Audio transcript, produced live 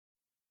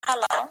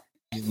Hello.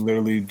 You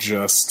literally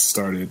just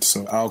started,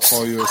 so I'll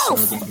call you as soon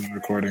as I'm done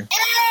recording.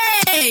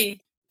 Hey!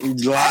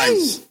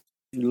 Lies.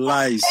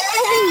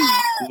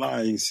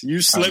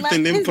 You slipped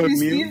and then put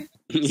mute.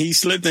 He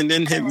slipped and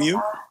then hit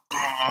mute.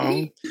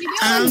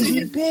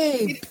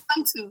 Babe.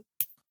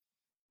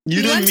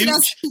 You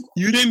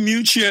didn't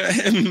mute your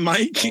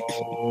mic.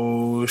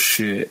 Oh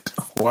shit!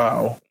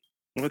 Wow.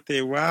 What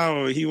the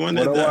wow? He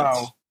wanted that.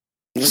 Wow.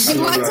 He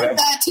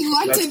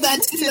wanted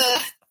that.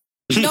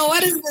 No,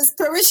 what is this?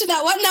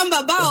 Parishioner, what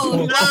number?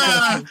 Bow.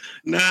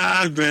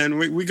 Nah, man.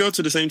 We go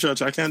to the same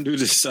church. I can't do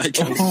this. I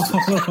can't.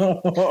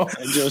 I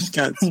just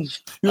can't.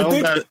 You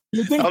think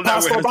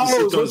Pastor Bow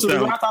is going to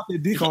relax after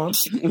deacon?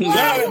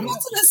 Yeah, we go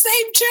to the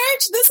same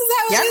church. This is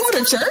how it is. Y'all go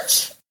to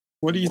church?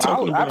 What are you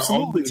talking about?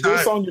 Absolutely.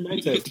 Hillsong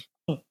United.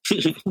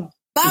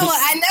 Bow,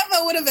 I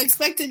never would have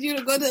expected you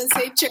to go to the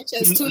same church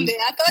as Tunde.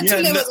 I thought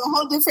Tunde was a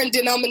whole different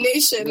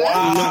denomination.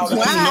 Wow.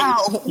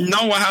 No,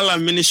 Wahala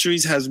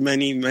Ministries has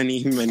many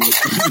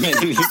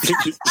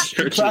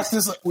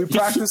churches. We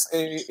practice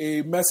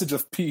a message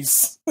of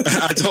peace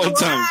at all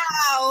times.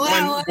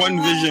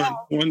 One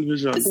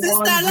vision.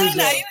 Sister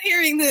Lana, are you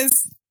hearing this?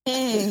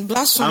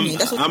 Blasphemy.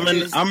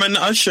 I'm an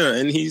usher,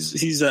 and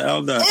he's an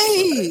elder.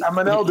 Hey. I'm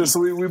an elder, so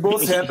we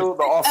both handle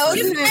the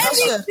offering.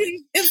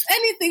 If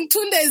anything,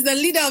 Tunde is the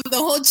leader of the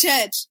whole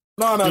church.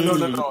 No.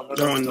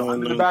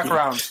 In the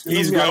background.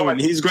 He's growing.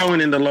 He's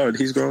growing in the Lord.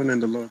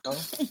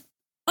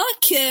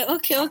 Okay.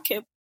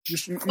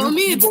 For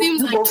me, it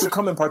seems like you both should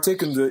come and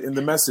partake in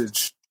the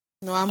message.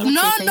 No, I'm okay,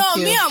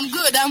 me,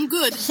 I'm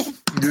good.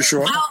 You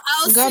sure?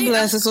 I'll God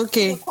bless. It's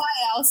okay.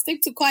 I'll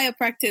stick to choir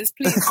practice,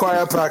 please.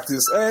 Choir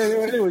practice.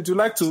 Hey, anyway, do you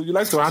like to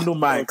handle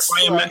mics?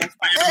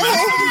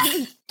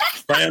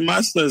 Choir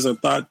master is a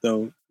thought,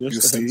 though. You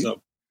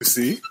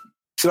see?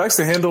 She likes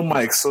to handle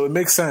mics, so it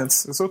makes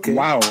sense. It's okay.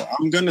 Wow,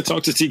 I'm gonna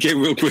talk to TK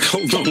real quick.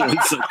 Hold on 1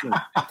 second.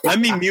 Let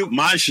me mute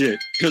my shit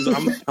because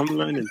I'm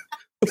learning.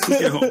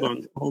 TK,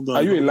 hold on.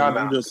 Are you a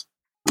Lana?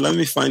 Let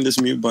me find this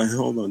mute button.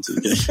 Hold on,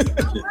 TK.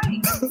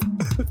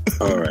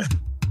 All right.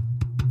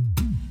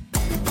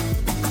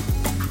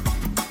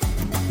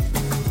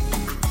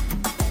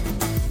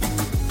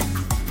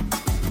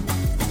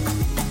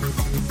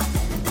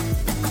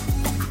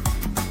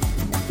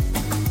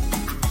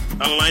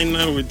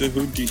 Alina with the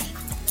hoodie.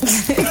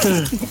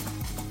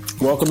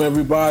 Welcome,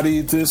 everybody.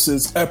 This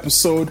is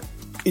episode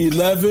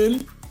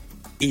 11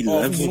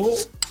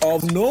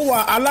 of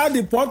Noah Allah,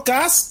 the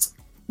podcast.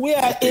 We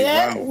are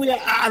here. Wow. We are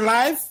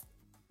alive.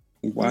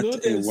 What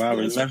a wow.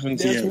 11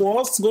 There's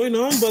wars going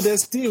on, but we're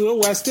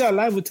still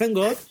alive. We thank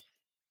God.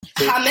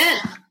 Amen.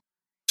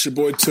 It's your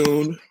boy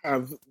Toon. I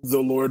have the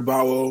Lord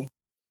Bowo.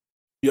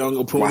 Young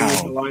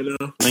opponent, Alina.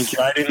 Thank you.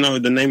 I didn't know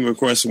the name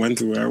request went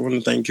through. I want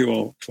to thank you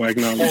all for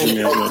acknowledging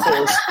me.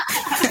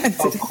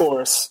 Of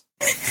course.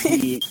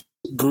 The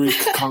Greek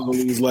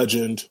Congolese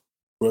legend,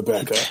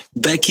 Rebecca.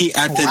 Becky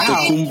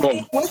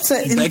Atetokounmpo. What's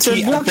an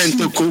Becky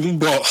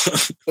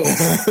Atetokounmpo.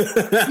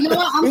 You know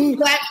what? I'm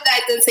glad that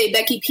I didn't say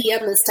Becky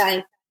PM this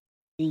time.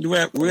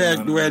 We're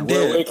there. We're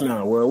awake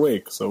now. We're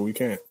awake, so we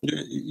can't.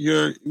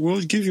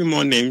 We'll give you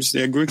more names.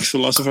 There are Greek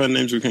philosopher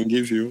names we can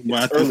give you.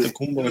 But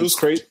It was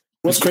great.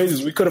 What's crazy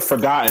is we could have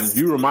forgotten.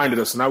 You reminded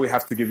us, so now we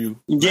have to give you.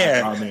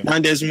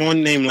 And there's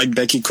one name like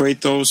Becky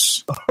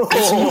Kratos.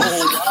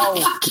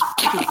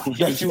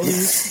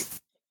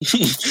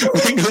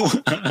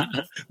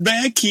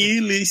 Becky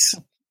Elise.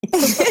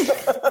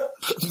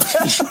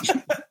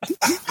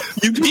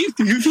 You peeped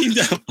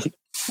that one.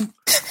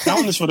 That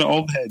one is for the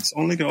old heads.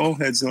 Only the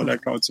old heads know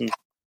that cartoon.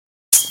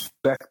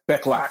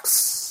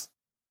 Becklax.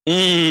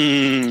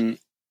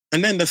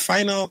 And then the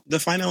final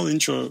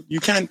intro.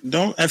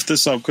 Don't F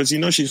this up because you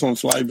know she's from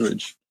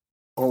Flybridge.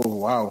 Oh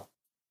wow!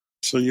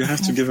 So you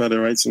have to give her the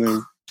right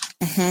name.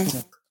 Mm-hmm.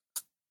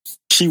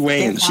 She's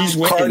weighing.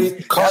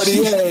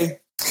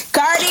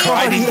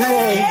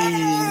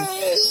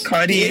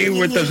 Cartier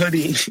with the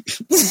hoodie.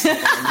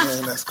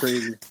 Man, that's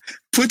crazy.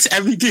 Puts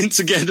everything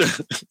together.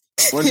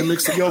 Why'd you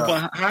mix it up?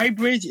 But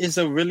Highbridge is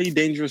a really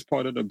dangerous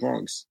part of the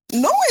Bronx.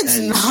 No, it's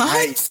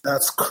not.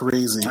 That's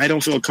crazy. I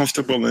don't feel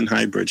comfortable in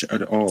Highbridge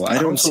at all. I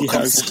don't see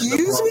how.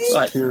 Excuse me.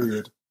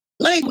 Period.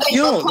 I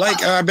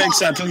beg,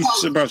 sir, please,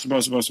 boss. I'm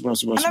never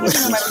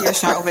gonna let you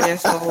shot over there.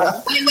 So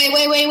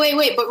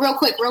Wait! But real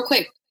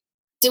quick.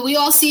 Did we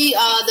all see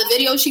the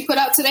video she put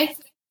out today?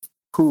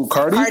 Who?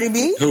 Cardi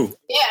B? Who?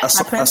 Yeah, I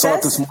saw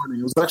it this morning.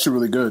 It was actually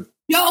really good.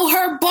 Yo,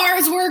 her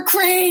bars were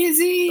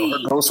crazy. Her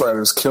Ghostwriter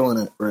is killing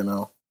it right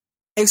now.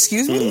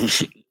 Excuse me?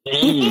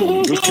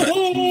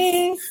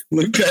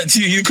 Look at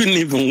you. You couldn't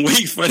even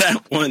wait for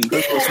that one.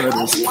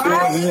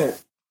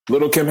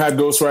 Little Kim had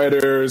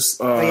Ghostwriters.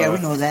 We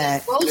know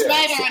that.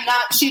 Ghostwriter or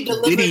not, she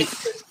delivered it.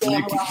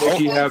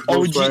 Nicki had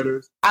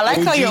Ghostwriters. I like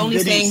how you're only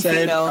saying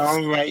females.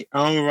 I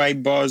don't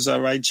write bars, I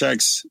write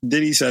checks.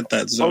 Diddy said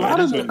that. So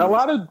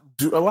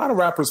a lot of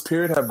rappers,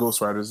 period, have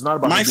ghostwriters. It's not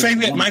about my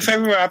favorite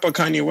rapper,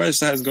 Kanye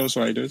West, has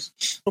ghostwriters.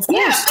 Of course.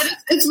 Yeah, but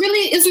it's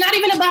not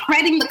even about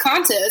writing the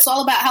content. It's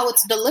all about how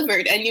it's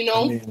delivered. And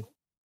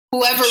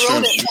whoever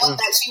wrote it thought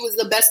that she was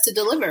the best to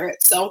deliver it.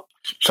 So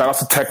shout out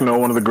to Techno,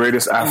 one of the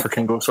greatest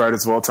African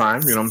ghostwriters of all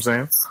time. You know what I'm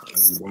saying?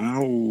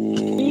 Wow.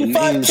 If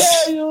I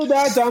tell you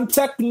that I'm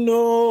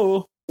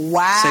Techno.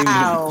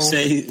 Wow.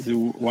 Say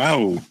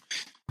wow.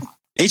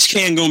 HK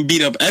ain't gonna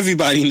beat up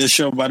everybody in the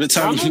show by the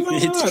time No,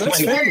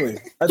 that's family.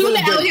 Tune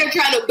out here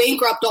trying to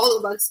bankrupt all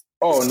of us.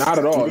 Oh, not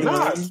at all.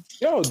 Nah.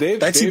 Yo, Dave.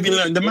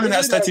 The man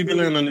has 30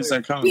 billion on his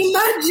account.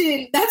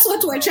 Imagine. That's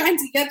what we're trying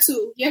to get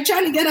to. You're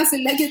trying to get us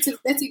in negative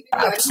 30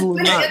 billion.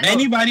 Absolutely not.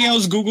 Anybody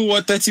else Google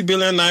what 30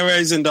 billion naira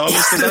is in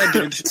dollars? Because I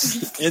did.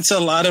 It's a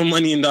lot of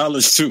money in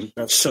dollars too.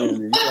 So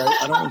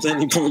I don't want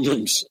any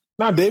problems.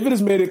 Now, David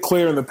has made it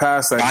clear in the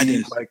past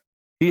that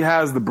he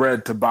has the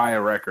bread to buy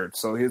a record,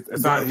 so he's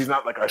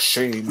not like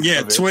ashamed.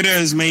 Yeah, of it. Twitter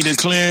has made it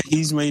clear.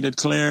 He's made it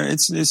clear.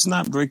 It's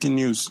not breaking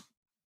news.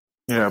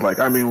 Yeah, like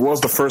I mean, what was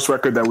the first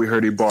record that we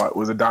heard he bought?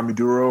 Was it Dami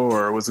Duro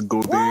or was it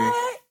Gobe? Gobe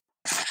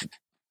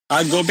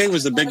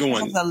was the bigger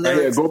one.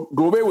 Yeah,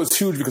 Gobe was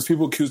huge because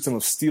people accused him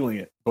of stealing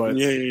it. But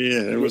yeah.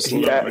 It was.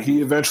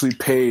 He eventually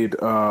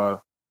paid. I'm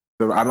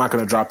not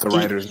going to drop the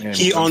writer's name.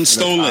 He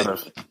unstole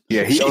it.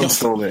 Yeah, he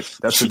unstole it.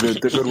 That's a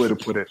good way to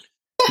put it.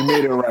 He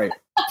made it right.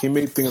 He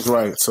made things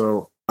right.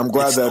 So I'm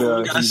glad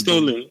that he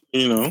stole it.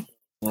 You know.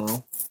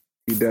 Well,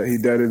 he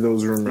deaded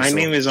those rumors. My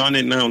name is on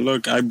it now.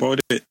 Look, I bought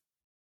it.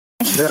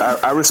 Yeah,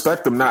 I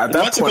respect them. Now at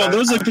that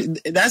point,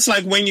 that's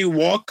like when you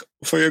walk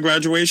for your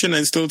graduation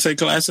and still take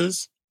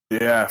classes.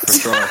 Yeah, for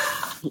sure.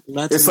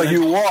 It's like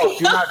you walk.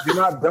 You're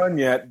not done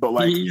yet, but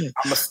like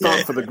I'm a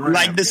stunt for the gram.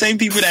 Like the same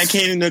people that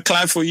came in the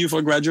class for you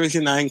for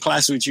graduation are in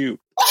class with you.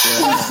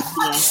 Yeah.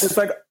 It's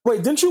like,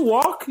 wait, didn't you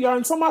walk? You're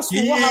in some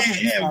school.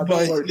 Yeah,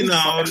 but you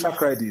know, extra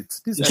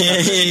credits.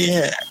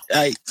 Yeah.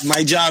 Like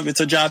my job,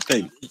 it's a job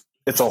thing.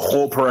 It's a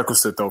whole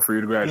prerequisite though for you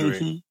to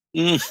graduate.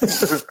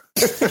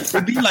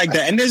 It'd be like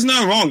that, and there's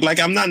nothing wrong. Like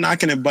I'm not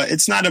knocking it, but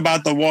it's not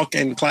about the walk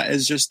and class.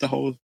 It's just the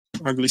whole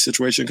ugly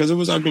situation because it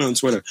was ugly on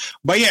Twitter.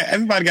 But yeah,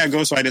 everybody got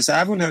ghostwriters. So I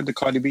haven't heard the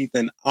Cardi B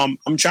thing. I'm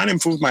trying to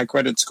improve my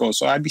credit score,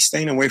 so I'd be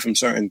staying away from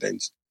certain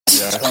things.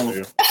 Yeah,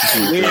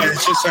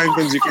 it's just certain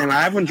things you can.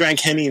 I haven't drank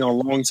Henny in a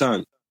long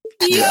time.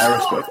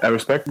 Yeah, I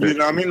respect it. You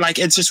know what I mean? Like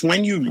it's just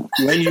when you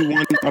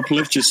want to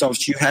uplift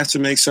yourself, you have to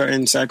make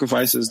certain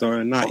sacrifices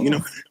or not. You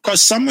know,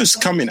 because summer's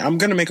coming. I'm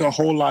gonna make a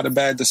whole lot of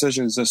bad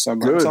decisions this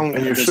summer. Good,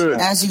 and you should.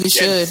 As you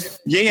should.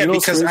 Yeah, you know,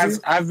 because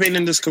I've been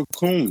in this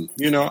cocoon.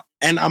 You know,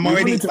 and I'm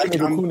already like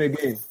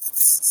again.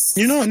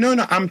 You know,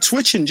 no, I'm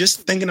twitching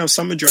just thinking of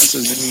summer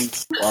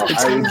dresses. Wow,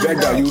 I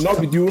reject that.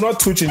 You will not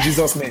twitch in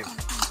Jesus' name.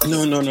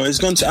 No.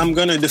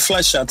 The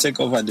flesh shall take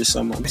over this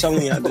summer. I'm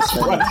telling you this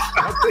summer.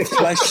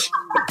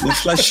 The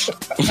flesh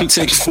will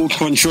take full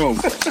control.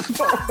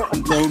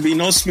 There will be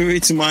no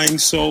spirit, mind,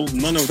 soul,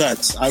 none of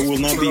that. I will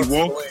not be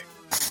woke.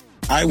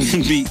 I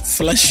will be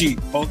fleshy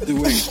all the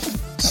way.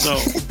 So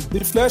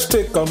the flesh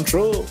take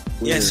control.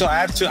 Yeah, so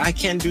I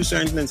can't do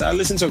certain things. I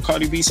listen to a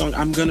Cardi B song,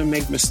 I'm gonna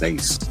make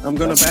mistakes. I'm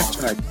gonna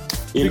backtrack.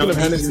 Speaking of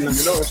Hennessy, you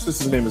know her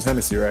sister's name is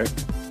Hennessy, right?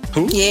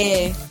 Who?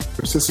 Yeah.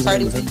 Her sister's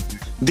name is Hennessy.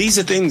 These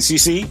are things, you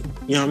see?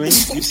 You know what I mean?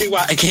 You see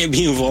why I can't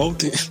be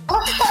involved?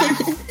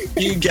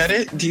 You get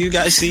it? Do you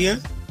guys see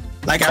it?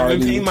 Like, I've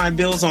been paying my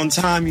bills on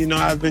time. You know,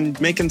 I've been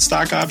making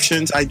stock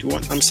options.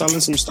 I'm selling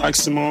some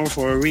stocks tomorrow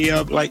for a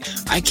re-up. Like,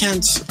 I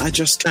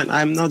just can't.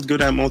 I'm not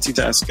good at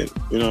multitasking,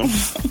 you know?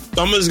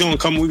 Summer's going to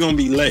come. We're going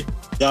to be late. You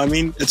know what I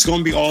mean? It's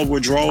going to be all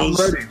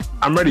withdrawals.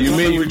 I'm ready. You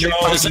made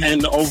withdrawals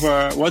and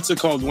over, what's it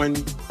called? When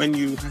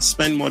you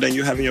spend more than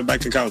you have in your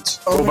bank account?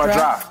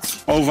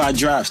 Overdraft.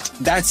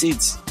 That's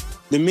it.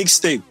 The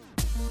mixtape.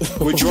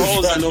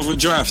 Withdrawals and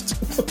overdraft.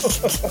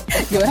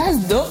 Yo, that's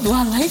dope. Do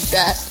I like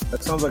that?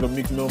 That sounds like a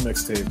Meek Mill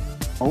mixtape.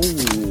 Oh,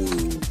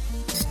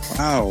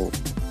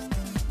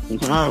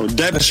 wow!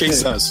 Debt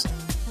chasers.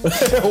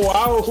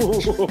 Wow,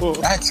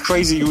 that's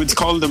crazy. You would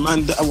call the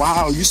man.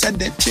 Wow, you said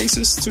debt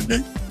chasers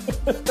today.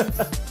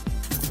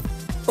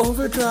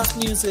 Overdraft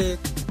music.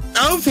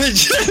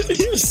 Overdraft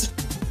music.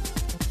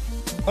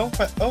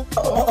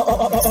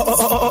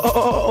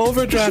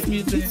 Overdraft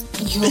music.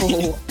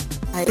 Yo.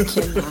 I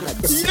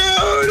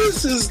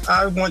cannot.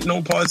 I want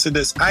no parts of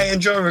this. I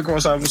enjoy Rick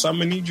Ross album, so I'm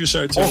gonna need you,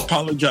 sir, to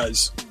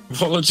apologize.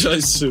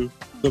 Apologize to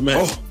the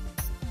man.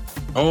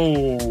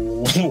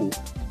 Oh.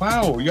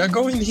 Wow, you're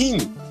going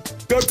in.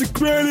 Got the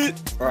credit.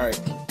 All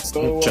right.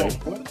 So,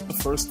 what is the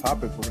first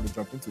topic we're gonna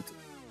jump into today?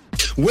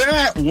 We're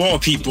at war,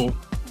 people.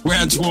 We're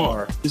at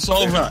war. It's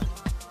over.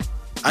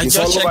 I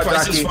just checked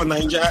prices for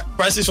Nigeria.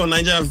 Prices for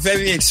Nigeria are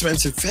very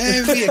expensive.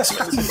 Very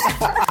expensive.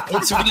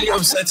 It's really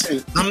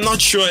upsetting. I'm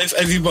not sure if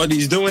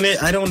everybody's doing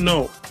it. I don't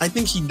know. I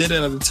think he did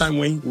it at the time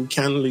when we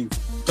can't leave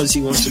because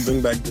he wants to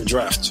bring back the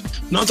draft.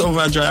 Not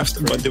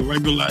overdraft, but the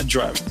regular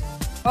draft.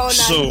 Oh,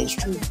 nice. So,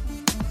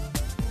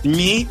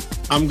 me,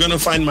 I'm going to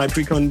find my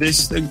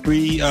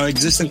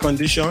pre-existing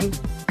condition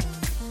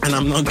and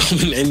I'm not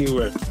going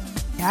anywhere.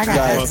 Yeah, I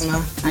got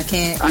asthma. I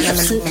can't.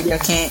 I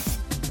can't.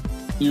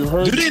 You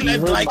heard? Do they let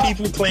black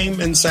people claim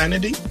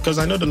insanity? Because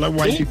I know the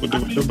white people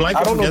do it. The black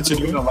people get to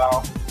do it.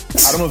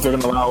 I don't know if they're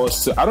going to allow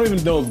us to. I don't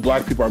even know if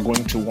black people are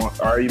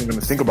even going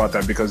to think about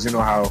that, because you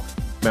know how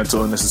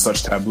mental illness is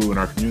such taboo in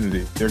our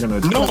community. They're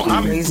going to. No,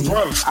 I'm crazy.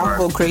 Bro, I'll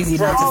go crazy.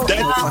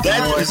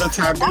 That is a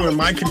taboo in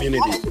my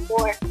community.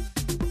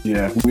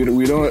 Yeah, we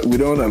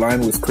don't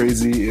align with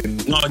crazy.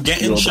 No,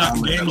 getting shot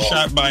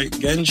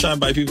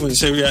by people in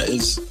Syria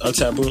is a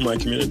taboo in my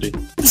community.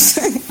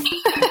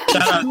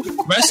 Shout out,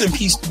 rest in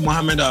peace to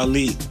Muhammad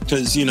Ali,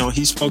 because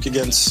he spoke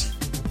against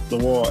the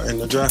war and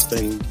the draft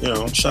thing.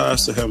 Shout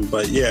outs to him.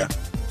 But yeah,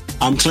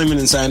 I'm claiming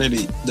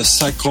insanity. The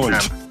second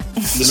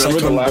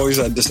boys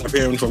are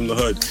disappearing from the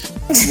hood.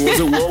 Was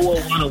it World War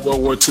I or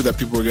World War II that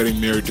people were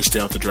getting married to stay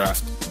out the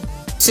draft?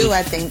 2,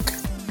 I think.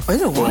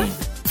 Was it 1?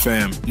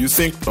 Fam, you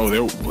think?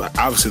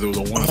 Obviously there was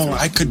a 1. Oh,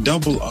 I could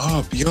double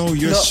up. Yo,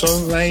 you're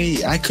so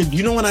right. I could.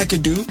 You know what I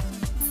could do?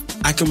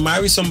 I could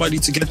marry somebody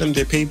to get them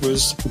their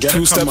papers.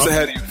 2 steps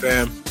ahead of you,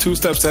 fam. 2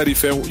 steps ahead of you,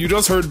 fam. You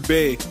just heard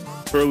Bay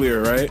earlier,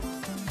 right?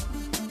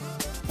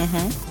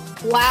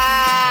 Mm-hmm.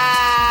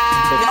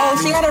 Wow.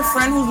 She had a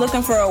friend who's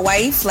looking for a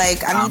wife.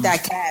 Like, I need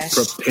that cash.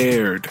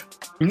 Prepared.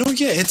 No,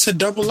 yeah, it's a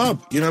double up.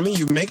 You know what I mean?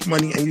 You make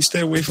money and you stay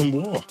away from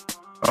war.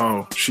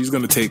 Oh, she's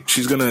gonna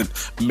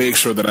make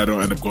sure that I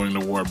don't end up going to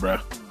war, bruh.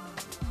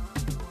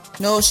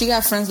 No, she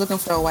got friends looking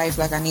for a wife.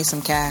 Like, I need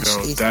some cash.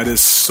 Yo, that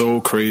is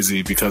so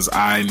crazy, because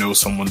I know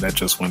someone that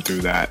just went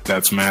through that.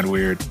 That's mad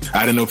weird. I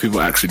didn't know people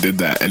actually did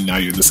that, and now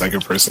you're the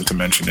second person to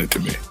mention it to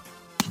me.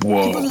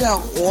 Whoa. People do that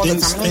all the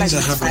time. I know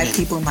like 5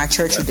 people in my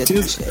church who did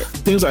that shit.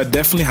 Things are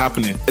definitely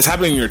happening. It's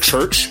happening in your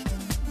church?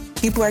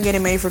 People are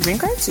getting married for green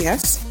cards,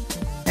 yes.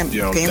 And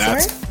paying for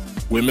it?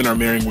 Women are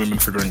marrying women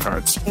for green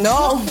cards.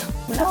 No,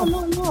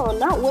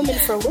 not women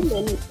for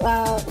women.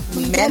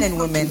 Men and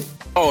women.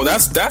 Oh,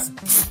 that's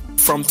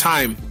from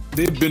time.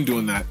 They've been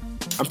doing that.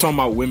 I'm talking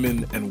about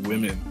women and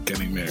women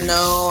getting married.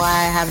 No,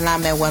 I have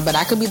not met one, but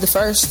I could be the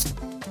first.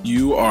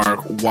 You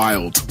are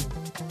wild.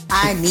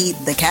 I need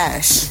the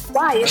cash.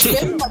 Why? It's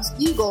very much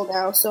legal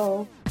now,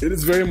 so. It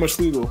is very much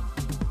legal.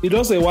 You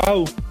don't say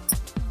wow.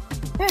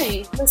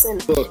 Hey, listen.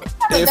 Look, you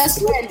have a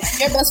best friend.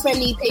 Your best friend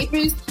need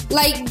papers.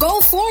 Like,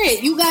 go for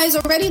it. You guys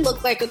already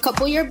look like a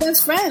couple of your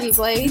best friends.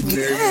 Like,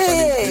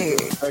 hey.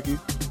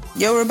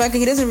 Yo, Rebecca,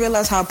 he doesn't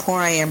realize how poor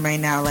I am right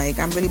now. Like,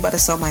 I'm really about to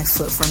sell my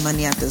foot for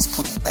money at this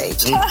point. Like,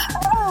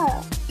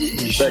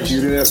 Becky,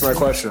 you didn't answer my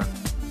question.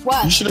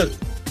 What? You should have.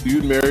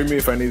 You'd marry me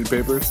if I needed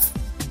papers?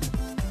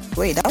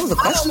 Wait, that was a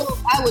question? I don't know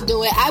if I would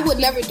do it. I would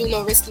never do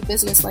no risky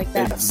business like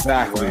that.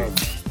 Exactly.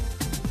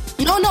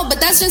 No, but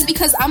that's just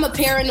because I'm a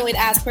paranoid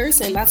ass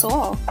person. That's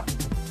all.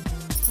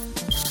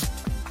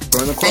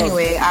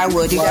 Anyway, I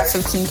would. You got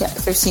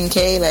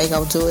 15K? Like,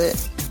 I'll do it.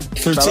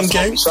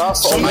 15K?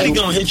 Somebody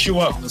gonna hit you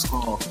up.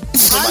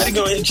 Somebody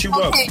gonna hit you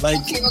up. Like,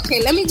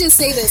 okay. Let me just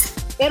say this.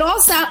 It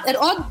all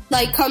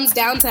like comes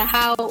down to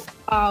how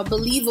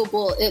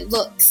believable it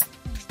looks.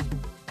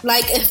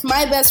 Like, if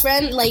my best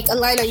friend, like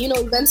Alina, you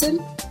know Benson?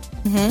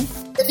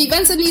 Mm-hmm. If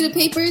Benson needed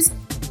papers,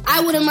 I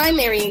wouldn't mind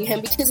marrying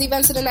him, because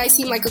Benson and I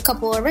seem like a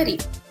couple already.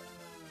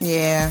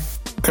 Yeah.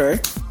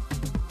 Okay.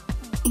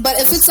 But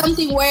if it's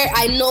something where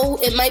I know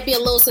it might be a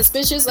little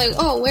suspicious, like,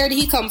 oh, where did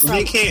he come from?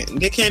 They can't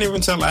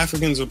even tell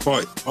Africans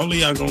apart. All of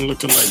y'all gonna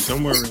look alike.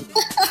 Don't worry.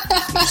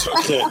 It's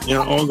okay.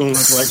 Y'all all gonna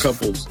look like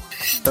couples.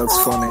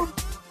 That's funny.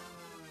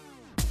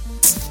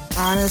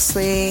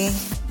 Honestly,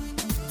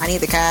 I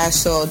need the cash,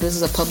 so this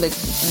is a public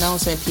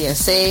announcement,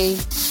 PSA.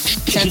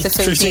 10 to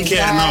 15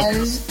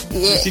 guys.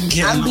 Yeah,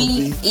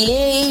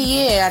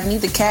 I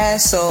need the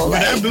cash, so.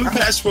 But that blue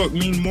passport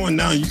mean more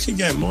now. You can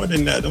get more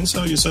than that. Don't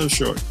sell yourself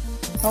short.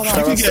 Hold on.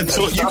 You can get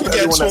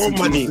toll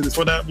money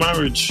for that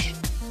marriage.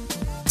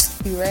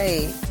 You're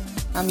right.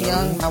 I'm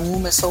young. My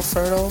womb is so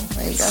fertile.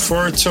 Like,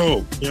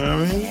 fertile. You know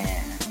what I mean?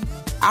 Yeah.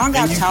 I don't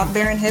got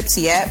childbearing hips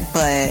yet,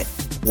 but.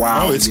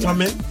 Wow. Oh, it's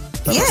coming?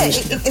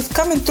 It's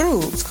coming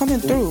through. It's coming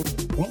through.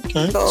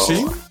 Okay. So,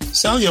 see?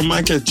 Sell your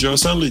market, Joe.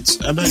 Sell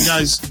it. I bet,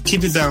 guys,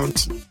 keep it down.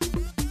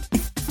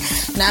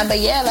 Nah, but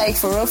yeah, like,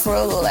 for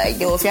real, like,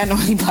 yo, if y'all know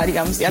anybody,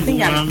 I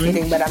think I'm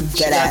kidding, but I'm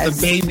dead ass. Got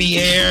the baby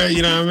hair,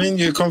 you know what I mean?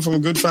 You come from a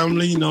good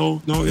family,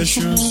 no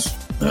issues.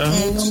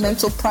 No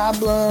mental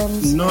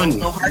problems. None.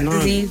 No heart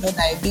disease, no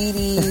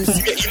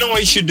diabetes. You know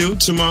what you should do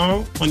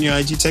tomorrow on your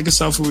IG? Take a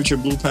selfie with your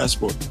blue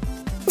passport.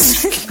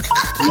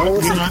 You know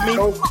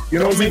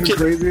what's even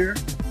crazier?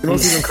 You know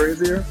what's even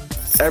crazier?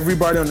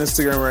 Everybody on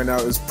Instagram right now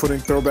is putting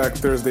Throwback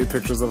Thursday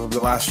pictures of the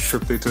last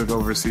trip they took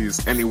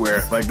overseas,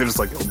 anywhere. Like, they're just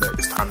like, yo, man,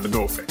 it's time to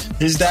go, fam.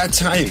 It's that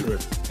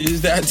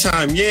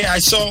time. Yeah,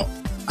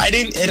 I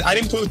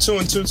didn't put 2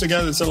 and 2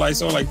 together until I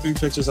saw like 3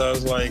 pictures. I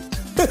was like,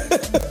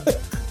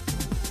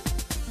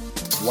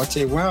 what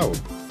a wow.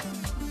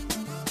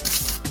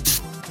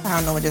 I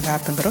don't know what just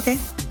happened, but okay.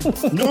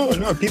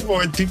 No,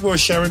 people are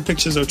sharing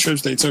pictures of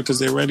trips they took because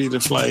they're ready to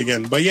fly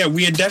again. But yeah,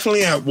 we are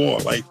definitely at war.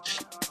 Like,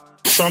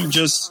 Trump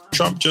just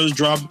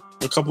dropped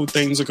a couple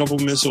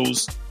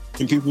missiles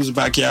in people's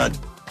backyard.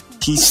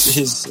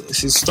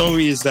 His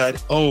story is that,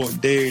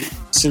 the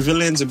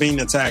civilians are being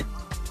attacked.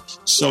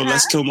 So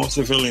let's kill more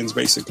civilians,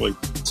 basically.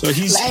 So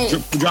he's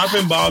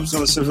dropping bombs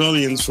on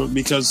civilians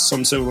because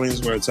some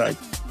civilians were attacked.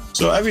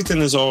 So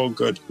everything is all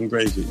good and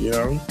gravy, you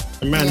know?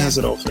 The man has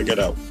it all figured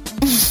out.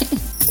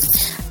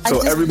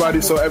 So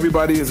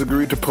everybody has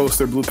agreed to post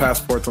their blue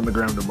passports on the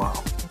gram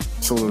tomorrow.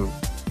 Salute.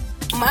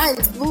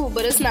 Mine's blue,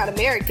 but it's not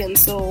American,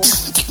 so...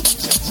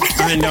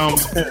 I know.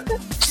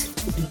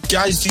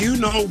 Guys, do you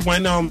know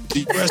when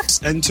the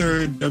U.S.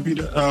 entered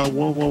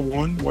World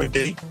War I? What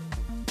date?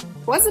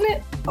 Wasn't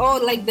it? Oh,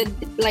 like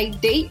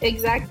the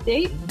exact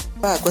date?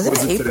 Fuck, was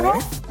it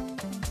April?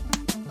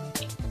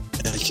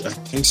 I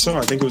think so.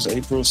 I think it was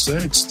April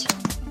 6th.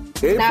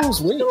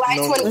 April's late.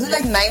 Was it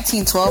like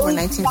 1912 or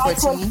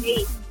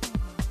 1914?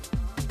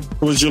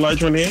 It was July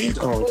 28th?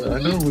 Oh,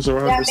 I know it was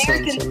around this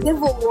time. The American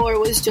Civil War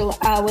was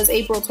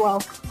April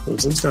 12th. Well,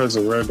 these guys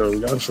are red, though. We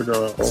gotta figure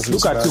out all his You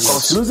got too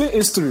confused in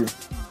history.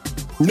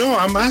 No,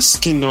 I'm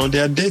asking, though.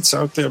 There are dates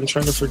out there. I'm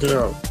trying to figure it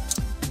out.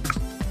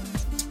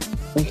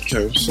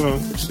 Okay, so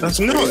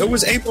it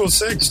was April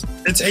 6th.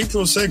 It's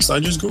April 6th. I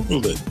just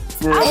Googled it.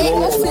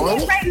 It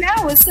right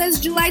now. It says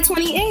July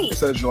 28th. It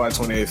says July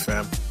 28th,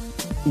 fam.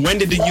 When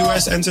did the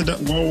U.S. enter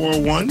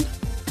World War I?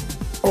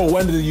 Oh,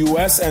 when did the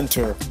U.S.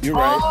 enter? You're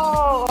right.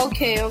 Oh,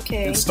 okay.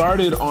 It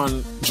started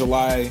on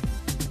July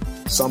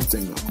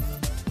something, though.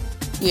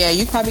 Yeah,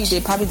 they probably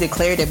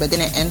declared it, but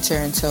didn't enter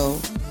until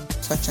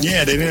such a...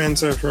 Yeah, they didn't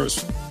enter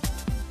first.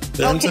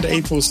 They entered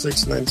April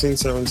 6th,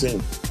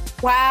 1917.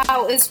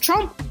 Wow, it's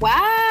Trump.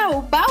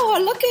 Wow, Bauer,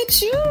 look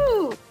at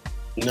you.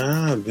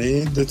 Nah,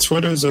 B, the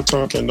Twitters are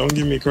talking. Don't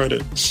give me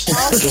credit. You're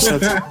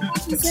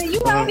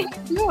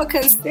a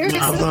conspiracy.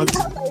 No,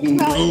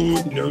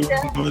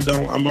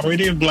 don't. I'm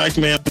already a black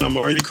man. I'm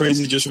already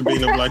crazy just for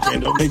being a black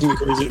man. Don't make me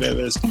crazy than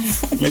this.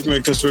 Make me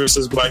a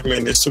conspiracist black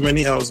man. There's too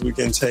many L's we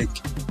can take.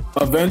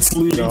 Events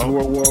leading to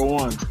World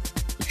War I.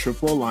 The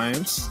Triple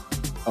Alliance,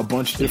 a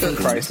bunch of different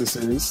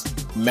crises,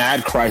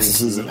 mad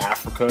crises in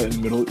Africa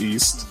and Middle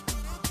East,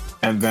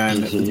 and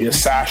then the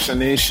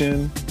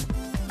assassination.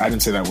 I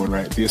didn't say that word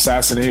right. The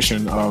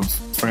assassination of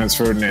Franz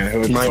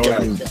Ferdinand. My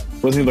God.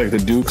 Wasn't he like the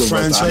Duke of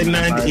Franz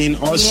Ferdinand in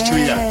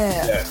Austria?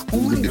 Yeah. Oh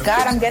my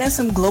God, I'm getting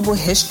some global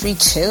history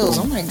chills.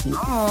 Oh my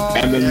God.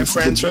 And then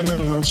Franz Ferdinand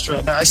in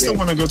Austria. I still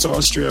want to go to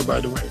Austria,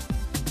 by the way.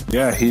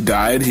 Yeah, he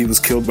died. He was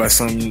killed by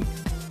some in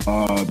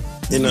a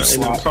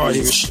car.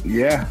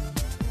 Yeah.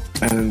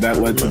 And that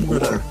led to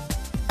war.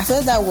 I feel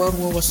like that World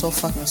War was so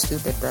fucking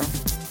stupid, bro.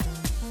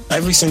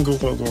 Every single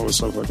World War was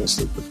so fucking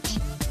stupid.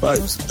 But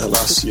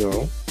alas,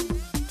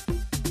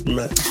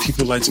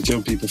 people like to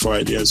kill people for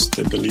ideas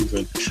they believe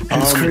in.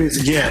 It's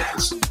crazy. Yeah.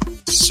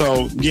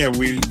 So, we are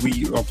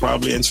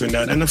probably entering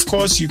that. And of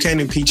course, you can't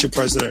impeach a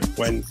president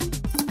when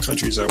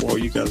countries are at war.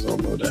 You guys all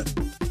know that.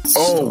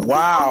 Oh,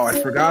 wow. I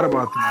forgot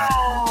about that.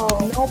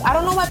 No, I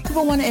don't know why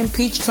people want to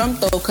impeach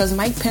Trump, though, because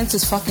Mike Pence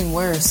is fucking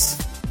worse.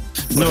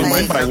 No,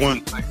 Mike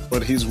won't.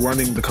 But he's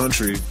running the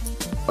country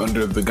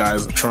under the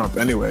guise of Trump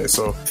anyway.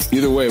 So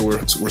either way,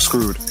 we're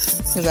screwed.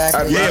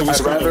 Exactly.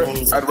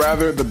 I'd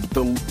rather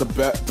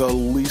the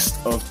least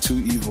of two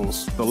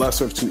evils, the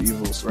lesser of two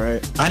evils,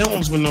 right? I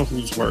don't even know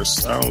who's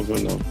worse. I don't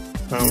even know.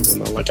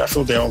 Like, I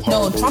feel they all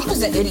horrible. No, Trump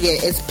is an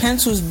idiot. It's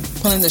Pence who's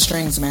pulling the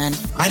strings, man.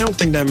 I don't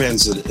think that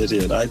man's an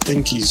idiot. I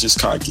think he's just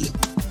cocky.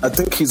 I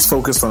think he's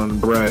focused on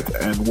bread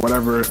and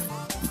whatever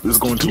is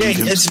going to lead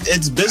him.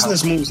 It's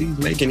business moves he's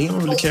making. He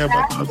don't really care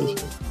about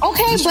others.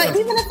 Okay, but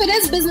even if it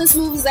is business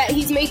moves that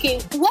he's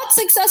making, what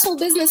successful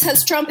business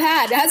has Trump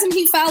had? Hasn't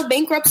he filed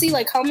bankruptcy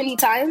like how many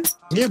times?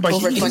 Yeah, but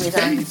Over 20 he's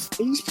times.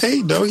 paid. He's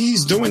paid, though.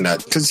 He's doing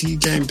that because he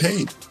getting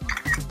paid.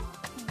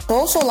 But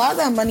also, a lot of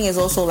that money is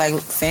also like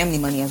family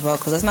money as well,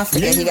 because let's not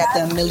forget he got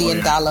the $1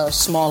 million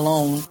small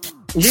loan.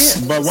 Yeah,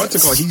 but what's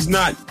it called? He's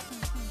not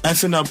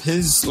effing up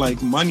his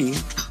money,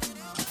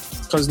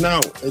 because now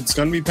it's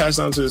going to be passed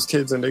on to his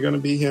kids, and they're going to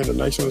be here, and the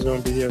next one's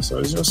going to be here. So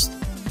it's just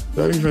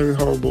very, very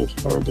horrible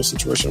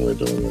situation we're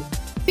doing here.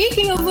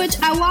 Speaking of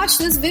which, I watched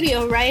this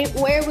video, right,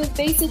 where it was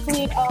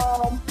basically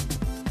on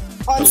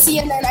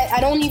CNN. I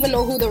don't even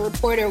know who the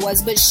reporter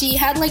was, but she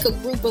had like a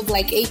group of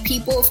 8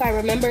 people, if I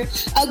remember,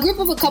 a group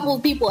of a couple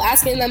of people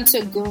asking them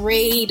to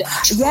grade.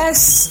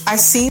 Yes, I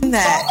seen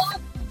that.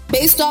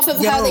 Based off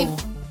of how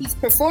he's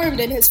performed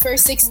in his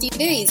first 60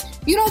 days.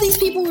 You know, these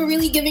people were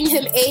really giving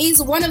him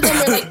A's. One of them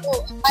were like,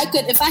 "Oh,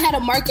 if I had a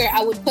marker,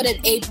 I would put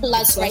an A+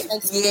 right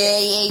next to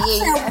it."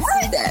 Yeah. I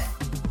see that.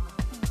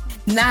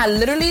 Nah,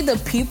 literally, the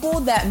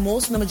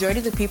majority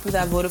of the people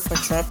that voted for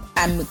Trump,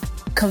 I'm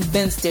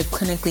convinced they're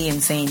clinically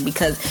insane,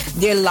 because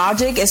their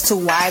logic as to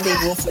why they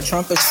vote for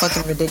Trump is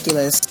fucking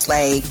ridiculous.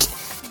 Like,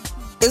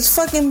 it's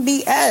fucking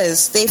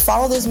BS. They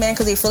follow this man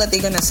because they feel like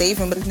they're gonna save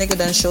him, but this nigga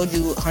done showed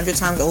you 100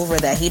 times over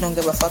that he don't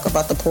give a fuck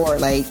about the poor.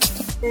 Like,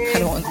 I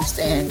don't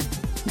understand.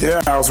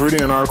 Yeah, I was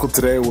reading an article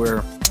today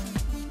where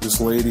this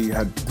lady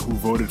who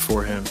voted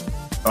for him,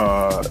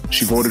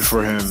 she voted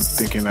for him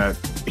thinking that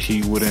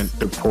he wouldn't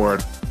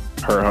deport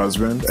her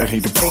husband, and he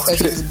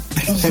deported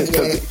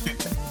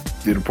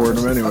He deported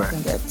him anyway.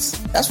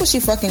 That's what she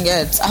fucking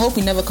gets. I hope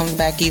he never comes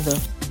back either.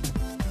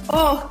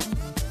 Oh.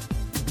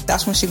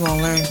 That's when she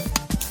gonna learn.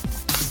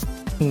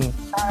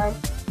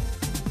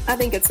 I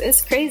think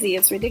it's crazy.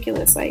 It's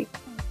ridiculous. Like,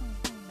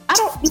 I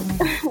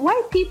don't.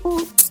 White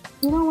people.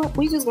 You know what?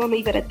 We just gonna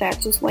leave it at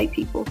that. Just white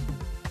people.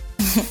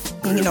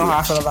 You know how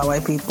I feel about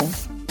white people.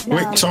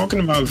 Wait, talking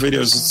about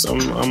videos,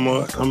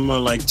 I'm gonna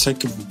like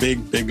take a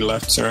big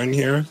left turn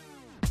here.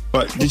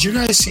 But did you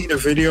guys see the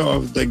video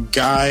of the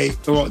guy,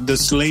 well,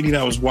 this lady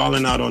that was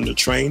wilding out on the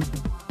train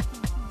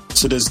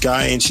to this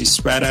guy, and she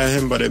spat at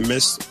him, but it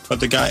missed. But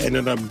the guy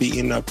ended up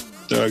beating up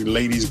the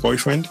lady's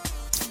boyfriend.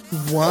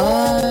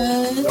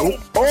 What? Nope.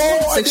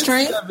 Oh, I did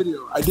see that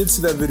video. I did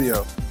see that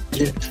video.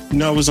 Yeah.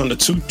 No, it was on the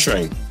 2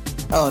 train.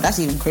 Oh, that's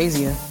even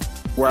crazier.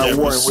 Where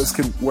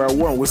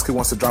Warren Whiskey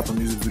wants to drop a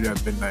music video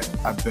at midnight.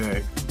 I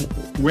beg.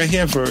 We're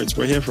here for it.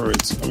 I'm here for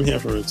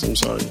it. I'm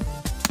sorry.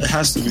 It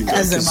has to be good.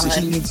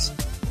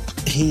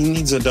 He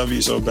needs a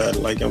W so bad.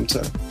 Like, I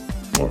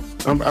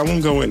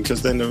won't go in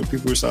because then the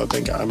people will start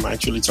thinking I'm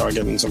actually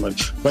targeting somebody.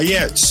 But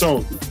yeah,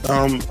 so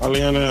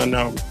Aliana and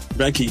now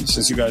Becky,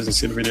 since you guys didn't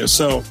see the video,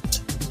 so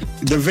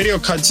the video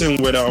cuts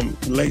in with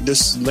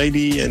this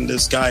lady and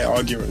this guy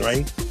arguing,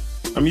 right?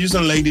 I'm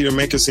using lady to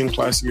make it seem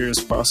classier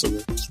as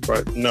possible,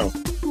 but no.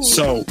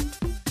 So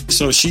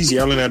she's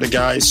yelling at the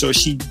guy. So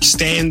she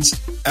stands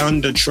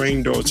on the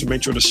train door to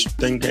make sure the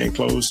thing can't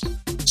close,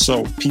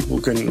 so people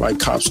can, like,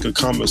 cops could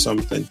come or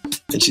something.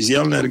 And she's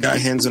yelling at the guy,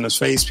 hands in his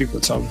face. People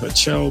telling her,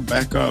 chill,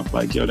 back up.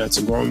 Like, yo, that's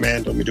a grown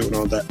man. Don't be doing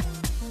all that.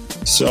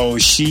 So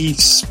she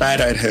spat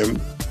at him.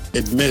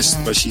 It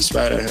missed, but she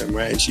spat at him,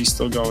 right? And she's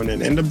still going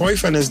in. And the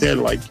boyfriend is there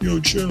like,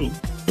 yo, chill.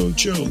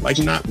 Like,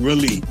 not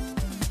really,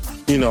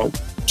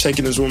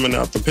 taking this woman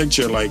out the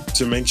picture, like,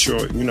 to make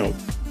sure,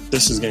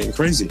 this is getting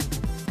crazy.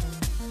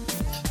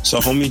 So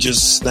homie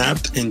just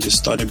snapped and just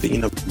started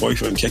beating up the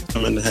boyfriend, kicked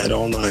him in the head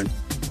all night.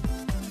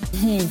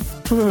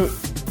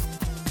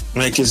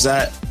 Like, is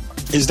that,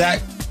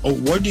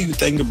 what do you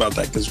think about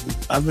that? Because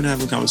I've been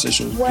having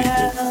conversations with people.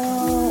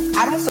 Well,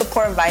 I don't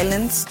support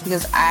violence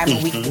because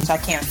I'm weak, so I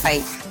can't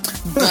fight.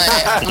 But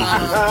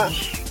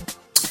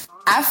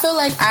I feel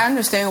like I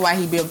understand why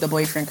he beat up the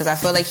boyfriend, because I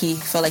feel like he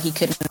felt like he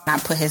could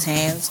not put his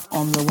hands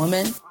on the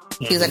woman.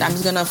 He's like, I'm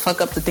just gonna fuck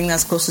up the thing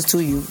that's closest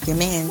to you, your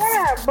man.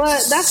 Yeah,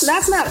 but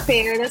that's not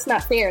fair. That's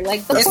not fair.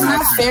 Like, it's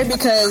not fair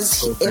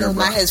because it's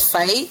not his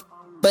fight.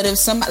 But if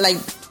somebody, like,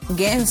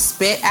 getting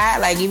spit at,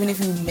 like, even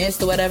if you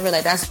missed or whatever,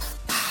 like, that's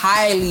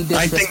highly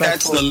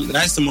disrespectful. I think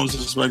that's the most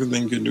disrespectful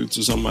thing you can do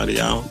to somebody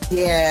else.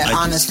 Yeah, like,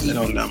 honestly. Spit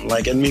on them.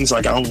 Like, it means,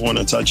 like, I don't want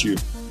to touch you.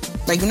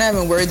 Like, you're not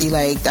even worthy.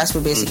 Like, that's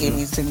what basically it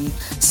means to me.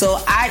 So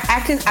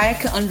I can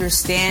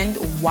understand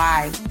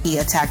why he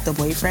attacked the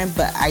boyfriend,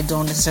 but I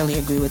don't necessarily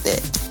agree with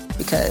it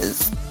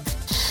because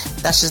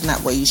that's just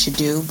not what you should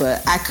do.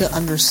 But I could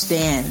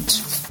understand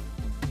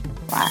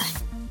why.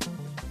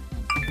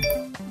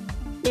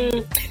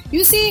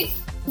 You see,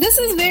 this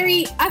is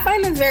I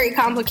find it very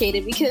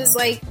complicated because,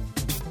 like,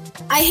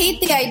 I hate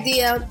the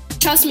idea.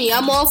 Trust me,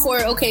 I'm all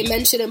for, okay,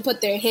 men shouldn't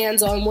put their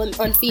hands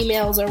on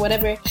females or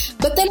whatever.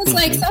 But then it's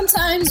like,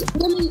 sometimes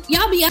women,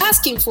 y'all be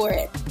asking for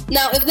it.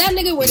 Now, if that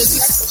nigga were to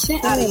smack the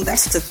shit out of you.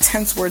 That's the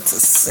tense word to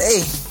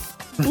say.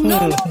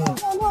 No.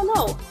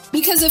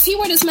 Because if he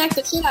were to smack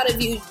the shit out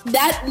of you,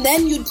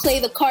 then you'd play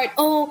the card,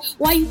 oh,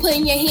 why you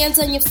putting your hands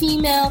on your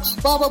female,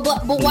 blah, blah, blah.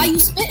 But why you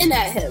spitting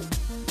at him?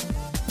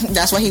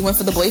 That's why he went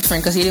for the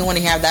boyfriend, because he didn't want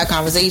to have that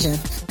conversation.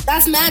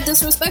 That's mad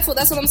disrespectful.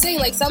 That's what I'm saying.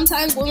 Like,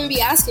 sometimes women be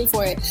asking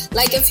for it.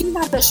 Like, if he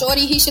had the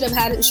shorty, he should have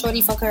had the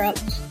shorty fuck her up.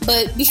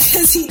 But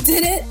because he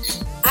did it,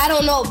 I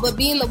don't know. But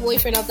being the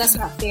boyfriend up, that's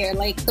not fair.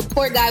 Like, the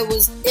poor guy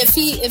was,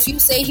 if you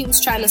say he was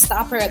trying to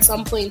stop her at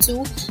some point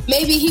too,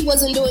 maybe he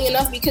wasn't doing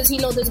enough because he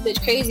know this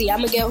bitch crazy. I'm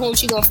gonna get home,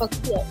 she gonna fuck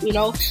me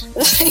up,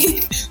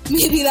 Like,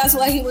 maybe that's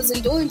why he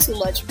wasn't doing too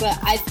much. But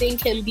I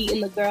think him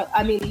beating the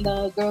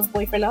girl's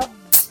boyfriend up,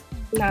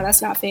 nah,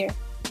 that's not fair.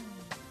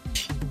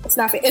 It's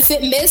not fair. If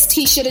it missed,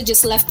 he should have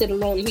just left it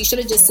alone. He should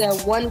have just said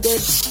one good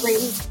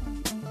phrase.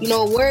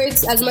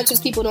 Words, as much as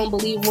people don't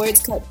believe,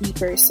 words cut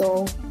deeper.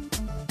 So,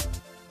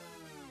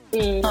 I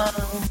don't know.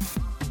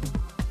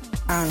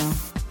 I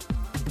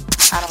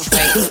don't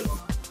think.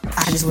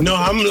 I just no.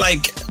 I'm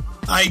like,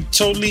 I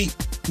totally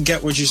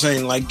get what you're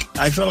saying. Like,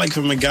 I feel like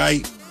from a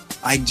guy,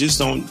 I just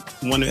don't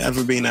want to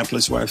ever be in that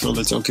place where I feel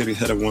it's okay to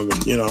hit a woman.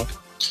 Yeah.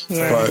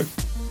 But.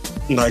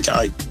 Like,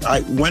 I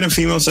when a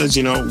female says,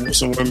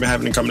 some women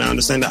having to come down, I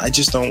understand that. I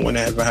just don't want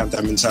to ever have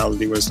that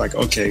mentality where it's like,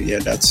 okay, yeah,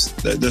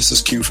 this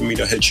is cute for me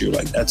to hit you.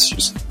 Like, that's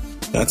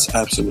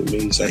absolutely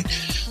insane.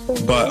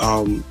 But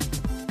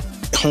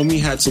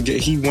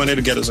homie he wanted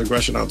to get his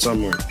aggression out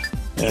somewhere.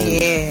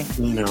 And,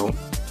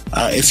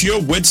 if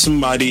you're with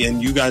somebody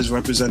and you guys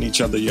represent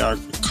each other, you're a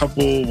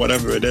couple,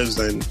 whatever it is,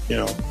 then,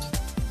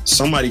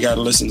 somebody got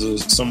to listen to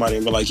somebody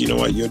and be like, you know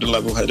what, you're the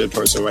level-headed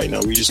person right now.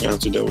 We just gonna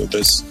have to deal with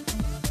this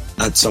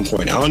at some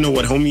point. I don't know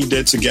what homie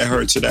did to get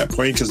her to that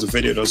point because the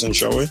video doesn't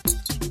show it,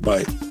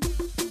 but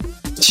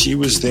she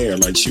was there.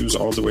 Like, she was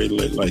all the way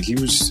lit. Like, he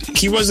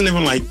wasn't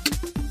even like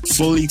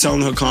fully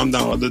telling her calm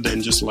down, other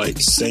than just like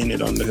saying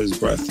it under his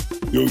breath,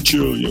 yo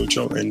chill,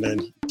 and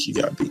then he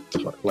got beat.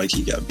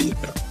 He got beat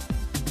up.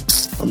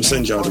 I'm gonna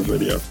send y'all the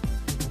video.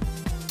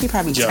 He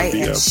probably tight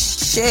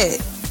as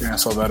shit. Yeah, I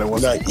saw that. It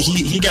was like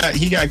he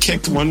got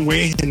kicked one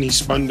way and he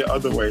spun the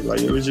other way.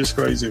 Like, it was just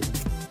crazy.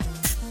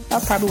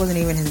 That probably wasn't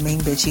even his main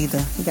bitch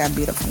either. He got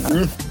beat up for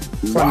nothing.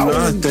 For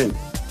nothing.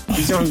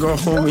 He's gonna go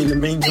home in the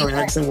main joint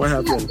asking what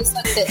happened.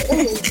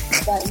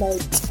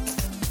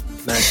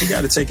 Nah, she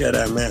gotta take care of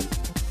that man.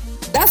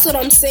 That's what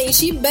I'm saying.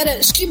 She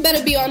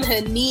better be on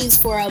her knees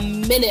for a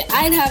minute.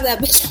 I'd have that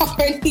bitch on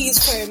her knees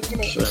for a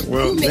minute. Sure.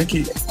 Well,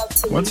 Nikki,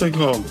 what's it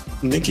called?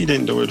 Nikki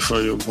didn't do it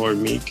for your boy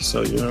Meek,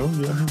 so you don't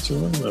have to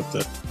worry about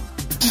that.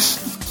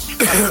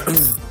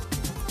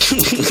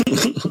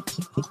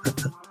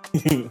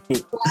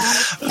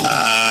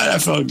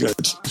 That felt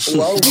good.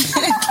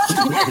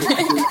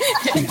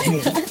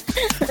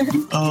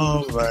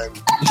 Oh man.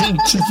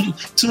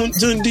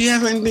 Do you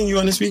have anything you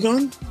want to speak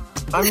on?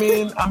 I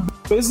mean, I'm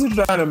basically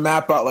trying to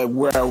map out like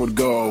where I would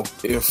go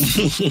if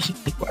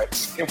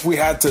if we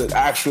had to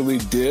actually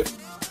dip.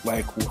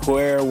 Like,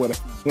 where would I?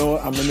 You know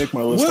what? I'm gonna make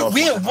my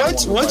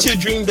list. What's your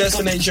dream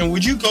destination?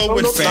 Would you go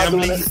with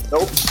family?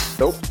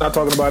 Nope. Not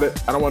talking about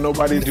it. I don't want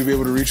nobody to be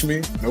able to reach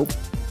me. Nope.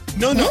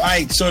 No. All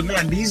right. So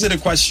now these are the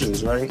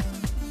questions, right?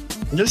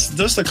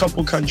 Just a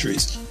couple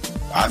countries.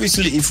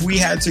 Obviously, if we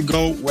had to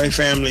go with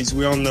families,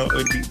 we all know it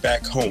would be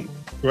back home,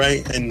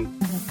 right? And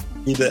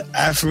either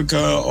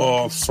Africa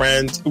or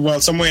France.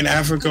 Well, somewhere in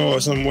Africa or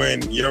somewhere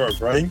in Europe,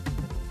 right?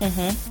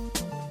 Mm-hmm.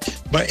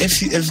 But if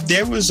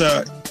there was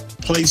a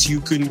place you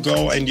could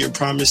go and you're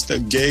promised a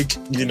gig,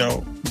 you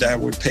know, that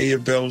would pay your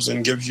bills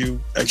and give you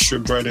extra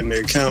bread in the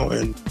account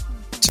and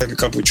take a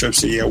couple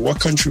trips a year, what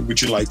country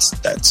would you like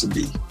that to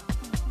be?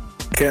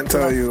 Can't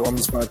tell you on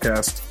this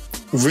podcast.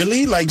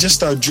 Really? Like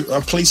just a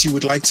place you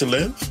would like to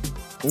live?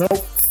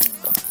 Nope.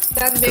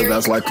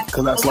 Because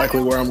that's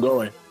likely where I'm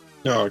going.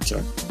 Oh,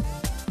 okay.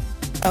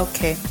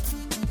 Okay.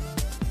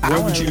 I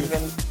want to live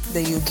in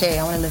the UK.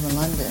 I want to live in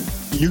London.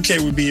 UK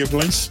would be your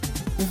place?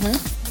 Mm-hmm.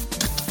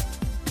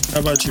 How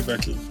about you,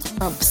 Becky?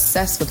 I'm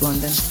obsessed with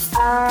London.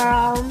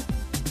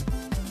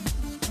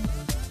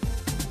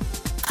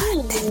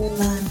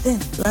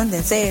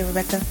 London. Say it,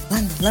 Rebecca.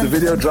 London. The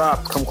video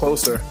dropped. Come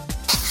closer.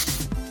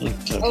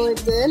 Okay. Oh,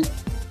 it did?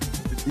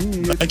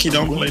 Becky,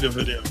 don't play the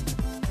video.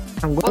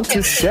 I'm going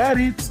to share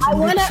it. I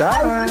want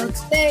to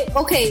say,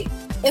 okay,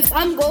 if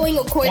I'm going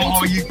according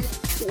to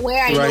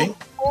where I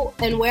know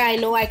and where I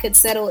know I could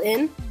settle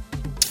in.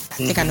 I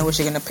think I know what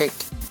you're going to pick.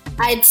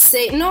 I'd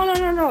say,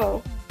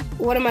 no.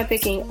 What am I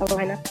picking,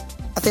 Alina?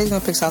 I think you're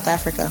going to pick South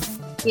Africa.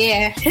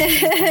 Yeah.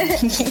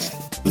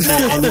 No,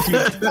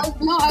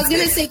 I was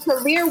going to say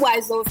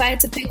career-wise, though. If I had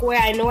to pick where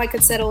I know I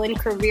could settle in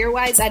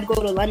career-wise, I'd go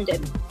to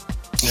London.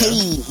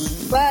 Hey.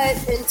 But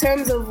in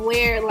terms of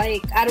where,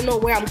 like, I don't know,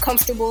 where I'm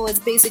comfortable, it's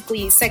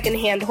basically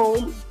secondhand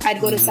home, I'd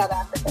go to South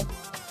Africa.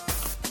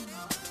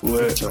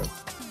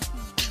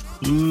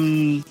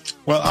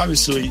 Well,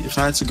 obviously, if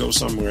I had to go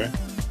somewhere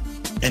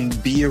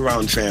and be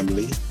around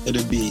family,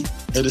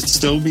 it'd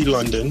still be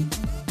London,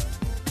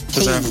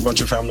 because I have a bunch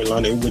of family in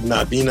London. It would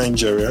not be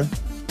Nigeria.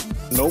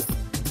 Nope.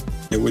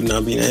 It would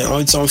not be.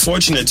 It's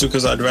unfortunate too,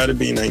 because I'd rather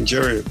be in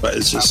Nigeria, but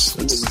it's just.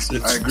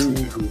 I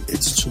agree.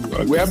 It's too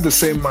ugly. We have the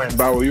same mind,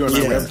 Bao. You and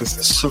I have the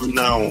same. So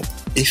now,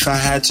 if I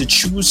had to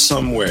choose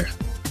somewhere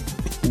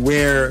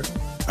where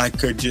I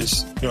could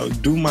just,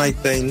 do my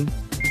thing,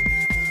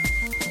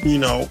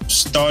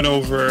 start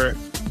over,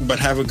 but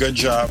have a good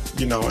job,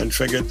 and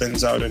figure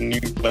things out in a new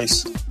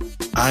place,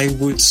 I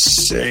would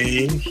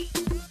say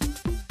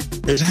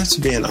it has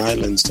to be an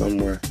island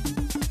somewhere.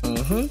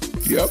 Mm-hmm.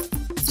 Yep.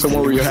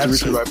 Somewhere where you have to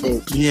reach by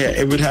boat. Yeah,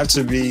 it would have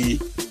to be.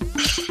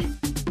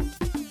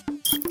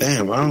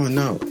 Damn, I don't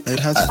know. It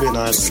has to be an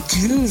island.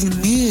 Excuse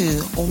me.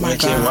 Oh my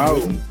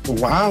God.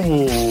 Wow.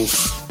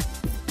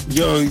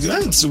 Yo,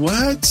 that's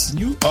what?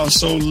 You are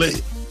so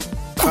lit.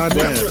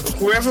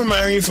 Whoever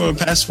marrying for a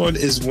passport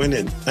is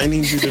winning. I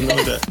need you to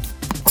know that.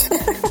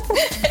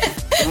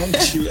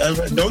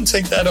 Don't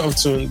take that off,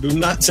 Tune. Do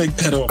not take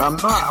that off. I'm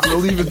not. I'm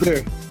going to leave it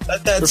there.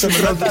 Let that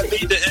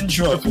be the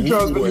intro.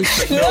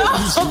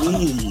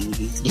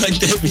 Like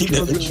that be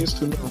the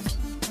intro.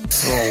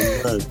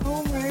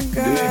 Oh my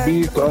God.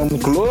 Baby, come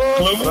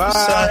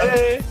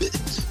closer.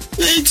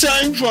 Big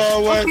time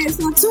forward. Okay,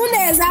 so Tune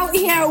is out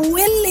here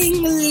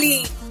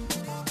willingly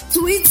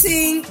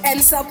tweeting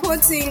and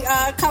supporting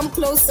Come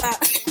Closer.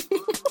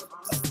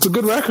 It's a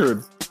good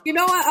record. You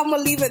know what? I'm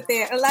going to leave it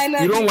there.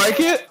 Alina, you don't like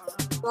it?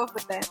 Go for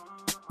that.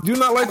 Do you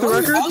not like the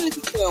record? I only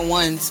do it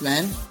once,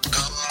 man.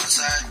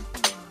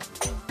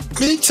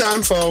 Big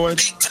time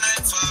forward.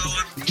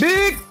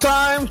 Big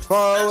time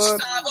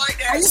forward.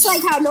 I just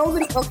like how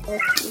nobody. Okay.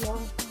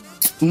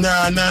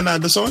 Nah.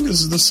 The song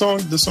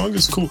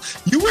is cool.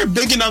 You were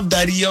bigging up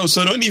Daddy O,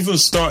 so don't even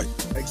start.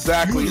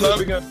 Exactly. You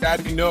bigging up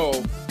Daddy No.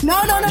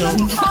 No.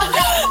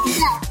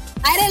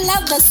 I didn't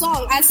love the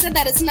song. I said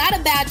that it's not a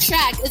bad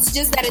track. It's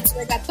just that it's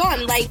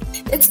reggaeton. Like,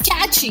 it's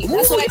catchy.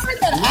 That's what I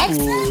said.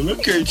 Ooh,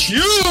 look at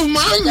you,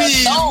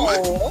 mami.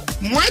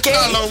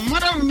 Muéstralo,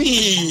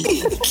 mami.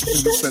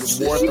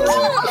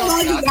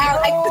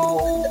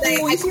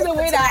 You see the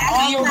way that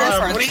all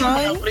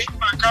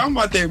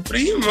Cálmate,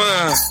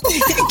 prima.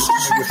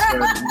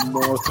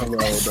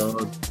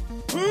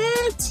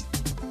 What?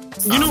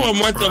 You know what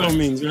muéstralo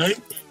means, right?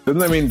 Doesn't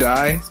that mean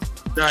die?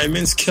 No, it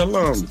means kill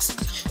them.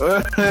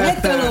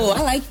 Mételo,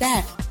 I like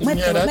that.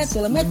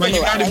 Mételo. But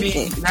you gotta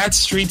be, that's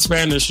street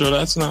Spanish, so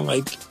that's not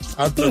like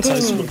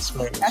advertisement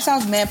Spanish. That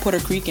sounds mad Puerto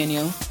Rican,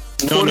 yo.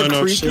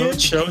 No.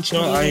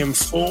 Chill. I am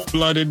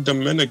full-blooded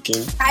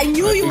Dominican. I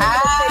knew you were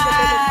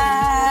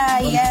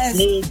yes.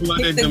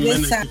 Full-blooded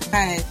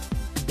Dominican.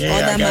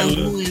 Yeah,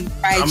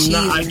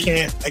 I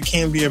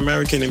can't be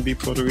American and be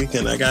Puerto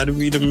Rican. I gotta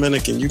be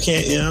Dominican. You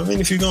can't, you know what I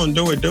mean? If you're gonna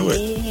do it.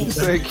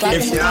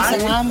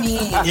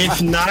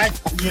 If not,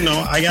 you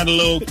know, I got a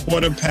little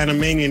quarter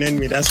Panamanian in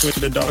me. That's where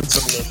the dog's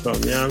coming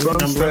from. You know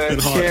what I mean? I'm working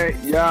hard.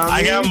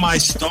 I got my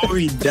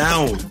story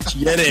down.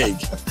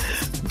 Yedig.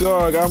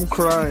 Dog, I'm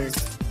crying.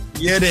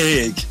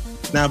 Yedig.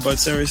 Nah, but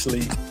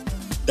seriously,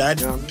 that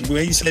the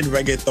way you said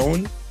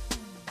reggaeton,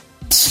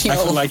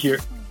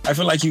 I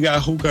feel like you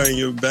got hookah in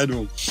your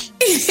bedroom.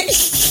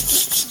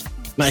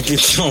 Like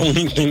it's the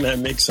only thing that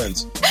makes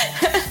sense.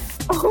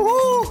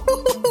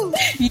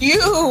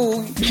 You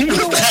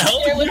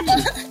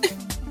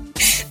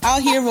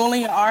out here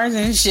rolling your R's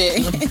and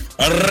shit.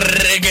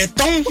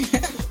 Reggaeton.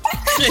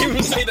 Can't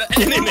even say the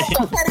enemy.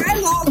 Can I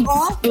log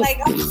off? Like,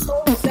 I'm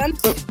so done.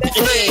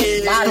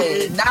 Hey,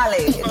 dale.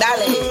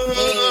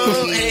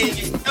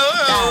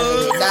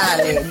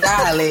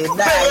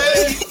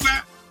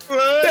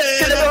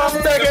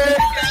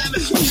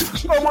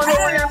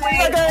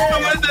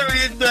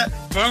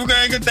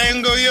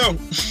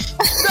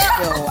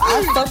 Yo, I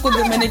fuck with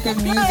Dominican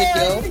music,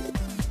 yo.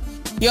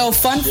 Yo,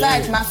 fun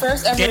fact, my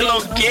first ever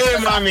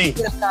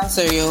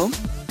concert, yo.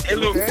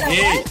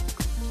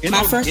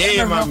 My first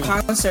ever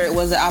concert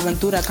was the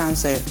Aventura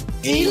concert.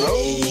 Okay,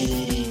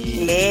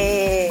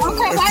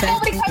 why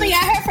nobody coming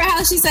at her for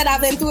how she said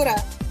Aventura?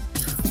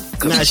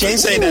 Nah, she ain't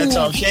say that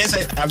tough. She ain't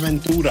say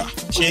Aventura.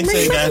 She ain't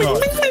say that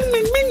hard.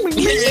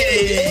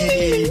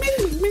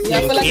 I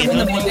feel like I'm in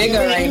the bodega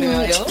right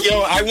now, yo.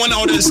 Yo, I want to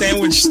order a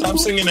sandwich. Stop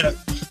singing that.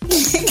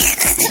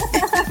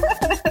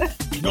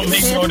 Don't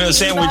make me order a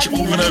sandwich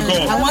over the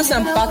go. I want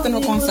some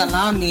plátano con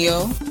salami,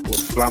 yo.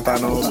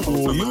 Plátano.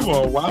 Oh, you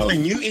are wild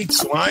and you eat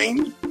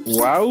swine?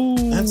 Wow.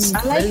 That's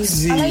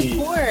crazy. I like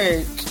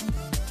pork.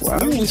 Wow.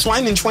 You eat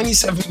swine in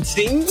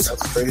 2017? That's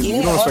crazy.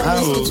 Yeah,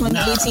 also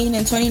 2018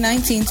 and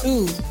 2019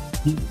 too.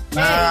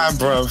 Nah,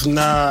 bro.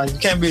 Nah, you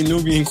can't be a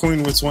Nubian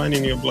queen with swine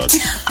in your blood.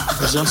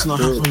 That's just not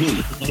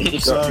happening.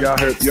 Y'all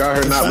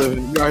here not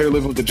living. Y'all here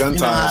living with the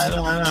Gentiles.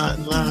 Nah.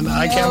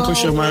 I can't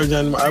push your marriage,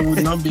 and I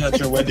would not be at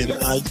your wedding.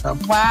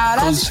 Wow,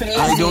 that's crazy.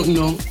 I don't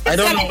know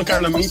what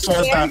kind of meat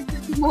water. I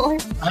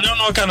don't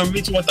know what kind of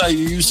meat water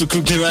you used to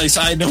cook the rice.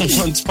 I don't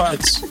want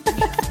spots.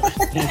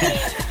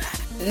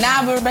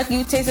 Nah, but Rebecca,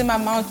 you tasted my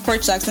mom's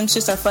pork chops. Them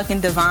shits are fucking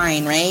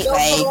divine, right? Yo,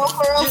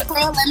 for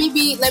real,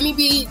 let me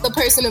be the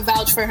person to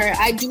vouch for her.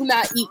 I do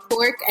not eat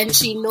pork, and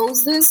she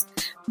knows this.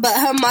 But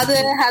her mother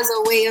has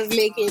a way of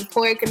making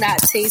pork not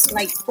taste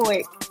like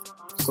pork.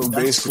 So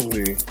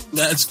basically,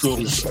 that's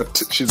cool. She's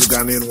a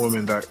Ghanaian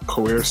woman that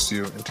coerced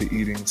you into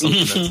eating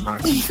something that's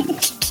not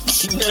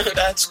good.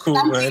 That's cool,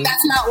 man.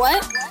 That's not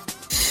what?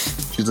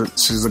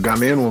 She's a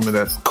Ghanaian woman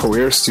that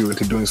coerced you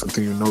into doing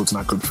something you know is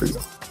not good for you.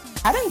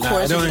 I didn't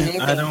coerce you.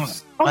 I don't.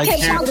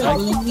 Okay,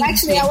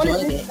 actually, I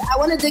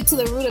want to dig to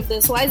the root of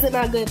this. Why is it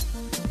not good?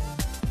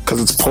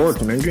 Because it's pork,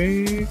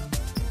 nigga.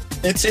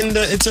 It's in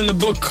the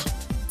book.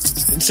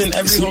 It's in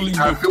every holy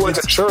book. If you went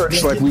to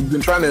church, like we've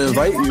been trying to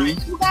invite you.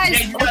 You guys,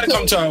 you gotta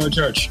come to our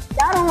church.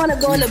 Y'all don't want to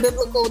go in a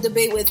biblical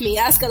debate with me.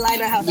 Ask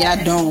Alina how. Yeah,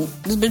 I don't.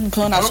 This bitch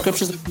pulling out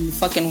scriptures from the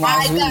fucking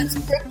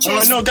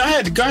wazoo. No, go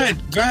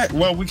ahead.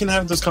 Well, we can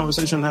have this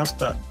conversation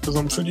after because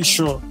I'm pretty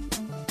sure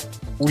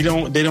they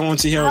don't want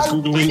to hear us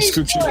googling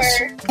scriptures.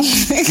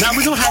 Now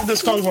we're gonna have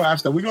this convo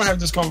after.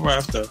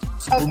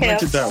 We'll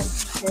break it down.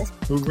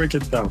 We'll break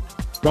it down.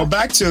 Well,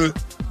 back to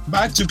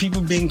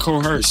people being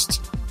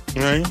coerced.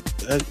 Right?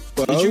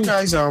 Did you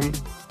guys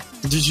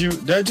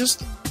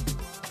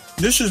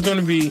this is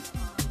gonna be,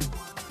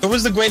 it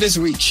was the greatest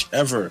reach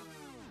ever.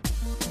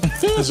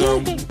 Because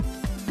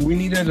we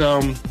needed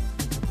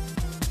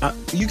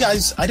you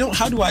guys,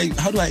 how do I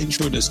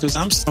intro this? Because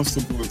I'm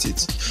comfortable with it.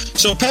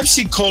 So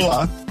Pepsi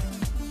Cola,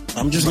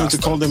 I'm just going to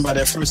call them by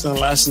their first and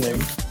last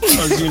name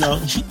because you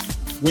know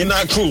we're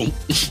not cool.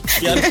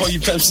 You gotta call you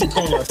Pepsi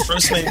Cola,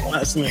 first name,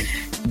 last name.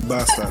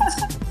 Bastards.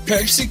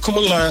 Pepsi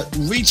Cola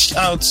reached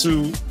out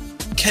to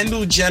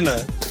Kendall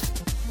Jenner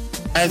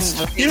as,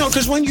 you know,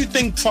 because when you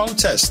think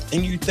protest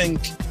and you think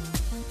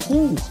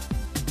who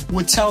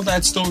would tell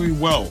that story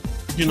well,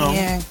 you know,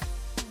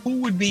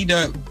 who would be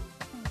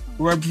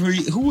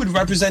who would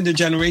represent the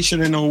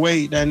generation in a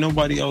way that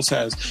nobody else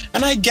has.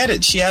 And I get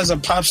it. She has a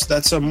pops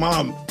that's a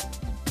mom.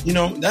 you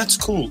know, that's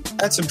cool.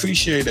 That's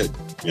appreciated.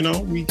 You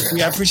know, we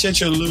appreciate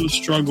your little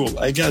struggle,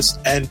 I guess.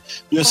 And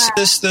your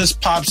sister's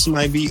pops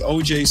might be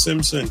O.J.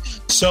 Simpson.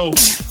 So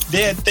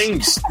there are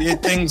things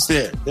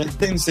there. There are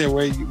things there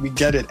where we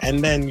get it.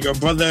 And then your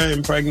brother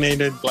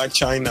impregnated Blac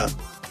Chyna.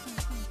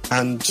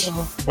 And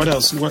what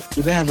else? What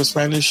do they have a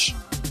Spanish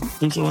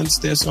influence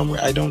there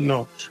somewhere? I don't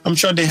know. I'm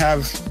sure they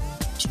have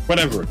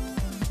whatever.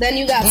 Then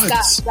you got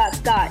Scott.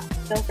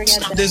 Don't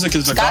forget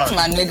that. Scott's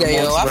my nigga,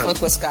 yo. I fuck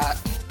with Scott.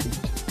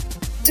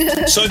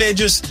 So they're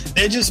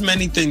just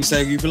many things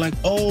that you'd be like,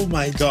 oh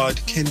my God,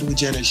 Kendall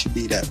Jenner should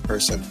be that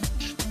person.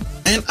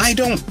 And I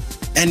don't.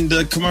 And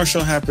the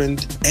commercial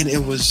happened, and it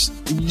was.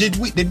 Did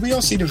we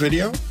all see the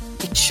video?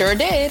 It sure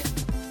did.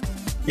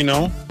 You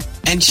know,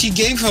 and she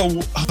gave her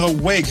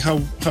wig,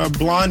 her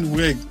blonde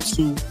wig,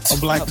 to a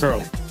black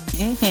girl.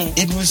 Mm-hmm.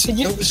 It was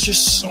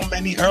just so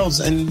many earls,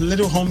 and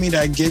little homie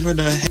that gave her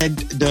the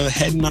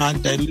head nod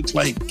that looked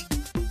like.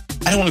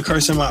 I don't want to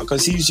curse him out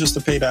because he's just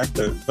a paid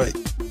actor, but.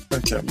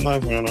 Okay,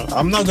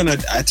 I'm not gonna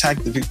attack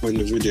the people in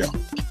the video,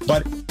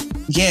 but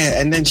yeah,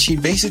 and then she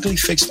basically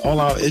fixed all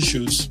our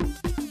issues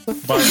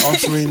by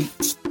offering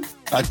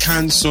a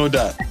canned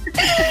soda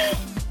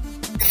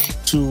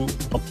to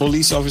a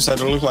police officer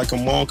that looked like a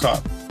mall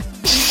cop,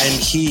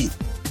 and he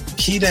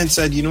then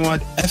said, you know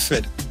what, F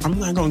it, I'm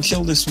not gonna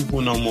kill these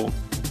people no more,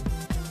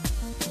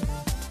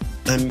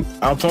 and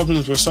our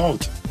problems were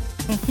solved.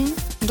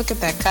 Mm-hmm. Look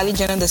at that, Kylie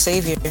Jenner, the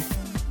savior.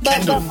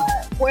 But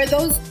were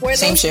those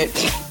same shit?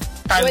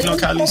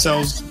 Kylie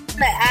sells.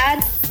 The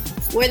ad,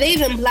 were they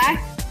even black?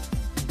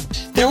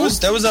 There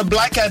was a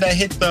black guy that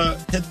hit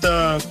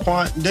the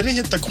quant. Did he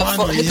hit the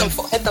quant? Hit the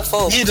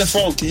folk. He hit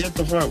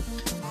the folk.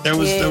 There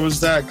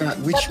was that guy.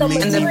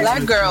 And the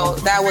black girl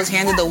that was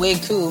handed the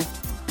wig too.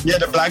 Yeah,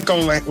 the black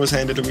girl was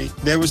handed the wig.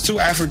 There was 2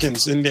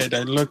 Africans in there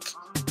that look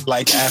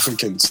like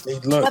Africans.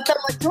 But the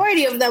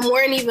majority of them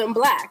weren't even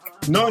black.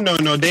 No.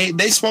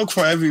 They spoke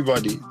for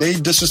everybody. They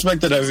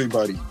disrespected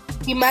everybody.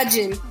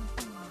 Imagine.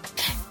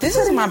 This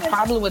is my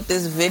problem with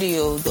this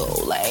video,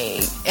 though.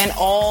 Like, and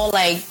all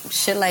like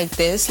shit like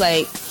this.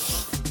 Like,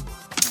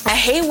 I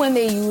hate when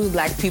they use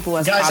black people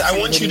as guys. I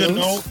want you to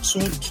know,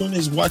 Soon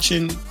is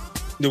watching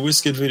the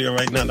Wizkid video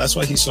right now. That's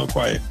why he's so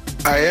quiet.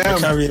 I am.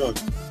 But carry on.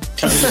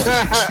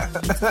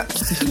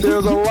 There's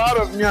a lot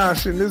of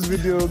nyash in this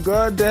video.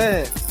 God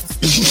damn.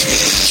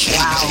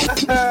 Wow.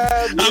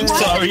 I'm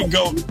sorry.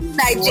 Go.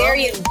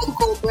 Nigerian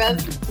uncle, bruv.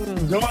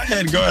 Go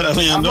ahead,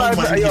 Leon.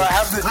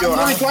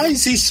 Why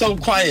is he so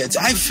quiet?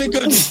 I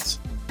figured it.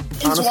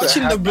 He's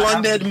watching the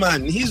blonde-haired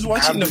man. He's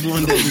watching the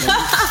blonde-haired man.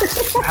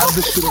 I have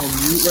this shit on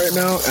mute right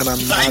now, and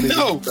I'm not.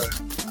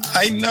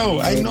 I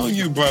know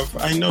you, bro.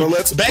 I know.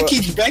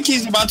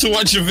 Becky's about to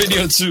watch your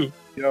video too.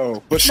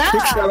 Yo, but quick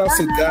shout outs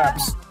to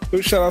Daps.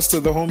 Quick shout outs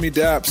to the homie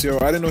Daps. Yo,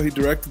 I didn't know he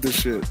directed this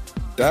shit.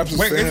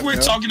 If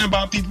we're talking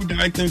about people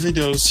directing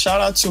videos,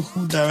 shout out to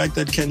who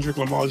directed Kendrick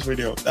Lamar's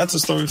video. That's a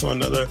story for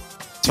another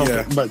topic.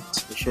 Yeah, but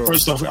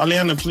first off,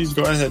 Aliana, please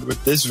go ahead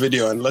with this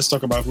video and let's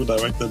talk about who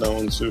directed that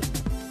one too.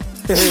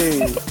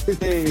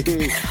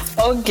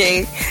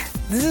 Okay,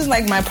 this is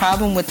like my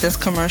problem with this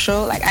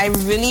commercial. Like, I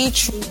really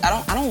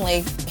I don't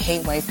like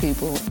hate white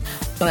people,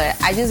 but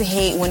I just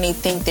hate when they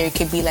think they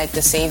could be like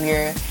the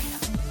savior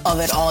of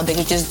it all. They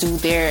could just do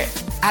their,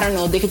 I don't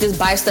know, they could just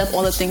buy stuff,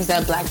 all the things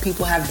that black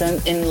people have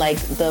done in like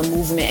the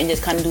movement, and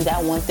just kind of do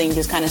that one thing,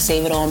 just kind of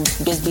save it all and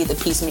just be the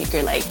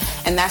peacemaker. Like,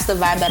 and that's the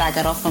vibe that I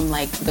got off from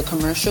like the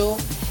commercial.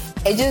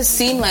 It just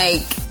seemed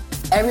like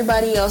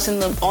everybody else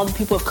all the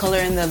people of color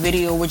in the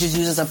video were just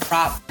used as a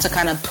prop to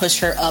kind of push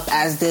her up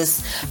as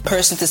this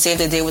person to save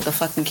the day with a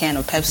fucking can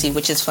of Pepsi,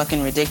 which is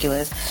fucking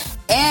ridiculous.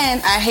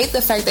 And I hate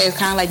the fact that it's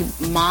kind of like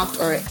mocked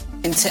or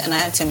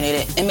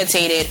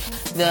imitated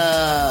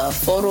the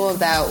photo of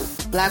that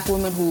black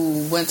woman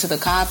who went to the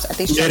cops. I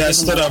think she that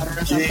stood up.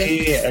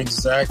 Yeah,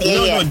 exactly.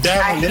 No,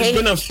 there's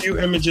been a few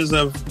images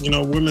of,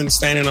 women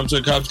standing up to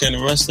the cops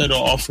getting arrested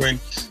or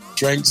offering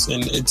drinks,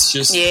 and it's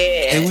just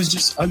it was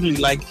just ugly.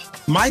 Like,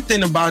 my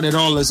thing about it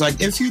all is, like,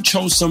 if you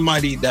chose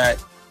somebody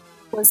that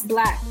was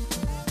black,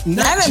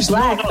 not just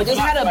black, but just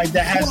had a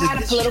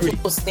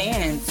political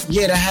stance.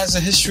 Yeah, that has a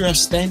history of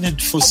standing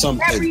for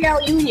something.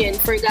 Gabrielle Union,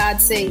 for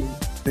God's sake.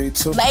 They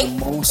took like, the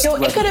most.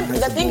 It could have.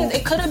 The thing is,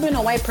 it could have been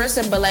a white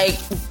person, but like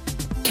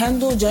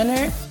Kendall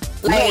Jenner.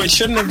 Like, no, it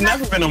shouldn't have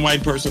never been a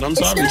white person. I'm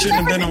sorry, it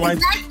shouldn't have been a white.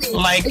 Exactly.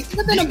 Like, it should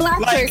have been a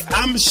black person.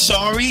 I'm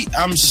sorry.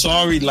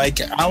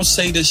 Like, I'll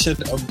say this shit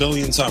a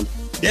billion times.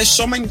 There's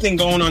so many things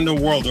going on in the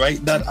world,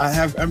 right, that I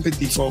have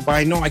empathy for, but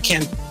I know I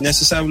can't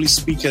necessarily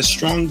speak as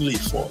strongly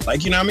for.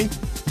 Like, you know what I mean?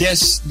 There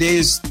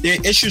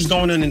are issues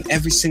going on in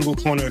every single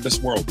corner of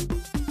this world.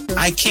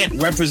 I can't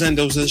represent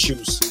those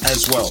issues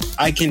as well.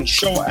 I can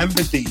show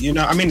empathy,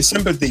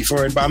 sympathy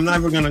for it, but I'm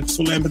never going to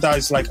fully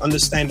empathize, like,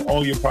 understand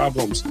all your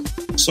problems.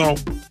 So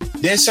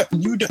there are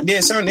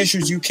certain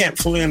issues you can't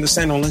fully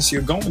understand unless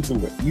you're going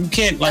through it. You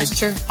can't, like,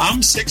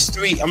 I'm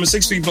 6'3", I'm a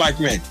 6'3" black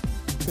man.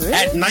 Really?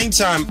 At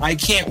nighttime, I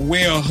can't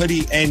wear a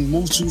hoodie and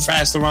move too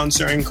fast around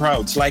certain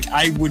crowds. Like,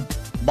 I would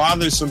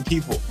bother some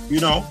people,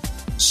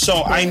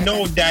 So I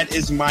know that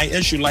is my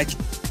issue. Like,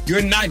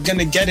 you're not going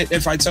to get it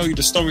if I tell you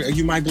the story. Or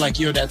you might be like,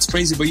 yo, that's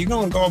crazy. But you're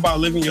going to go about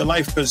living your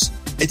life because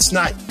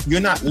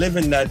you're not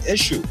living that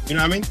issue. You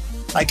know what I mean?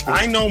 Like,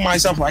 I know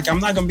myself. Like, I'm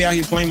not going to be out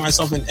here playing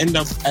myself and end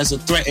up as a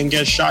threat and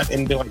get shot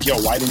and be like, yo,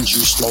 why didn't you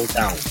slow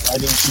down? Why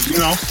didn't you,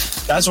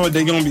 That's what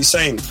they're going to be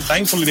saying.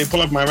 Thankfully, they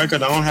pull up my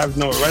record. I don't have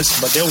no arrests,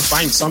 but they'll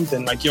find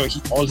something. Like, yo,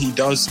 all he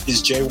does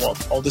is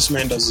jaywalk. All this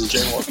man does is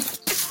jaywalk.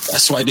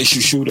 That's why they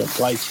should shoot him.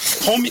 Like,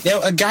 homie,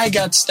 a guy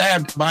got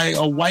stabbed by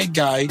a white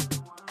guy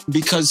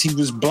because he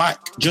was black.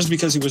 Just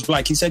because he was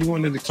black. He said he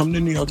wanted to come to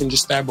New York and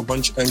just stab a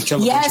bunch and kill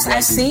a bunch of Yes, black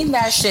I've seen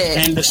that shit.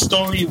 And the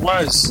story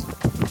was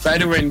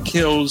veteran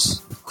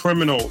kills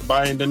criminal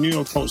by the New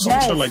York Post,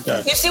 some shit like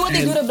that. You see what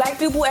they do to black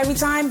people every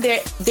time?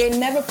 They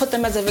never put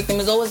them as a victim.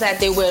 It's always that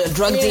they were a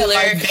drug dealer,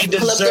 like they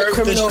deserve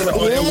this shit,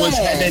 or it was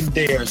headed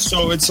there.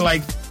 So it's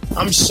like,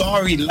 I'm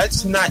sorry,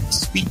 let's not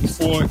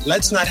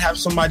have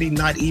somebody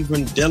not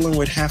even dealing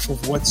with half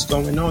of what's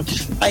going on.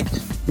 Like,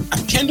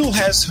 Kendall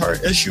has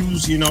her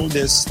issues,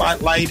 there's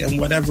spotlight and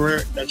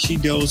whatever that she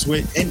deals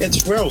with, and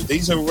it's real.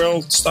 These are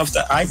real stuff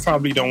that I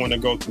probably don't want to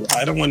go through.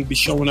 I don't want to be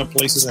showing up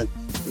places and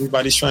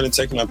everybody's trying to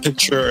take my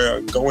picture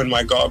or go in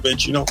my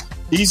garbage,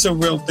 These are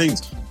real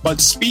things. But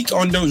speak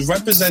on those,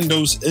 represent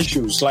those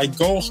issues. Like,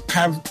 go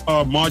have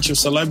a march of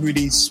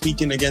celebrities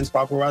speaking against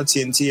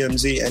paparazzi and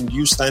TMZ, and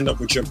you stand up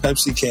with your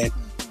Pepsi can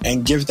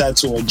and give that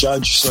to a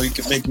judge so you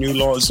can make new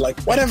laws. Like,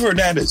 whatever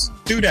that is,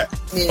 do that.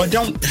 Yeah. But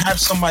don't have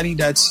somebody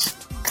that's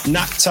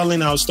not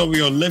telling our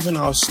story or living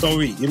our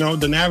story,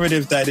 the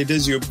narrative that it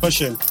is you're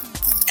pushing,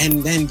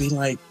 and then be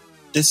like,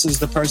 this is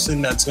the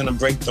person that's going to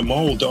break the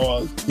mold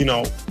or,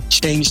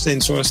 change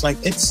things. So it's like,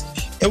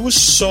 it was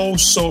so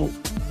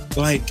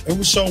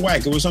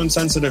whack. It was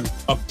insensitive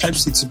of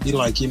Pepsi to be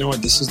like, you know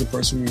what, this is the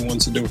person we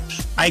want to do.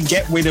 I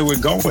get where they were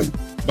going,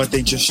 but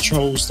they just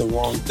chose the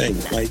wrong thing.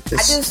 Like,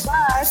 this.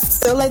 I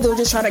feel like they were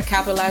just trying to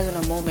capitalize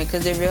on a moment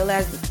because they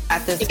realized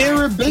at this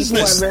time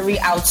people are very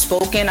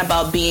outspoken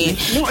about being,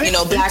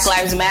 Black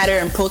Lives Matter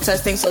and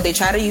protesting. So they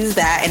try to use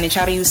that, and they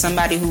try to use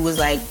somebody who was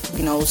like,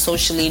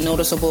 socially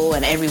noticeable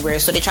and everywhere.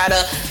 So they try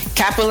to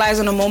capitalize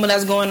on a moment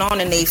that's going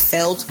on, and they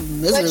failed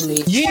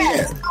miserably.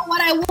 Yeah.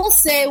 What I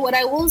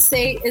will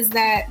say is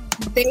that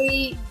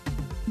they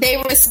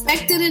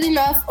respected it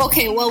enough.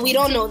 Okay, well, we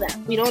don't know that.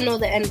 We don't know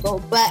the end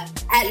goal,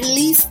 but at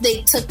least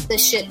they took the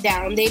shit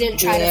down. They didn't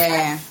try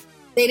to.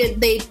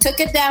 They took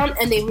it down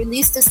and they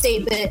released a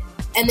statement,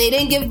 and they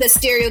didn't give the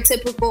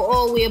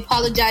stereotypical, we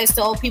apologize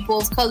to all people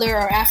of color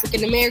or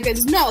African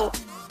Americans. No,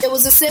 it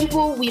was a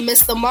simple, we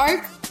missed the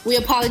mark. We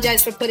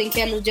apologize for putting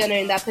Kendall Jenner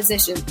in that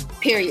position.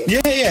 Period.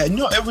 Yeah.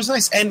 No, it was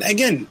nice. And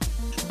again,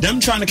 them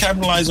trying to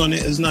capitalize on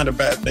it is not a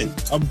bad thing.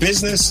 A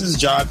business's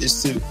job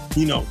is to,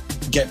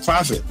 get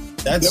profit.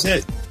 That's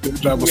it.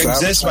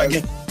 Exist by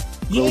getting.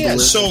 Yeah.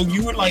 So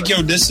you were like,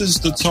 yo, this is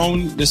the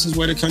tone. This is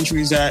where the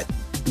country's at.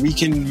 We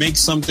can make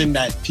something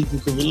that people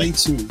can relate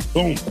to.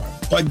 Boom.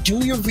 But do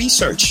your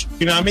research.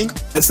 You know what I mean?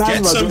 Get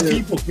some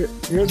people.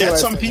 Get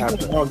some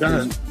people. Oh, go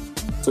ahead.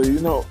 So,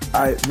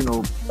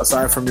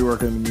 aside from me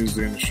working in the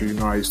music industry,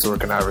 I used to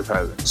work in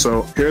advertising.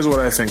 So here's what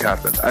I think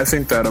happened. I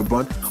think that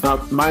now,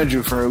 mind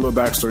you, for a little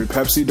backstory,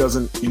 Pepsi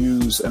doesn't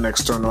use an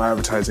external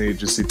advertising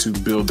agency to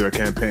build their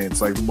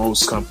campaigns like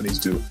most companies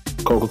do.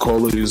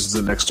 Coca-Cola uses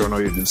an external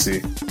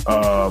agency.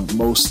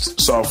 Most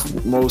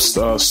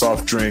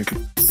soft drink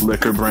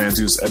liquor brands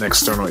use an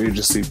external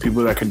agency.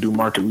 People that can do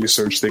market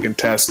research, they can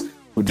test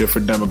with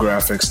different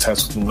demographics,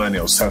 test with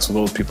millennials, test with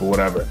old people,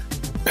 whatever.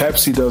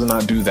 Pepsi does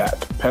not do that.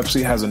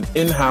 Pepsi has an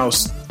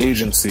in-house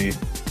agency,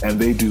 and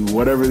they do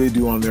whatever they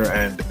do on their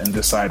end and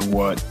decide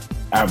what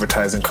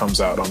advertising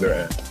comes out on their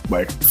end,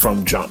 like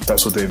from jump.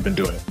 That's what they've been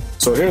doing.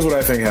 So here's what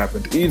I think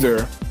happened.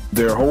 Either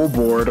their whole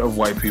board of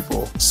white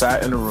people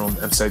sat in a room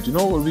and said,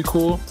 what would be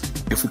cool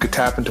if we could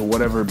tap into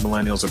whatever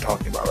millennials are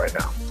talking about right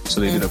now.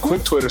 So they did a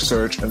quick Twitter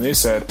search, and they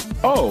said,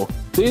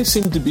 they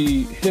seem to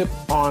be hip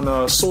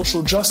on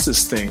social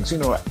justice things,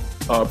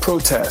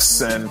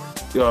 protests and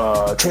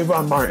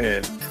Trayvon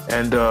Martin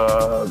and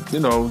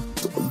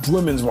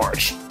Women's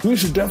March. We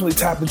should definitely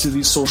tap into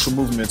these social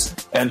movements,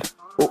 and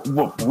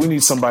we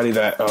need somebody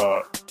that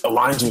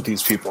aligns with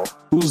these people.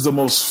 Who's the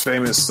most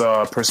famous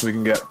person we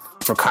can get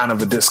for kind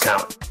of a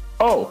discount?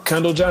 Oh,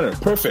 Kendall Jenner,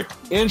 perfect.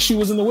 And she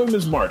was in the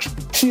Women's March.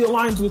 She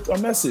aligns with our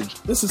message.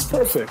 This is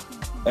perfect.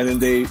 And then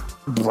they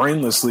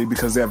brainlessly,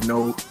 because they have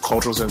no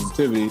cultural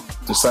sensitivity,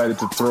 decided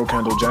to throw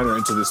Kendall Jenner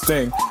into this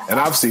thing. And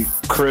obviously,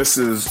 Chris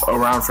is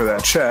around for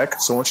that check.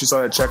 So once she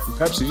saw that check from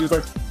Pepsi, she was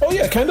like, oh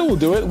yeah, Kendall will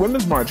do it.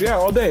 Women's March, yeah,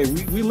 all day.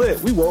 We lit,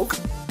 we woke.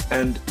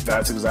 And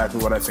that's exactly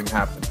what I think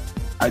happened.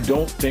 I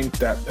don't think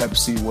that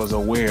Pepsi was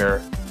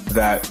aware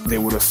that they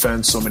would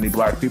offend so many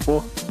black people.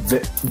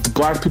 The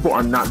black people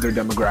are not their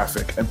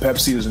demographic. And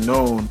Pepsi is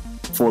known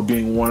for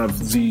being one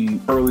of the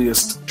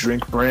earliest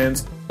drink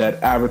brands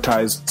that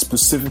advertised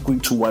specifically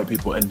to white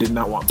people and did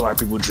not want black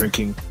people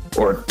drinking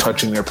or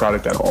touching their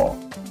product at all.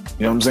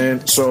 You know what I'm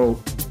saying?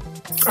 So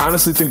I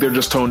honestly think they're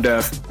just tone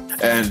deaf.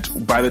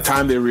 And by the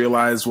time they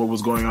realized what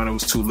was going on, it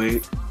was too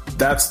late.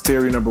 That's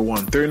theory number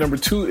one. Theory number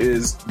two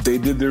is they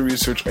did their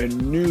research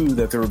and knew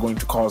that they were going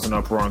to cause an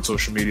uproar on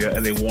social media,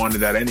 and they wanted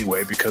that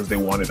anyway because they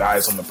wanted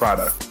eyes on the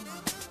product.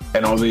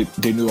 And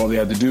they knew all they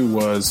had to do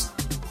was,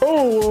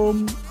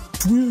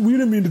 we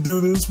didn't mean to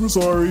do this. We're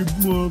sorry.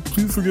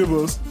 Please forgive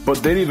us. But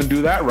they didn't even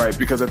do that right,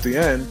 because at the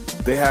end,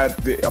 they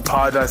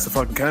apologized to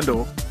fucking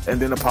Kendall and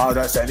then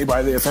apologized to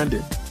anybody they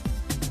offended.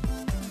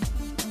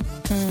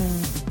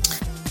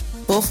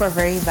 Both are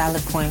very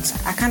valid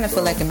points. I kind of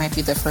feel like it might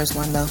be the first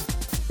one, though.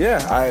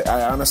 Yeah,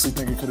 I honestly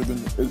think it could have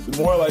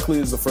been more likely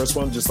is the first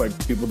one, just like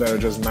people that are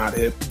just not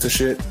hip to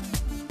shit.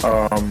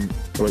 But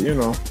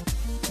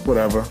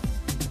whatever.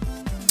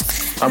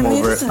 I'm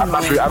over it.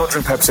 I don't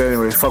drink Pepsi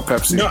anyway. Fuck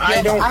Pepsi. No,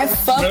 I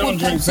don't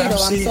drink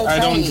Pepsi. I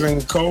don't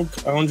drink Coke.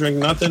 I don't drink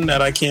nothing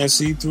that I can't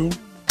see through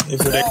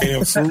if it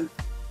ain't a fruit.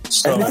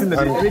 So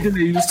anything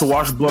they use to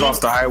wash blood off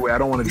the highway, I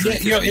don't want to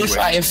drink.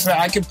 If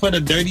I could put a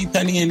dirty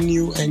penny in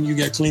you and you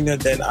get cleaner,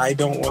 then I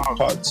don't want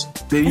parts.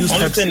 They use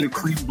Pepsi to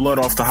clean blood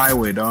off the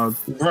highway, dog.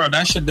 Bro,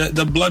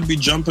 the blood be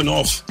jumping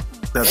off.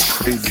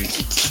 That's crazy.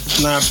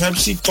 Nah,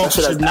 Pepsi Coke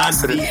should not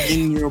be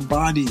in your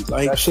body.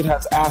 Like, that shit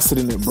has acid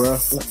in it, bro.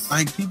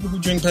 Like, people who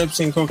drink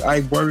Pepsi and Coke,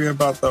 I worry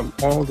about them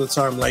all the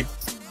time. Like,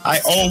 I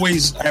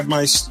always, at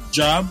my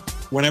job,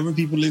 whenever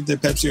people leave their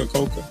Pepsi or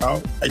Coke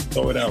out, I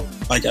throw it out.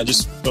 Like, I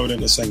just throw it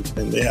in the sink,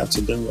 and they have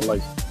to deal with,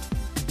 like,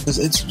 because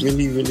it's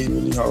really, really,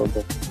 really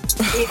horrible.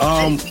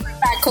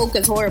 That Coke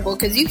is horrible,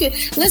 because you could,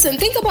 listen,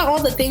 think about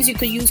all the things you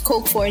could use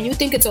Coke for, and you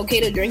think it's okay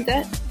to drink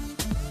that?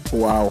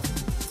 Wow.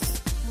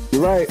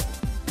 You're right.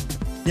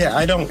 Yeah,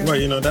 I don't.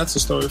 Well, that's a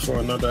story for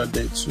another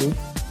day too.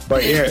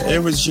 But yeah,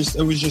 it was just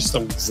a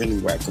really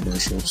whack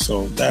commercial.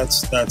 So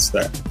that's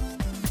that.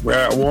 We're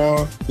at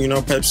war.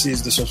 Pepsi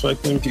is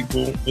disrespecting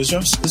people. It's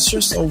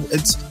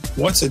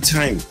what's a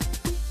time?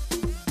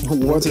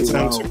 What's a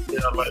time to be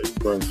alive,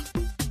 bro?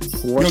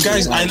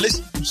 Guys, I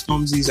listened to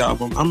Stormzy's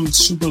album. I'm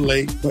super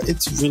late, but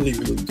it's really,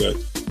 really good.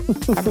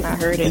 I've not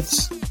heard it.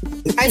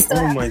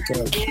 Oh my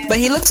god! But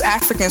he looks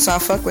African, so I'll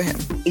fuck with him.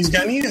 He's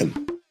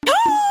Ghanaian.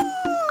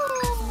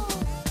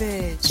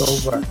 So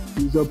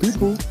these are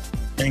people.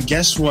 And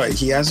guess what?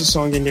 He has a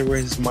song in there where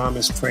his mom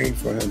is praying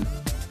for him.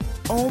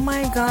 Oh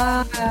my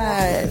god!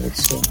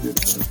 It's so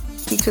beautiful.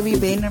 He could be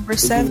babe number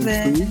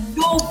 7.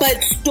 No,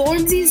 but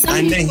Stormzy's.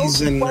 And then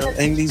he's in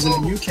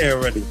the UK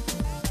already.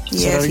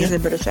 Yes, he has a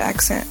British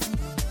accent.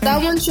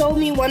 Someone showed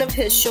me one of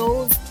his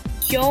shows.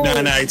 No,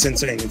 it's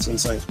insane.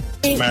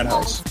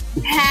 Madhouse.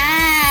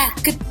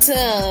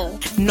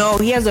 No,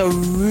 he has a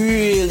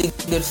really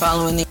good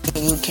following in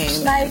the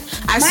UK. Like,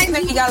 I've seen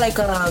that he got like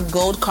a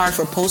gold card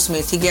for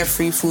Postmates. He get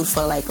free food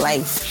for like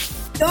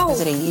life. No,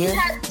 is it a year?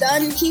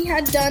 He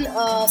had done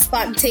a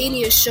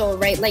spontaneous show,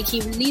 right? Like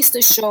he released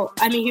a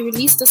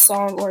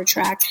song or a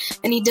track,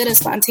 and he did a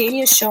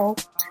spontaneous show,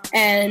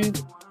 and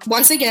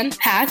once again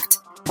packed.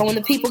 And when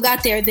the people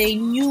got there, they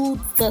knew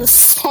the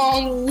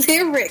song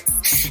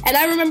lyrics. And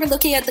I remember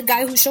looking at the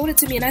guy who showed it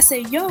to me, and I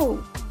said,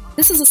 "Yo,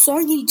 this is a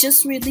song he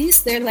just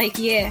released." They're like,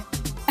 "Yeah."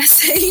 I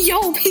said,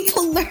 "Yo,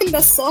 people learn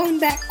the song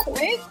that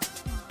quick?"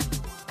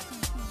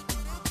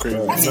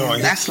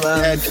 That's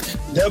love.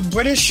 The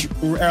British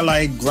are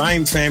like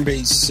grime fan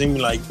base. Seem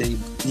like they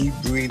eat,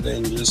 breathe,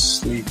 and just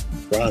sleep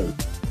grime.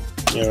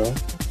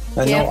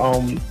 I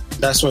know.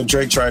 That's what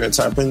Drake tried to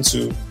tap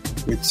into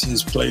with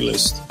his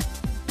playlist.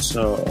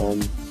 So,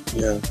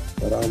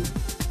 but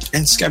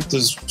and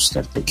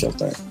Skepta killed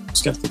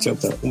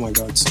that. Oh my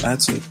god,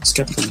 that's it.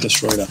 Skepta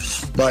destroyed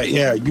that. But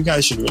yeah, you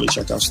guys should really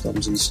check out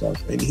Stormzy's stuff.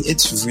 And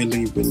it's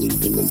really, really,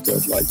 really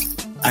good. Like,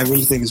 I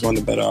really think it's one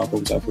of the better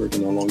albums I've heard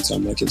in a long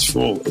time. Like, it's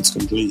full, it's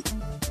complete.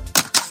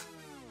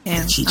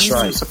 Yeah, he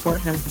tried to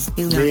support him.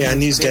 And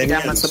he's getting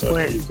in, so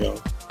there you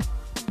go.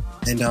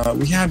 And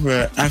we have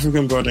an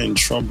African brother in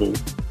trouble.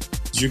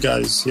 Did you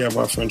guys hear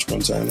about French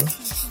Montana?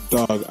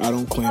 Dog, I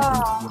don't claim him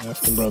to be an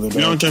African brother. Dog.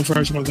 You don't claim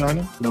French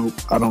Montana? Nope,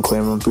 I don't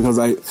claim him because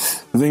the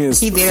thing is,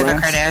 he dated a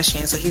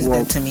Kardashian, so he's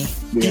good to me.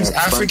 Yeah, he's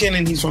African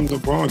and he's from the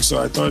Bronx,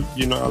 so I thought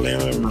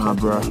Atlanta. Nah,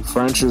 bro,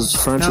 French is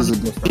a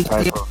different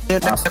type of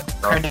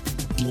African.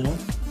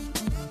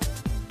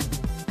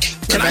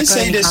 Can I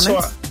say this?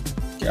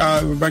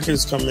 Rebecca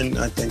is coming,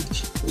 I think.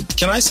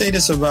 Can I say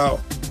this about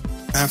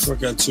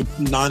Africa to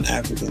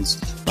non-Africans?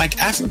 Like,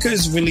 Africa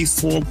is really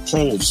 4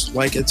 poles.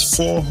 Like, it's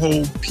 4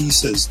 whole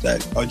pieces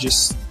that are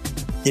just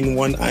in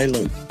one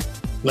island.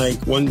 Like,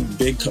 one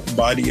big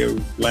body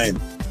of land.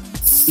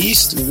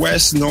 East,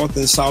 west, north,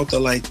 and south are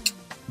like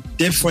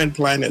different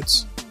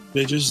planets.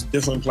 They're just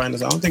different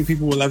planets. I don't think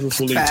people will ever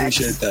fully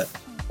appreciate that.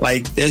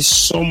 Like, there's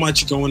so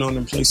much going on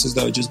in places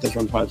that are just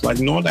different parts. Like,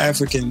 North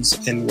Africans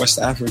and West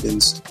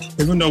Africans,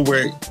 even though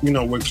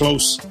we're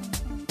close,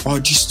 are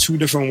just 2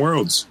 different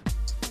worlds.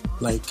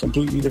 Like,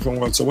 completely different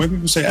worlds. So when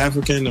people say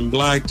African and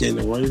Black and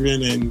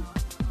Arabian and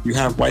you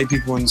have white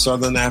people in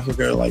Southern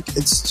Africa, like,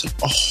 it's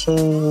a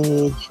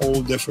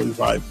whole different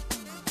vibe.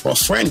 But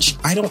French,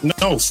 I don't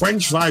know.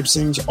 French vibe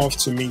seems off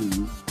to me,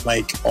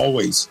 like,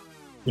 always.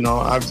 You know,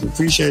 I've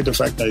appreciated the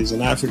fact that he's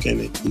an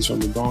African. He's from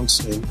the Bronx,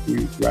 and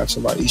he raps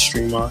about East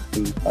Streamart,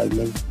 and I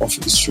live off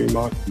of East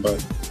Streamart.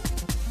 But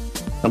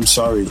I'm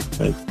sorry,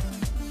 like,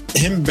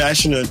 him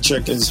bashing a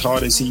chick as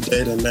hard as he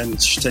did, and then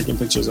taking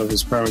pictures of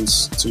his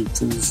parents to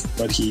prove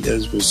what he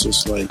is, was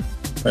just like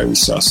very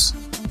sus.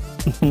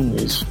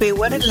 Wait,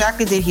 what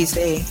exactly did he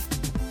say?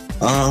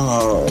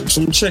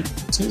 Some chick.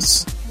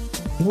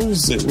 Where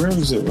is it?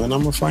 Man,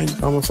 I'm gonna find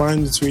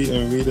the tweet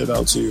and read it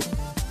out to you.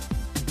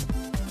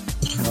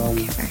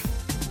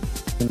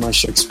 In my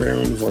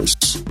Shakespearean voice.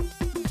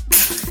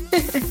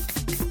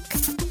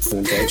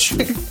 And that's you.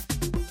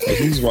 But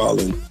he's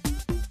wildin'.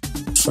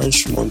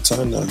 French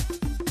Montana.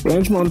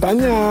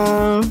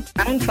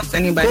 I don't trust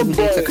anybody who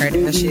dates a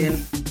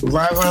Kardashian.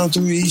 Right around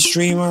through East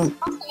Streamer.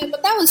 Okay,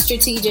 but that was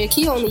strategic.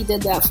 He only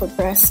did that for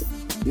press.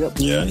 Yep.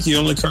 Yeah, he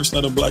only cursed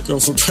at a black girl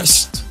for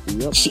press.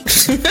 Yep.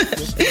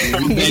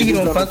 Maybe he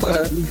don't fuck with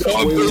her.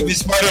 Oh,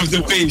 baby's part of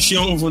the wave. She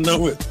don't even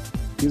know it.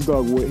 He's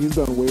done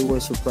way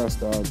worse for press,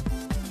 dog.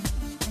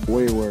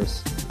 Way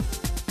worse.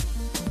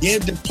 Yeah,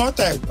 the part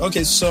that...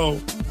 Okay, so...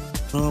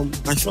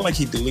 I feel like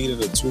he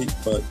deleted a tweet,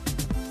 but...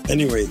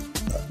 Anyway,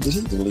 did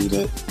he delete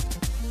it?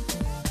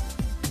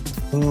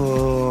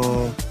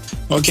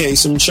 Okay,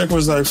 some chick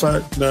was like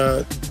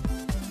that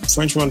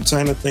French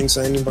Montana thinks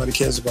that anybody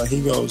cares about.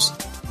 He goes,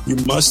 "You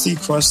musty,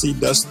 crusty,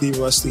 dusty,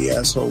 rusty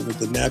asshole with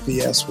the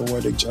nappy ass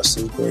poetic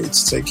justice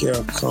grades. Take care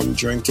of cum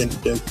drinking,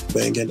 dick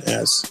banging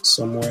ass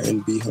somewhere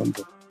and be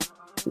humble."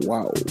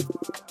 Wow.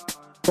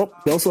 Oh,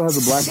 he also has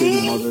a black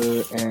baby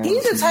mother, and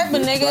he's the type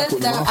of nigga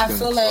that I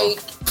feel like.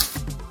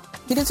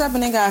 He's the type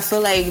of nigga I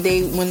feel like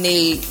when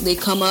they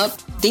come up.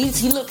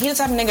 He's the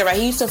type of nigga, right?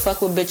 He used to fuck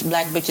with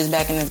black bitches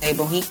back in the day,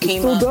 but he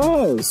came up.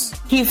 Does.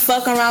 He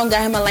fuck around,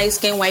 got him a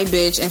light-skinned white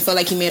bitch, and felt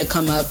like he made her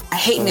come up. I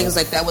hate niggas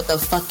like that with a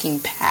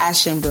fucking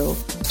passion, bro.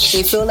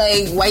 They feel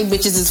like white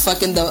bitches is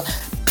fucking the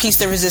piece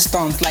de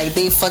resistance. Like,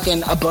 they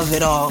fucking above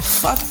it all.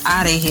 Fuck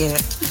out of here.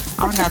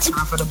 I don't got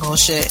time for the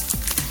bullshit.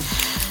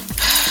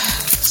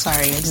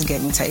 Sorry, it just get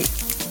me tight.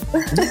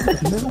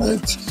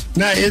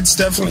 Nah, it's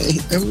definitely...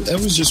 It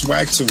was just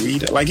whack to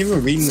read. Like,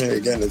 even reading it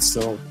again, it's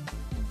still...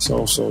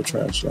 So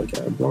trash. Like,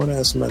 a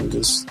grown-ass man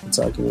just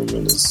attacking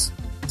women is...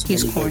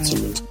 He's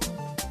corny.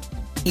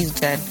 He's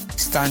dead.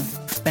 He's done.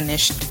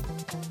 Finished.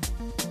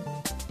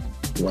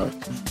 Right.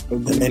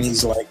 And then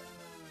he's like,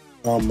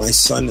 my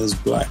son is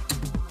black.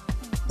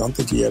 I don't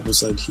think he ever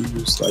said he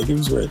was... Like, it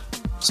was weird.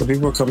 So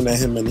people were coming at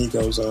him and he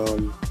goes,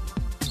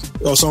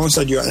 someone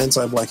said you're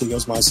anti-black. He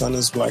goes, my son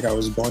is black. I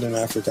was born in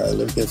Africa. I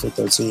lived there for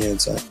 13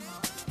 years. I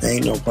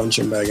ain't no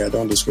punching bag. I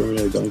don't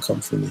discriminate. Don't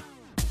come for me.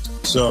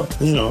 So,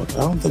 I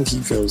don't think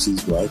he feels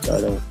he's black. I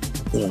don't,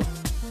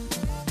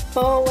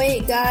 Oh,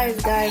 wait, guys.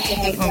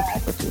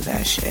 People do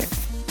that shit.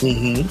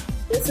 Mm-hmm.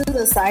 This is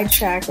a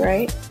sidetrack,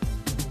 right?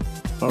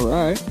 All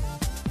right.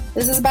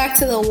 This is back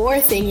to the war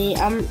thingy.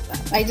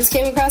 I just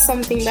came across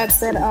something that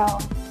said, no,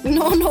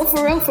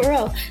 for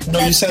real. No,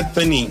 you said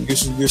thingy.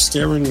 You're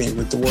scaring me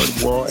with the word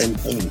war and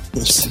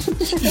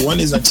thingy. One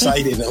is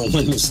excited and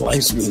one is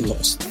life's being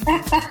lost.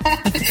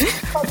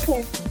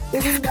 Okay,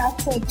 this is back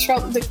to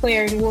Trump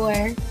declaring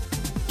war.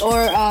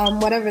 Or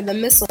whatever, the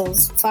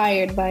missiles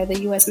fired by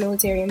the U.S.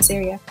 military in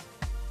Syria.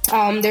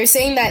 They're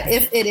saying that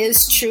if it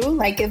is true,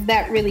 like if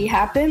that really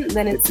happened,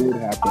 then it's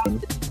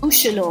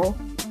unconstitutional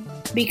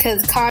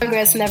because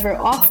Congress never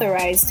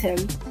authorized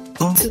him.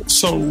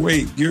 So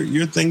wait,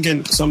 you're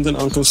thinking something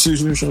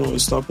unconstitutional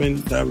is stopping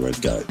that red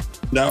guy,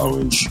 that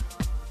orange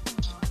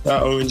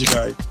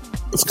guy.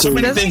 So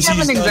but doesn't he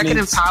have an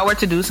executive power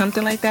to do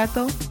something like that,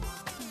 though?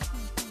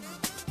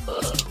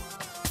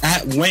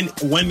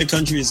 When the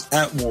country is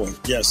at war,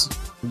 yes,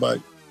 but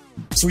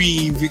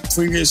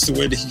previous to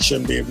where he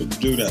shouldn't be able to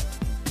do that.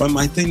 But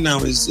my thing now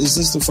is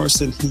this the first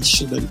thing he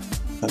shouldn't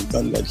have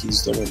done that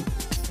he's doing?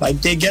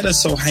 Like, they get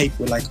us so hyped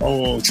with like,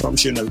 oh, Trump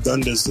shouldn't have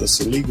done this, that's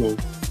illegal.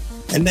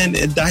 And then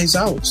it dies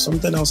out.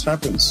 Something else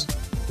happens,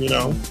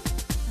 And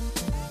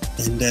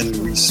then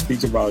we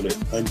speak about it.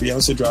 Like,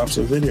 Beyonce drops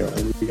a video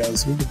and we gotta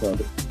speak about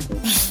it.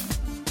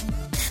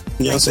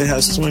 Beyonce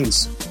has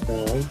twins,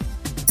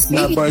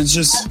 No, but it's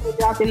just...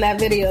 dropping that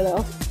video,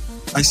 though.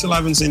 I still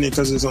haven't seen it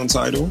because it's on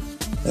Tidal,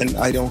 and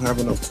I don't have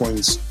enough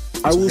coins.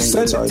 I will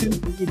send it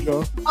to you,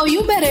 Joe. Oh,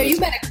 you better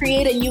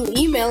create a new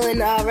email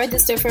and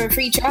register for a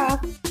free trial.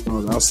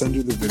 Oh, I'll send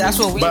you the video. That's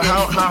what we. But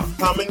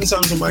how many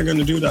times am I going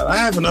to do that? I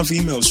have enough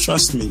emails.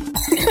 Trust me.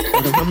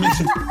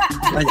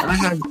 Like, I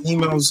have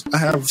emails. I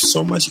have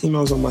so much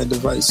emails on my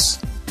device.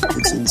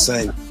 It's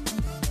insane.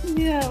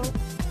 Yeah.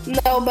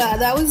 No, but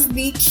that was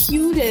the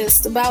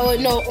cutest.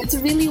 But no, it's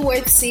really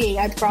worth seeing.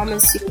 I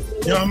promise you.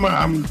 Yeah,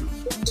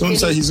 someone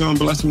said he's gonna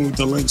bless me with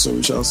the link, so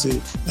we shall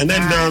see. And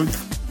then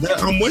the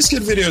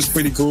Wizkid video is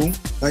pretty cool.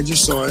 I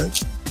just saw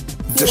it.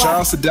 Shout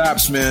out to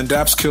Daps, man.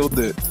 Daps killed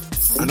it.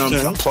 I know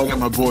I'm plugging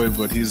my boy,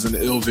 but he's an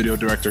ill video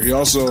director. He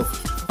also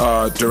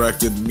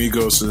directed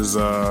Migos'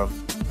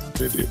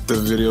 the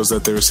videos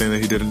that they were saying that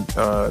he did in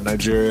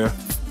Nigeria.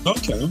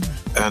 Okay.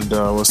 And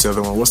what's the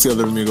other one? What's the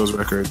other Migos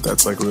record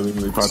that's like really,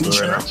 really popular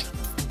right now?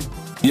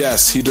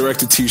 Yes, he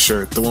directed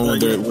T-shirt, the one where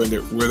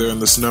they're in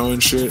the snow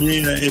and shit.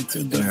 Yeah,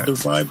 the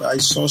vibe. I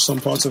saw some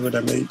parts of it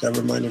that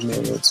reminded me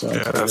of it. So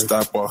yeah, that's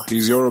Dakwa.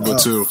 He's Yoruba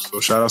too, so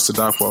shout outs to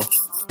Dakwa.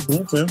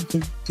 Okay,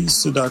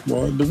 peace to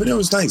Dakwa. The video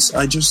was nice.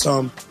 I just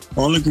my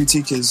only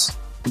critique is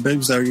the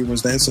babes that he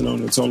was dancing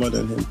on were taller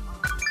than him.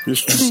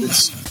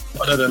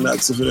 Other than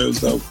that, the video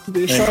is dope.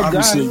 And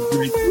obviously,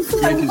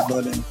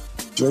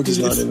 Drake is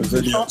not in the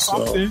video.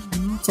 So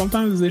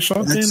sometimes they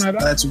shot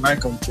that's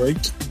whack on Drake.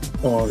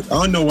 Or I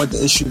don't know what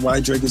the issue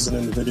why Drake isn't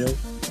in the video.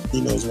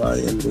 He knows why,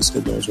 and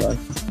Wizkid knows why.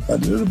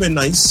 But it would have been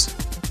nice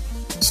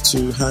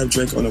to have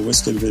Drake on a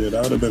Wizkid video.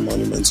 That would have been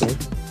monumental.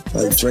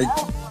 Like Drake.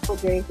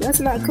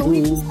 That's not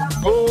cool.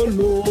 Oh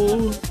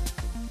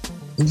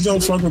no! You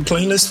don't fuck with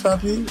playlist,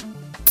 Papi?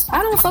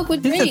 I don't fuck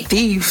with Drake. He's a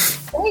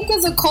thief. Drake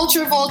is a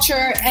culture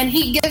vulture, and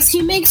he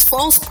makes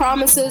false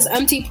promises,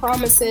 empty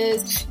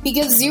promises. He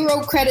gives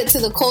zero credit to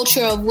the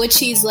culture of which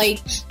he's like.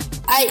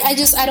 I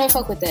don't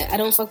fuck with it. I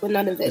don't fuck with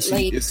none of it.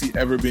 Is he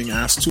ever being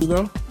asked to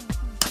though?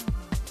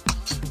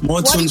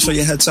 More tunes for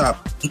your head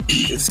top.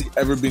 Is he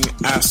ever being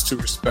asked to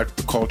respect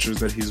the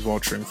cultures that he's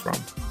vulturing from?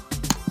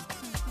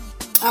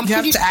 You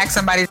have to ask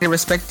somebody to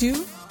respect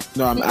you?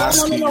 No, I'm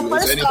asking you,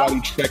 is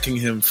anybody checking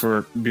him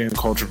for being a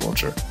culture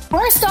vulture?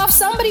 First off,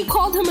 somebody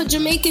called him a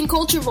Jamaican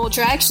culture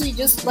vulture. I actually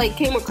just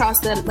came across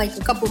that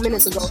a couple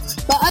minutes ago.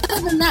 But other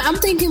than that, I'm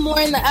thinking more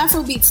in the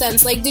Afrobeat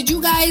sense.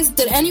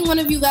 Did any one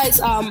of you guys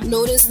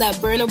notice that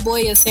Burna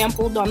Boy is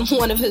sampled on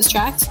one of his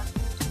tracks?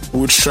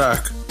 Which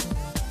track?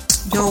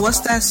 Yo, what's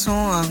that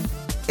song?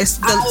 It's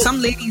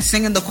some lady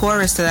singing the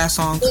chorus to that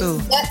song too.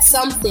 That's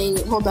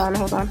something. Hold on.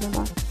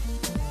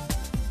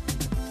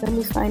 Let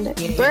me find it.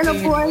 Burna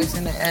Boy.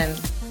 In the end.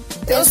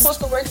 They were supposed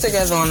to work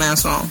together on that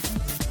song.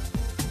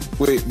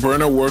 Wait,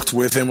 Burna worked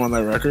with him on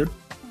that record?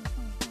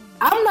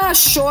 I'm not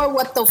sure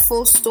what the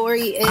full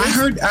story is. I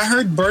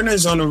heard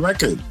Burna's on the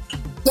record.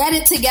 Get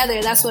It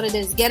Together. That's what it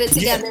is. Get It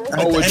Together.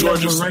 Yeah, with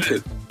George's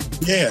record.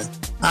 Yeah,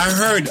 I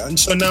heard. And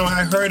so now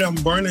I heard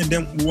Burna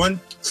didn't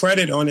want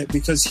credit on it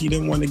because he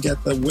didn't want to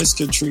get the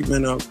Wizkid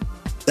treatment of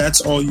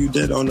 "That's All You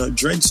Did" on a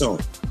Drake song.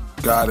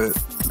 Got it.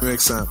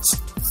 Makes sense.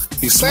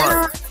 He's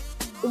smart.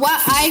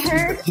 What I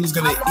heard, he's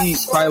gonna eat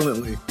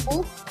silently.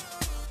 Who?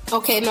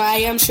 Okay, no, I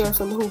am sure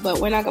from who, but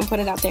we're not gonna put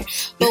it out there.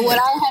 But what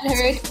I had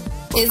heard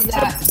is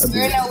that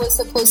Burna was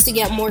supposed to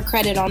get more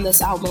credit on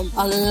this album,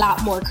 a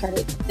lot more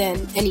credit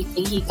than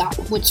anything he got,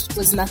 which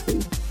was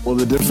nothing. Well,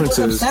 the difference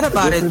is upset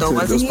about it though.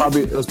 It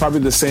was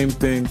probably the same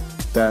thing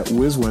that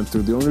Wiz went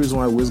through. The only reason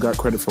why Wiz got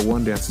credit for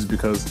One Dance is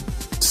because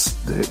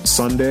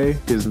Sunday,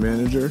 his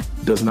manager,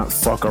 does not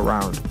fuck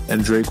around,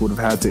 and Drake would have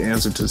had to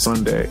answer to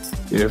Sunday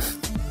if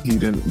he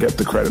didn't get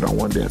the credit on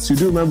One Dance. You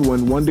do remember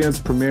when One Dance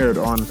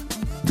premiered on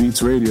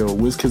Beats Radio,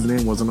 Wizkid's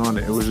name wasn't on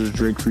it. It was just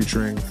Drake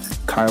featuring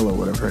Kyla,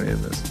 whatever her name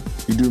is.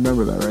 You do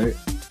remember that, right?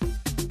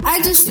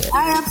 I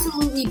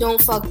absolutely don't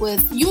fuck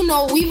with,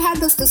 we've had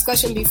this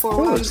discussion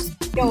before.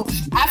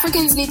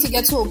 Africans need to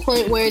get to a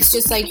point where it's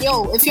just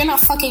if you're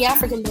not fucking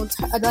African,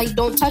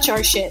 don't touch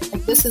our shit.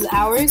 This is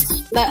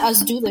ours. Let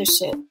us do this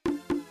shit.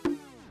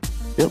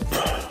 Yep.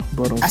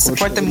 But I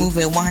support the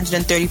movement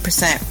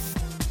 130%.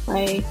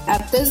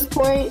 At this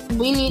point,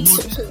 we need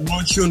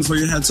more tune for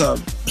your head top.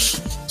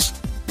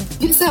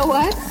 You said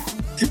what?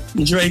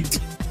 Drake,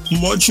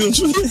 more tunes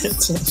for your head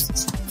top.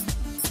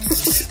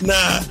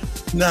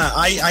 Nah,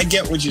 I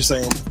get what you're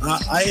saying.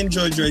 I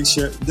enjoy Drake's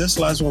shit. This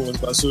last one was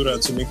basura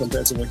to me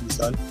compared to what he's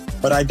done.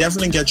 But I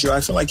definitely get you. I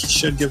feel like he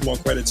should give more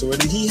credit to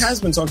it. He has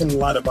been talking a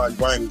lot about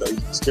grime, though.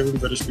 He's giving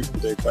British people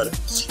their credit.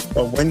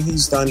 But when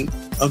he's done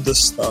other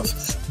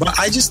stuff. But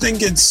I just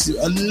think it's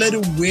a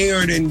little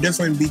weird and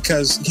different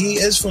because he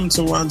is from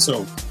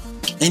Toronto.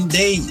 And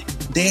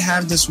they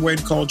have this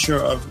weird culture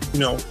of,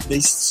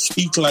 they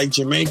speak like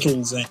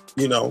Jamaicans and,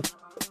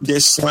 their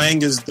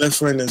slang is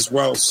different as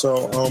well.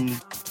 So,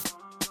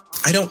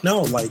 I don't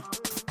know.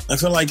 I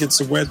feel like it's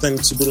a weird thing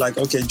to be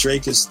okay,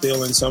 Drake is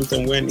stealing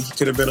something when he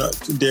could have been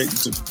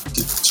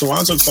the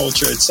Toronto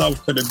culture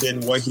itself could have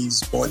been what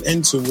he's born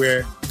into,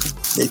 where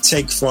they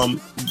take from,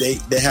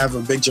 they have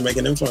a big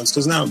Jamaican influence.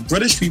 Because now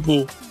British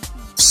people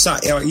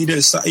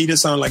either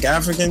sound like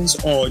Africans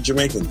or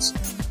Jamaicans.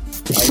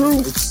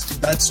 True.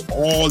 That's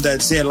all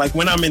that's there.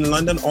 When I'm in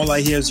London, all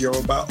I hear is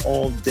Yoruba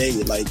all day,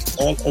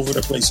 all over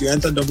the place. You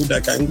enter double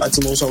decker in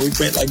Baltimore, we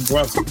paint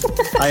bruv.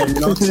 I am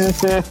not in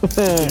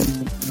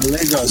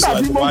Lagos.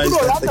 Why is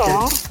that the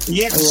case?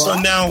 Yeah. So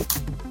now,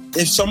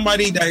 if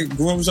somebody that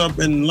grows up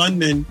in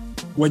London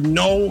with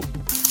no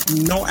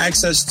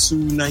access to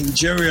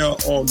Nigeria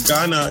or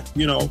Ghana,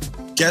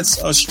 gets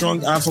a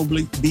strong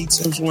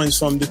Afrobeats influence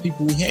from the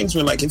people he hangs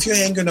with. If you're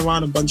hanging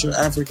around a bunch of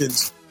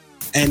Africans,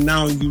 and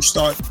now you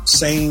start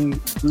saying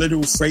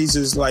little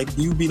phrases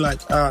you be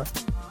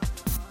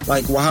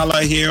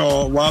wahala here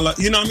or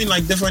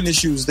wahala, different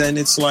issues, then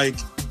it's do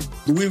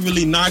we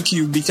really knock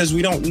you because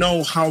we don't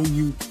know how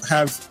you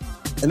have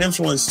an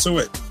influence to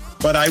it?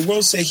 But I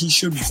will say he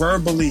should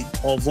verbally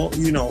or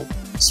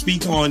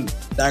speak on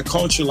that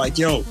culture. I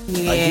grew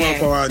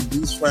up around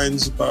these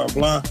friends, blah,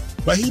 blah.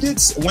 But he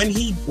did when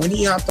he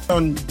hopped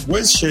on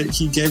Wiz shit.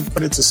 He gave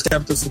credit to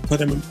Skepta for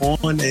putting him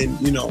on, and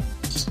you know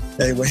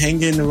they were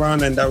hanging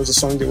around, and that was a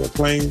song they were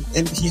playing.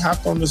 And he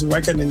hopped on this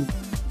record, and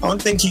I don't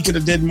think he could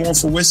have did more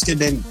for Wizkid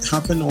than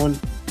hopping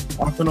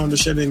on the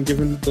shit and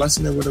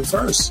blessing it with a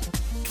verse.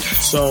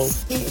 So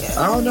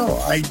I don't know.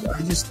 I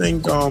just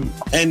think.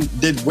 And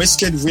did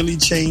Wizkid really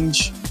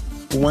change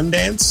One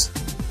Dance?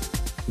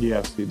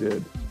 Yes, he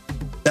did.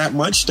 That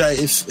much that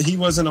if he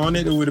wasn't on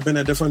it, it would have been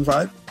a different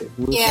vibe.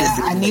 Yeah,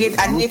 I needed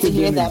to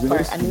hear that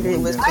part. I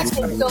needed it. I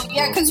think so.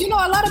 Yeah, because you know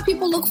a lot of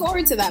people look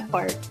forward to that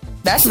part.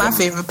 That's my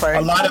favorite part.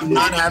 A lot of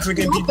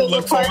non-African people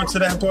look forward to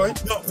that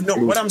part. No.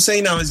 What I'm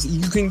saying now is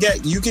you can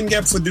get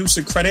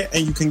producer credit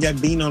and you can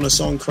get Bean on a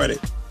song credit.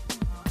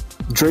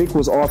 Drake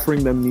was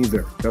offering them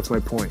neither. That's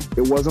my point.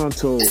 It wasn't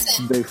until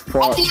they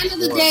fought. At the end of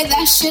the day,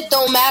 that shit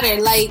don't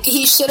matter. Like,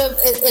 he should have.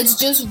 It's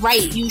just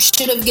right. You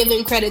should have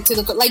given credit to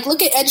the. Like,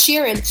 look at Ed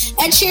Sheeran.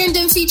 Ed Sheeran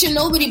didn't feature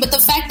nobody, but the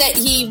fact that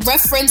he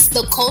referenced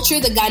the culture,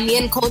 the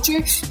Ghanaian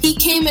culture, he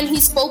came and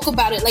he spoke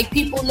about it. Like,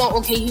 people know.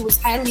 Okay, he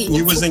was highly.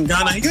 He was in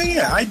Ghana.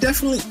 Yeah. I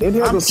definitely. And he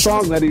has a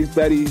song that he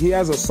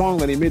has a song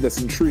that he made that's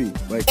in Tree.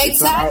 Like, exactly.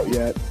 It's not out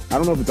yet. I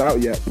don't know if it's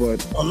out yet,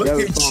 but look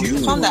at you.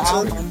 It's on the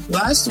album.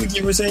 Last week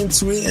you were saying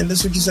Tweet, and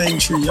this week you're saying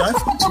Tree. He's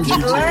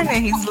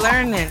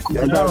learning.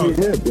 Y'all got me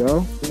hip,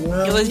 yo.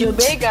 It was your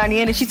big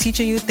Ghanaian, and she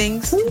teaching you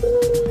things.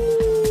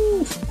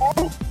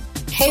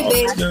 Hey,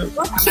 babe.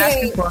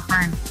 Okay.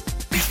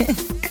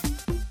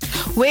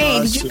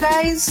 Wait, did you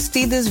guys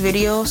see this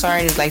video?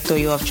 Sorry to throw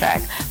you off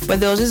track, but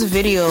there was this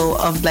video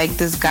of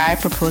this guy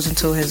proposing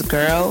to his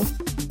girl.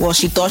 Well,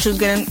 she thought she was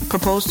getting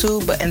proposed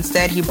to, but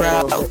instead he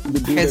brought out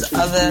his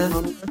other.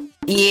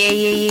 Yeah.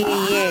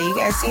 You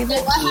guys see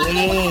that?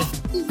 Yeah.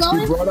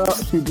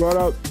 She brought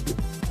out.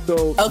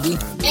 So okay.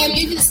 Damn,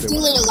 you're just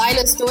stealing a line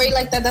of story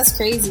like that. That's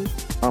crazy.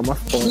 My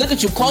phone. Look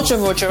at you, culture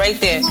vulture right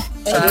there.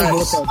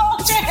 Wow.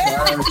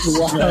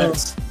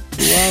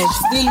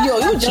 Yo,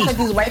 you just like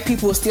these white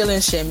people stealing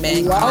shit,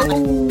 man. Wow.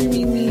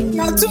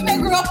 Yo, two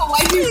men grew up with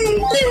white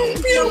people.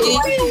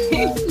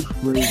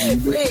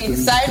 Wait,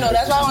 side note,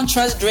 that's why I don't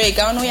trust Drake.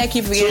 I don't know why I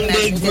keep forgetting that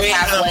he's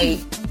half white.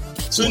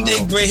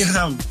 Sunday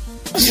Graham.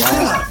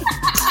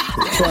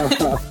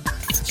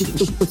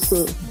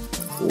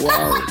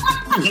 Wow.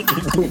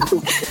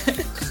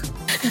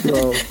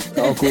 Yo,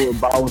 Uncle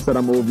Bow said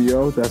I'm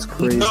OVO. That's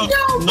crazy. No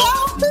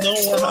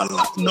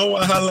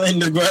wahala in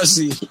the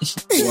grassy.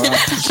 Wow.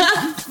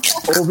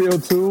 OVO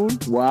tune?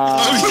 Wow.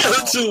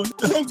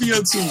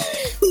 OVO tune.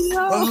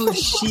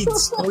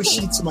 Oh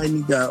shit, my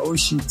nigga. Oh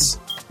shit.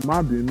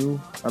 My binu.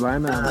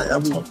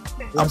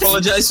 I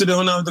apologize to the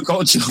owner of the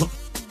culture.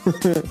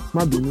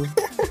 My binu.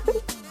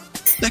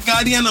 The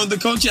guardian of the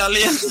culture,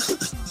 Aliana.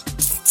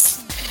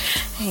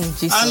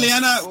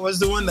 Aliana was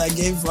the one that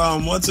gave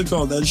what's it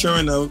called? That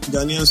showing a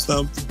Ghanaian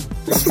stamp.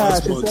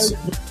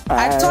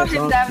 I taught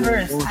him that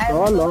verse.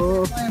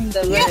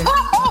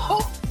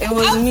 It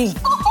was me.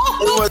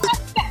 It was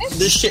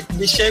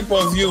the shape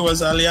of you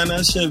was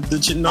Aliana's shape. The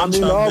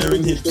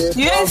non-childbearing hips.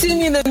 You didn't see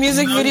me in the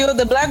music video.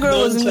 The black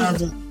girl was me.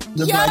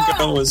 The black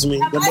girl was me.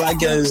 The black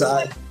girl is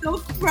I. Still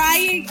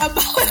crying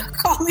about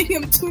calling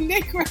him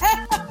Tunde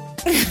Graham.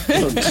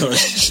 Oh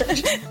gosh.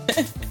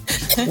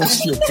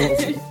 What's your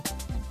problem?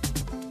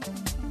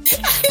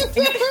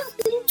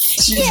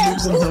 She's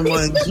losing her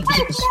mind.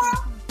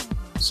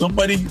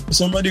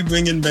 Somebody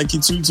bring in Becky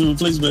 2 to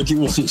replace Becky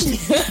 1.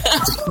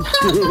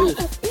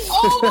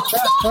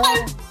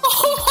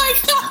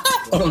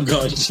 Oh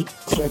gosh.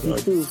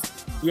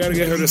 We gotta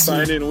get her to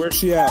sign in. Where's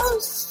she at?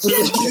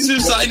 She's to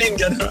sign in,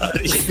 get her out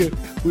of here.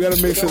 We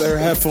gotta make sure that her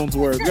headphones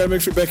work. We gotta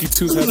make sure Becky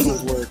 2's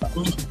headphones work.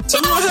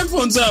 Turn my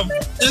headphones up.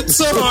 It's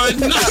so hard.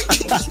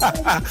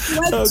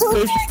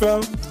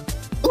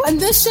 When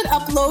this shit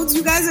uploads,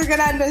 you guys are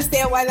gonna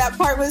understand why that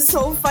part was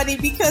so funny,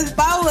 because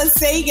Bao was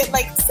saying it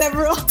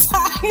several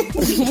times.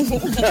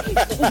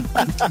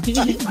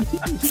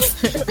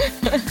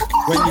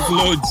 When it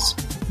loads,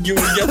 you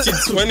will get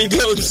it. When it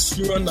loads,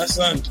 you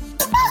understand.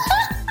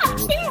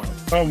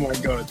 Oh my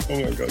god.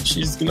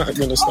 She's not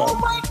gonna stop. Oh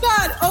my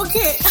god.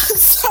 Okay. I'm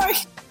sorry.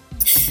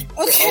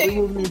 Okay. Are we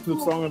moving into the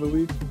song of the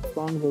week?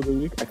 Songs of the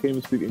week? I can't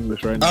even speak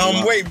English right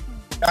now. Wait.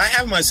 I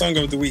have my song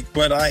of the week,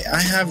 but I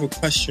have a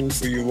question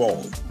for you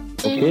all.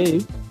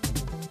 Okay.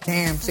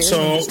 Damn.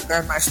 So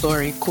that's my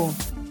story. Cool.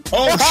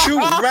 Oh shoot!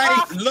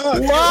 Right.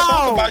 Look. Wow.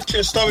 Talk about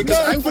your story,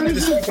 because I wanted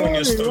to speak on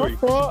your story.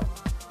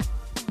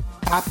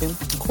 Popping.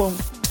 Cool.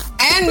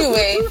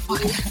 Anyway,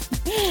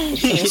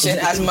 shit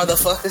ass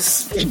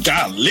motherfuckers.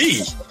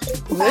 Golly.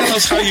 Tell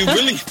us how you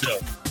really feel.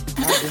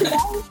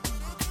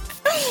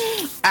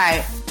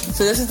 Alright,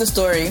 so this is the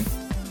story.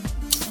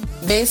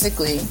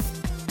 Basically,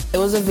 it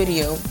was a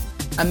video.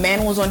 A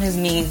man was on his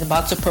knees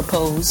about to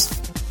propose.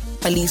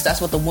 At least that's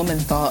what the woman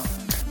thought.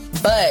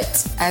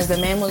 But as the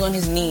man was on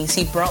his knees,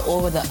 he brought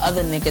over the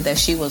other nigga that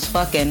she was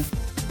fucking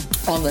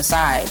on the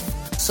side.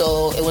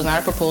 So it was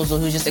not a proposal,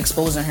 he was just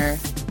exposing her.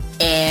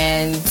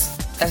 And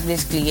that's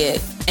basically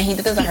it. And he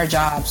did this at her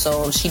job,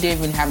 so she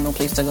didn't really have no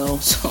place to go.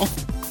 So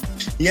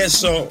Yeah,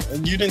 so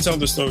you didn't tell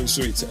the story,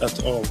 Sweets,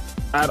 at all.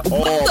 At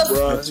all,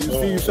 bro. You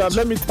see, you should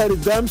let me tell the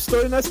damn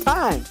story next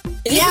time.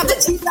 Yeah,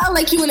 but you sound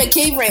like you in a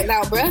cave right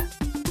now, bro.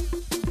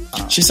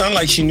 She sounded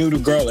like she knew the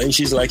girl, and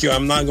she's like, yo,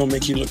 I'm not going to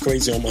make you look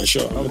crazy on my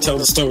show. I'm going to tell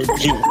the story to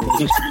you.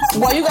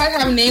 Well, you guys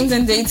have names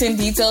and dates and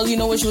details. You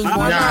know which was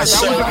born.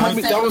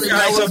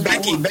 So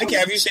Becky,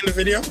 have you seen the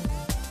video?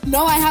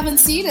 No, I haven't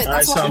seen it.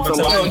 That's why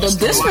the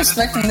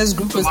disrespect in this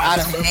group is out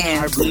of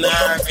hand.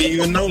 Nah,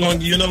 you're no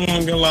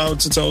longer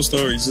allowed to tell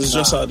stories. It's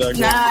just how that goes.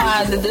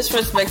 Nah, the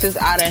disrespect is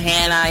out of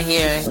hand out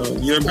here.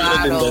 You're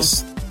better than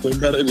this. We're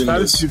better than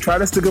this. You try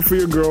to stick up for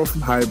your girl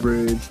from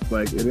Highbridge.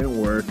 Like, it didn't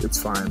work.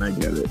 It's fine. I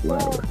get it.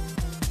 Whatever.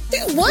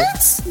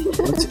 What?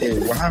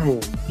 Wow.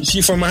 Is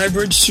she from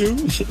Highbridge too?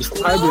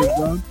 Highbridge,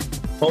 man.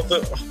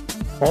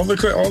 All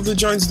the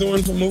joints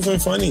doing for moving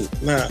funny.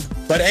 Nah.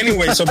 But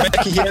anyway, so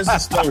Becky, here's the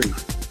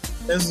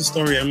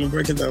story. I'm gonna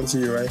break it down to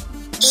you, right?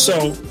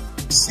 So,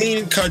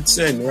 scene cuts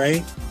in,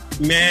 right?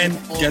 Man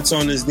gets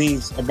on his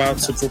knees about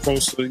to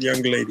propose to the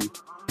young lady.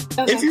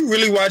 Okay. If you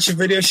really watch the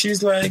video,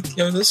 she's like,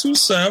 yo, this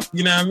what's up.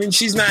 You know what I mean?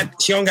 She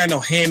don't got no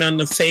hand on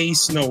the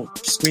face, no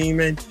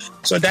screaming.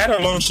 So that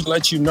alone should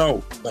let you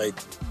know, like,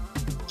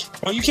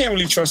 well, you can't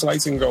really trust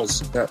lights and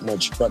girls that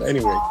much. But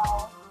anyway,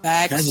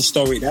 that's a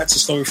story. That's a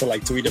story for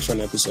like 3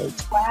 different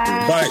episodes.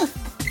 Wow. But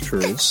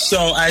true.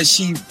 So as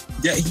he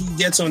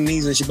gets on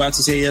knees and she's about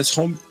to say yes,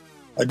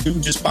 a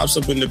dude just pops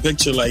up in the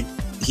picture like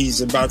he's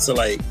about to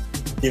like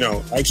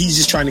he's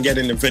just trying to get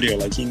in the video,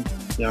 like you know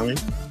what I mean?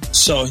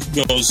 So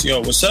he goes,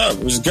 yo, what's up?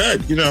 It was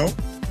good, you know?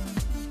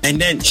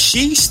 And then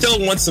she still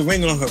wants the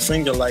ring on her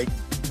finger. Like,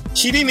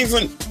 she didn't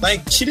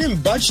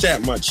budge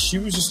that much. She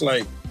was just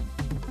like,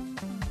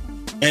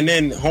 and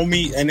then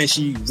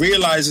she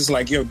realizes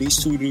like, yo,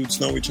 these two dudes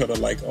know each other.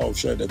 Like, oh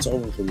shit, that's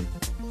over for me.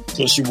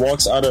 So she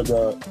walks out of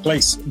the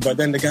place. But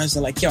then the guys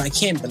are like, yo, I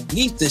can't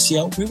believe this,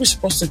 yo. We were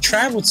supposed to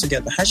travel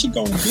together. How's she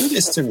going to do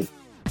this to me?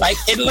 Like,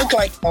 it looked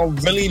like a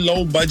really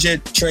low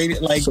budget trade.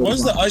 Like, what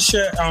was the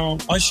Usher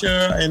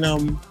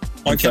and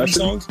R. Kelly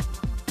song?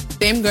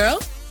 Same girl?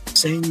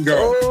 Same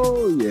girl.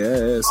 Oh,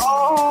 yes.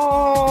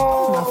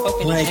 Oh, my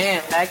fucking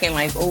man. Back in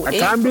like 08. I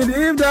can't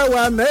believe that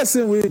we're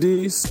messing with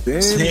this.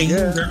 Same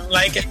girl.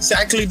 Like,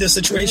 exactly the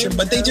situation.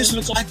 But they just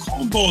look like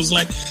combos.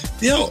 Like,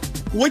 yo,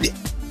 what...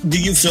 Do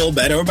you feel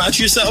better about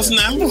yourself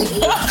now?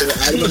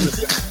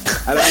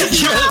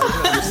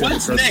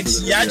 What's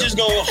next? Y'all just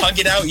go hug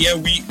it out. Yeah,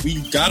 we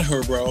got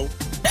her, bro.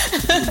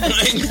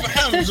 Like,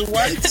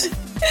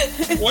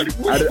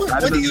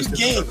 what do you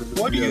gain?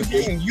 What do you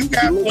gain? You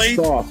got played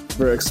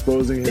for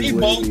exposing his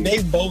lady.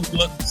 They both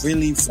look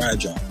really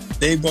fragile.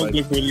 They look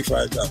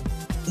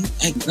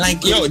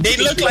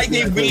like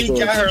they really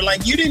got her.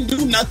 Like, you didn't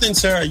do nothing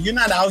to her. You're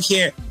not out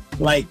here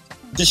like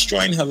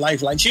destroying her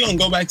life. Like, she gonna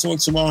go back to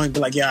work tomorrow and be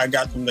like, yeah, I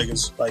got them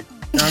niggas. Like,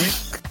 you know what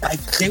I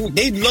mean? Like,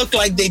 they look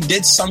like they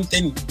did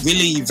something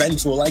really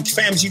eventful. Like,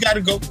 fams, you gotta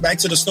go back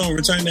to the store and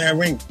return that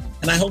ring.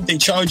 And I hope they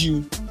charge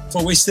you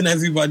for wasting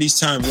everybody's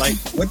time. Like,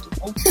 what?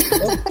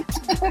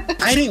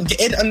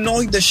 It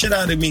annoyed the shit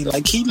out of me.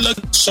 Like, he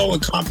looked so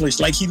accomplished.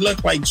 Like, he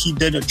looked like he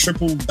did a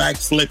triple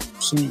backflip,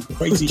 some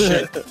crazy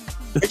shit.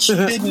 But she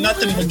did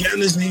nothing but get on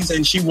his knees,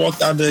 and she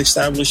walked out the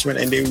establishment,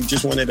 and they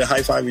just wanted to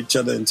high five each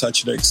other and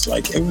touch dicks.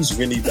 Like, it was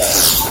really bad.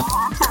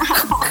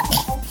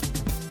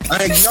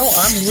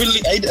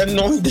 It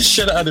annoyed the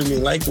shit out of me.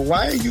 Like,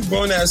 why are you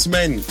grown ass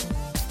men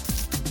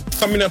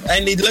coming up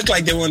and they look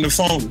like they were on the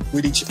phone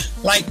with each other?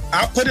 Like,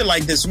 I'll put it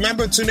like this.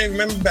 Remember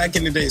back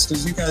in the days,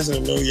 because you guys are a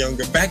little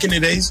younger, back in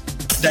the days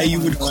that you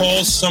would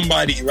call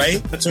somebody,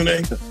 right,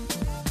 Tune?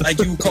 Like,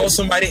 you call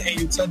somebody and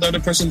you tell the other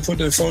person to put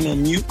their phone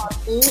on mute.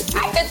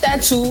 I did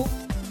that too.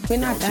 We're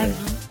not that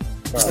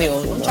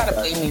young. Don't try to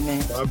play me,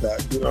 man. My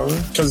bad, you know,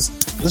 because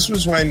this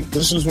was when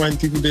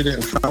people did it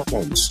in house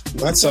phones,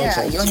 not cell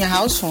phones. You're on your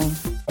house phone.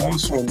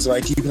 House phones,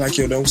 like, you'd be like,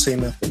 yo, don't say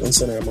nothing. Don't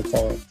say nothing. I'm gonna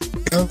call.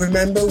 Yo,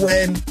 remember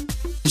when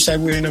you said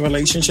we were in a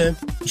relationship?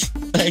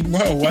 Like,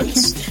 bro, what?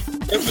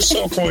 It was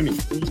so corny.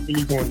 It was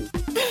really corny.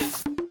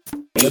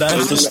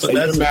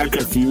 That's not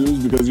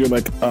confused because you're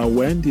like,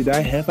 when did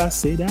I ever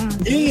say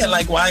that? Yeah,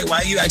 like, why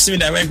are you asking me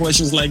direct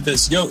questions like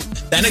this? Yo,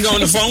 that nigga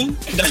on the phone?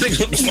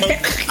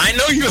 I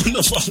know you're on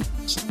the phone.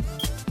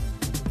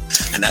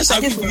 And that's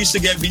how people used to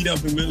get beat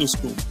up in middle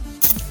school.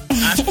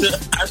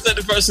 After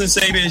the person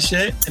say this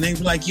shit, and they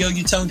be like, yo,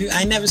 you told you?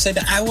 I never said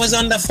that. I was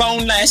on the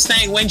phone last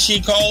night when she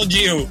called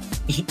you.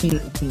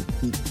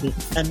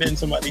 And then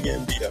somebody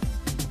getting beat up.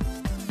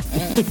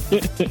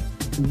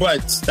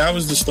 But that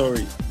was the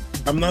story.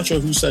 I'm not sure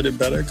who said it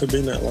better. Could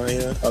be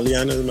Aliana.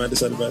 Aliana might have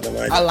said it better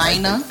than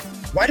Alina?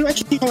 Why do I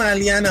keep calling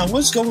Aliana?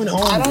 What's going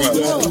on, I don't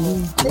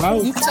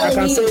know.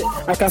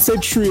 I can say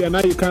Tree, and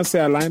now you can't say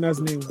Alina's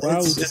name. Wow.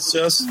 It's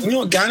just,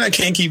 Ghana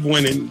can't keep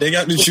winning. They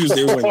got to choose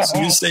their wins. So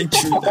you say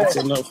Tree, that's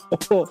enough.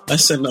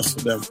 That's enough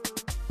for them.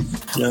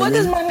 You know what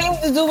does my name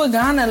to do with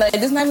Ghana? Like,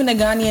 it's not even a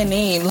Ghanaian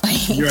name.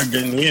 Like, you're a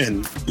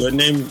Ghanaian. Your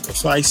name,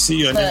 if I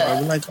see your name,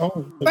 I'm like,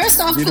 oh. First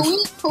off,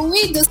 can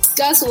we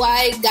discuss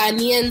why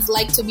Ghanaians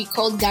like to be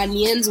called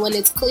Ghanaians when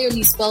it's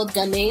clearly spelled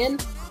Ghanaian?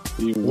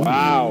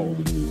 Wow.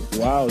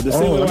 The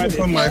same way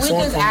Can we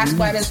just ask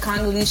why this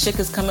Congolese shit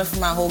is coming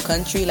from our whole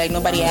country? Like,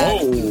 nobody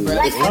asked me, bro.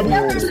 Like, I've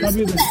never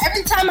listened to that.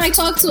 Every time I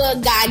talk to a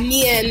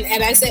Ghanaian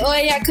and I say, oh,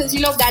 yeah, because,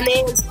 you know,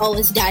 Ghanaians,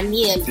 it's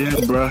Ghanaian.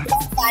 Yeah, bro.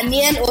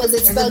 Ghanaian or is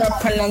it spelled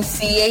Ghanaian?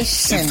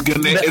 Pronunciation.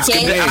 It's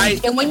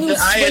Ghanaian. And when you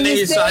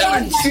say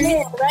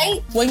Ghanaian,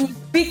 right? When you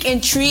speak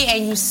in tree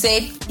and you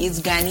say it's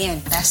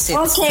Ghanaian, that's it.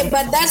 Okay,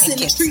 but that's in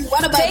tree.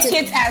 What about take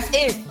it as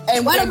is?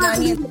 And what about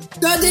so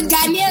did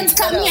Ghanaians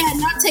come here and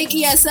not take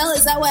ESL?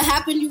 Is that what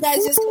happened? You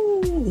guys just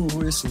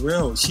it's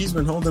real. She's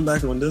been holding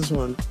back on this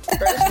one.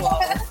 First of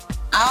all,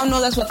 I don't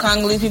know that's what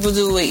Congolese people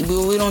do. We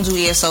don't do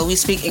ESL. We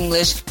speak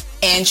English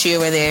and Tree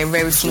over there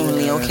very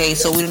fluently. Okay,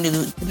 so we don't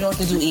have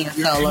to do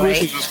ESL. All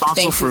right.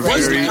 Thank you.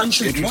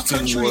 What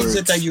country is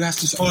it that you have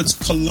to? Oh, it's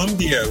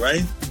Colombia,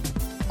 right?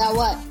 That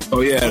what?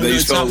 Oh yeah, they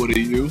spell it with a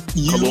U.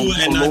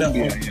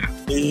 Colombia,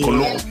 yeah.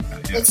 Colombia.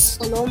 It's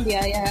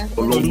Colombia, yeah.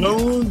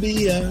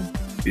 Colombia.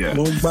 Yeah.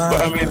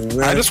 But I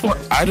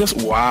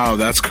mean, wow,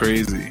 that's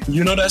crazy.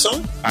 You know that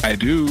song? I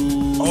do.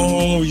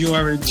 Oh, you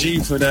are a G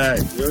for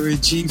that. You're a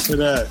G for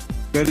that.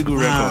 Very good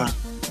record.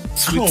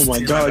 Oh my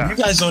God, you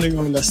guys don't even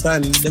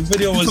understand. The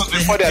video was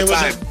before that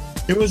time.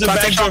 It was a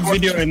backdrop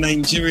video in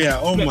Nigeria.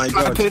 Oh my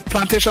God.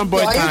 Plantation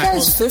Boy time. Are you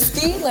guys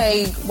 50?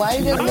 Like, why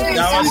are you guys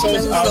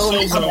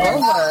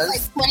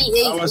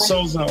our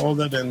souls are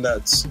older than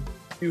that.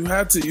 You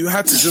had to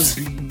just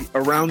be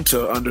around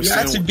to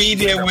understand. You had to be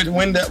there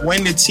when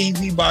the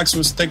TV box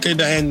was thicker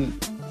than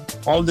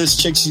all these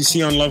chicks you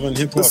see on Love and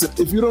Hip Hop. Listen,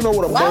 if you don't know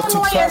what a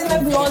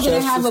multi-track, we all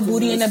didn't have a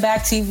booty in the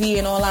back TV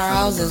in all our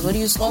houses. What are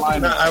you talking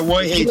about? I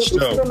want H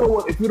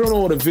though. If you don't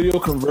know what a video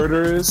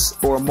converter is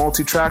or a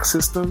multi-track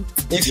system,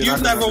 if you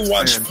never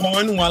watch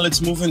porn while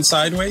it's moving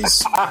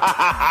sideways,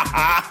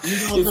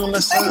 you don't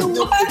understand.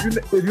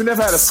 If you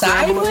never had a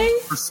scrambler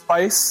for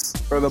Spice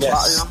or the you know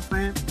what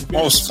I'm saying?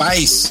 Oh,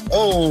 Spice.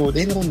 Oh,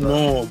 they don't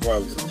know,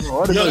 bro.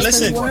 Yo,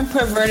 listen. We weren't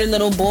perverted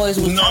little boys.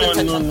 No.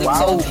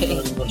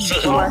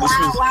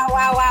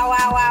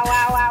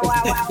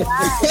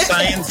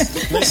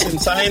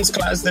 Science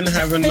class didn't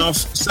have enough.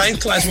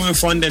 Science class weren't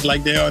funded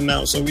like they are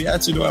now, so we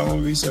had to do our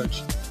own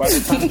research. By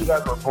the time you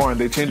guys were born,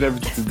 they changed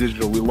everything to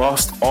digital. We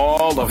lost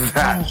all of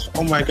that.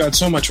 Oh my God,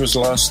 so much was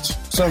lost.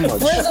 So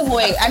much.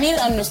 Wait, I need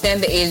to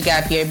understand the age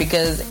gap here,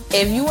 because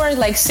if you are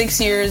like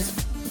 6 years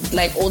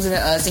like older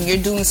than us and you're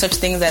doing such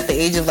things at the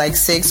age of like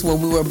 6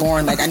 when we were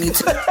born, like I need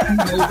to know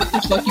what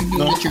the fuck you doing.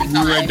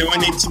 No, we were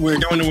doing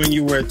it when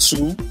you were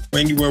 2,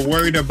 when you were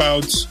worried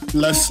about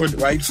left foot,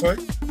 right foot.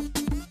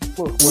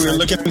 We were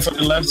looking for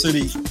the left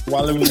city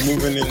while it was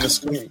moving in the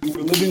screen. We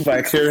were living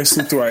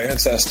vicariously through our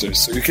ancestors,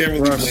 so you can't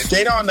really.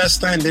 They don't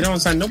understand.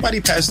 Nobody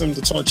passed them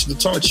the torch.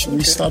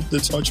 We stopped the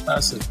torch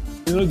passing.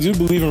 You know, do you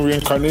believe in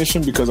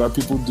reincarnation? Because our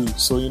people do.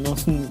 So you know,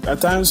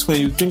 at times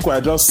when you think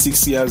we're just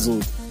 6 years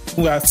old,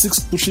 we are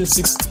pushing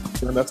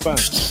 60, and that's fine.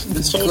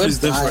 The torch is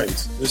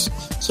different.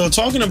 So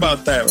talking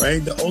about that,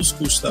 right? The old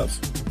school stuff.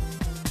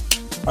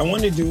 I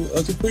want to do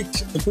a quick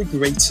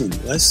rating.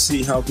 Let's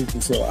see how people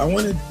feel. I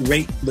want to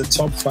rate the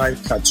top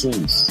 5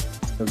 cartoons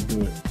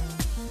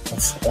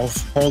of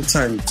all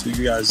time to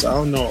you guys. I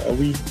don't know. Are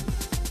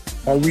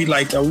we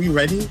ready?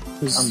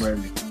 I'm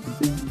ready.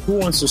 Who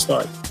wants to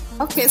start?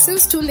 Okay,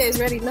 since Tunde is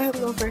ready, let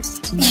him go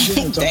first.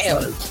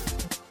 Damn.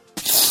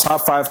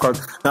 Top 5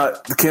 cartoons. Now,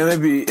 can they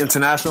be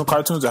international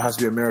cartoons or has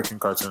to be American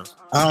cartoons?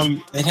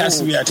 It has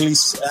to be at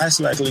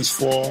least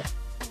 4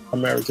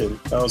 American.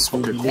 Else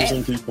we'll be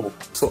losing people.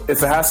 So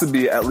if it has to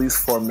be at least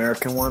 4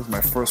 American ones, my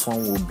first one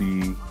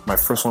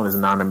is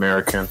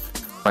non-American.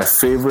 My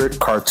favorite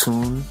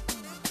cartoon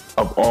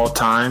of all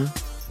time.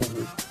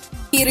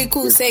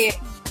 Kirikou, say it.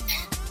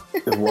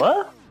 Is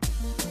what?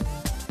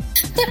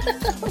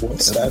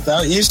 What's that?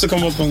 That used to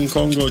come up on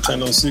Congo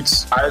Channel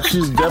 6.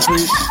 She's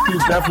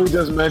definitely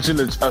just mentioned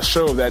a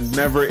show that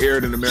never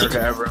aired in America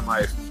ever in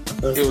life.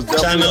 It was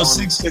Channel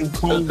 6 in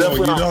Congo.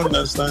 You don't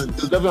understand. It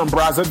was definitely on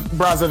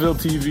Brazzaville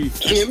TV.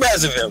 In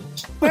Brazzaville.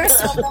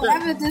 First of all,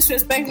 don't ever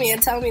disrespect me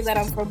and tell me that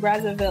I'm from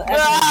Brazzaville.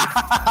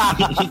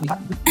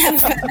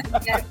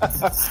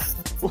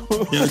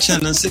 Yo,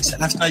 Channel 6,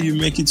 after you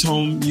make it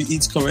home, you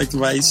eat correct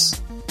rice.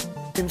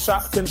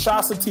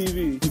 Kinshasa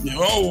TV.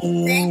 Yo.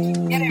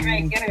 Get it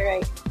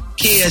right.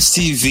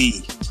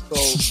 KSTV. So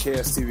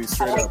KSTV,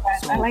 straight up.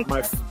 So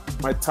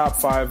my top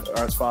 5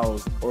 are as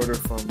follows, order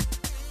from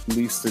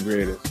least to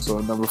greatest. So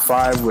number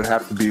 5 would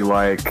have to be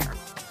like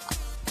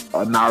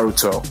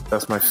Naruto.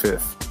 That's my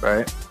 5th,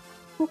 right?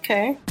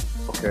 Okay.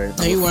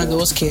 Now you one of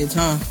those kids,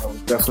 huh?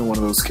 Definitely one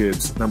of those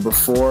kids. Number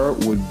 4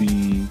 would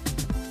be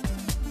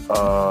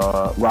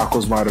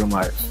Rocko's Modern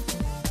Life.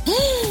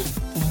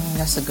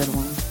 That's a good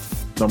one.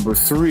 Number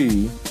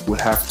 3 would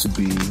have to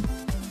be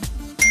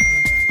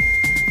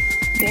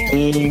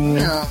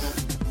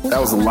That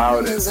was the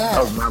loudest.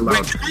 That was my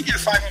loudest. Wait, can I get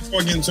 5 and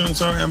 4 again too? I'm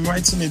sorry, I'm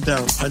writing it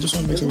down. I just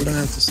want to make sure we don't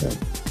have to say.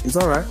 It's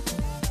all right.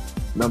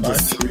 Number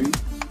 3.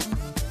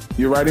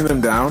 You're writing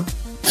them down?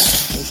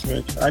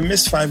 I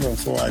missed 5 and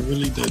 4. I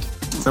really did.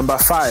 Number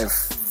 5.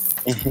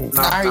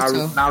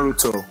 Naruto.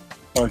 Naruto.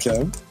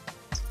 Okay.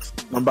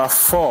 Number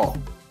 4.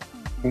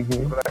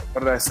 Mm-hmm. What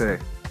did I say?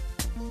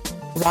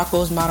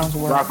 Rocko's Modern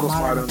World. Rocko's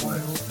Modern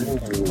Life.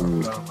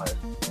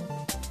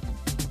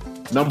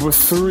 Number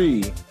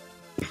 3.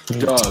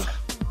 Doug.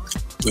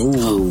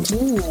 Ooh.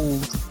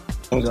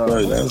 That's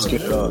good. That's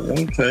good.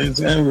 Okay,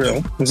 it's getting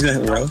real.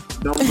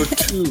 Number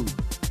 2.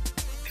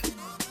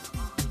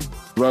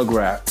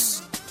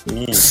 Rugrats.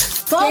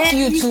 Fuck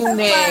you, Tune.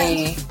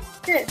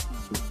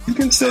 You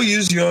can still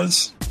use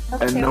yours.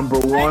 Okay. And number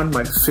 1,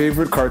 my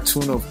favorite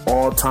cartoon of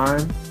all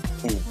time,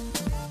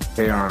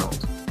 Hey Arnold.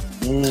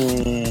 I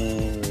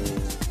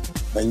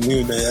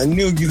knew that. I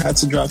knew you had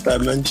to drop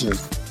that mention.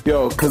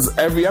 Yo, because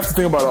you have to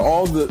think about it.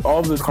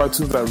 All the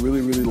cartoons that I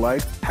really, really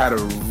liked had a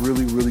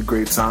really, really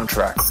great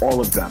soundtrack. All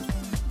of them.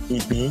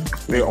 Mm-hmm.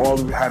 They all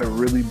had a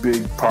really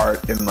big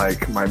part in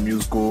like my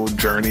musical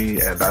journey,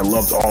 and I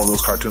loved all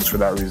those cartoons for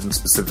that reason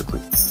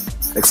specifically.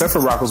 Except for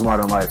Rocko's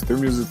Modern Life, their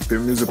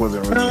music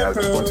wasn't really as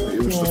important to me.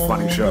 It was just a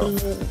funny show.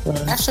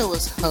 That show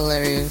was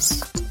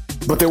hilarious.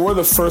 But they were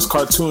the first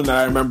cartoon that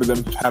I remember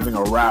them having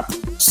a rap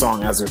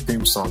song as their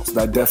theme song. So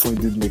that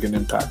definitely did make an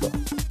impact, though.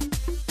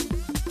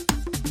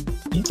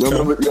 You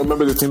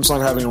remember the theme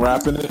song having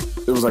rap in it?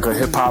 It was like a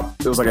hip hop.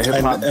 It was like a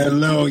hip hop.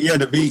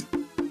 The beat.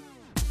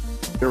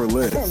 They were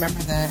lit. I don't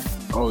remember that.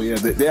 Oh yeah,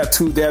 they had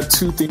two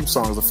theme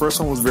songs. The first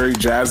one was very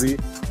jazzy,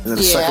 and then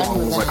the second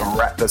one was like a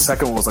rap. The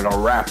second one was like a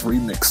rap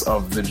remix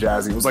of the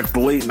jazzy. It was like the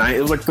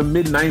it was like the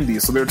mid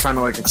 '90s. So they were trying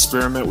to like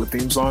experiment with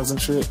theme songs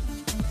and shit.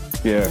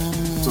 Yeah.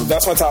 So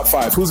that's my top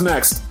 5. Who's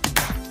next?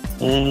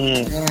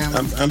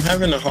 I'm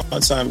having a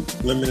hard time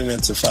limiting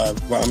it to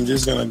 5, but I'm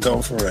just gonna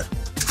go for it.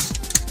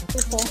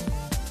 Okay.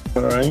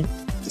 All right.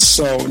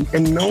 So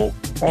in no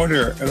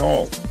order at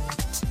all.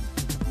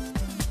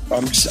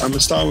 I'm gonna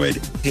start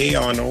with Hey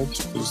Arnold,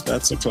 because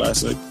that's a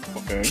classic.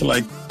 Okay. I feel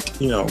like,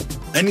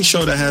 any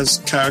show that has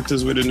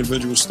characters with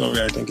individual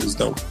story, I think is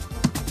dope.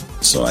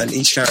 So, and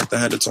each character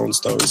had its own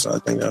story, so I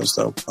think that was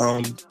dope.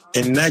 And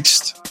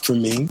next for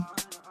me,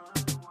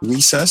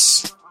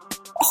 Recess.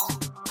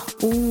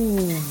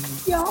 Ooh.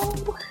 Yo.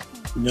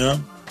 Yeah,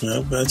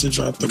 had to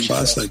drop the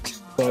classic.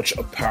 Such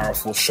a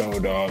powerful show,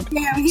 dog.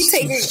 Yeah, he's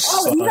taking.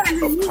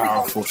 Such a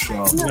powerful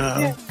show.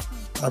 Yeah.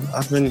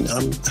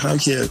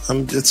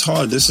 It's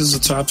hard. This is a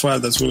top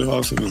 5 that's really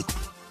hard for me.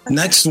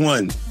 Next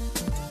one.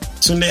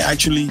 Tunde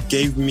actually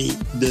gave me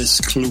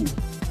this clue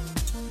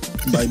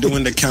by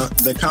doing the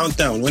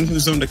countdown. When he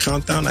was doing the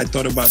countdown, I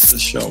thought about this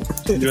show.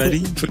 You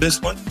ready for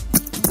this one?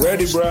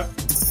 Ready, bruh.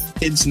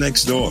 Kids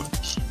Next Door.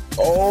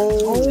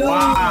 Oh,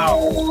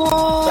 wow.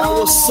 That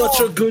was such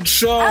a good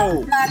show.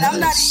 I'm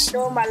not even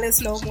doing my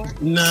list no more.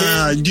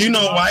 Nah, do you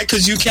know why?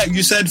 Because you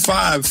said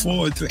 5,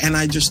 4, 3, and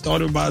I just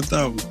thought about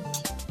them.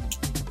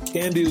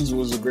 Candies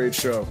was a great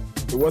show.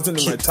 It wasn't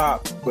in my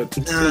top, but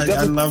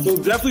it'll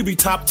definitely be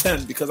top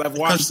 10 because I've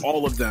watched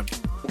all of them.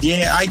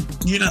 Yeah, I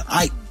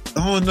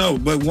don't know,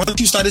 but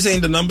once you started saying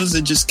the numbers,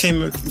 it just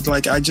came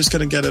like I just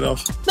couldn't get it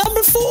off.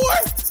 Number 4.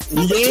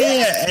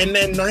 Yeah, and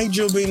then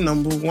Nigel being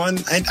number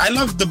 1, and I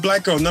love the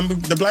Black Girl.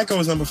 The Black Girl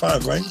was number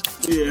 5, right?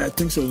 Yeah, I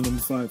think so. Was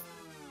number 5.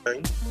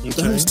 Okay.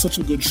 That was such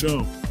a good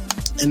show.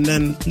 And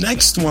then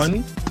next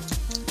one,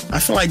 I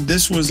feel like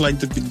this was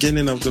like the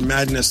beginning of the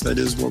madness that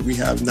is what we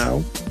have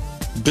now.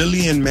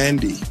 Billy and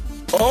Mandy.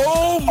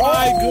 Oh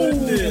my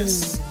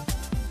goodness!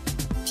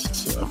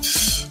 Yo,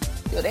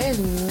 there's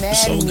mad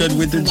so good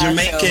with the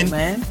Jamaican,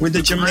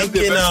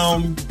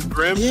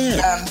 Grim.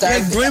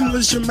 Grim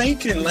was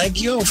Jamaican. Like,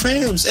 yo,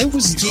 fams, it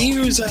was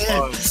years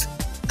ahead,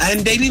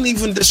 and they didn't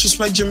even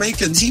disrespect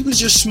Jamaicans. He was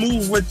just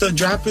smooth with the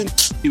dropping.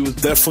 He was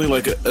definitely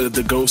like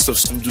the ghost of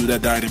some dude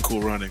that died in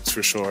Cool Runnings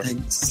for sure.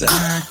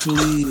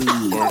 Exactly.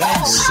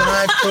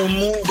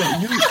 Exactly.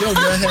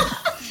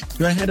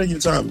 You're ahead of your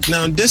time.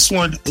 Now, this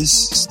one is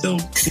still,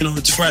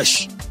 it's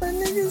fresh.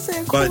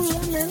 But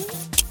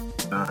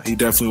he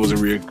definitely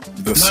wasn't real.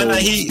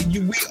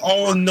 We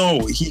all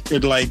know he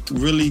could like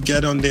really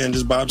get on there and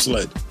just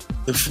bobsled.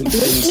 If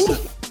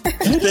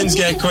things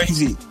get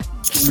crazy,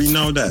 we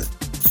know that.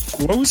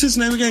 What was his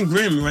name again?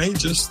 Grim, right?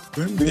 Just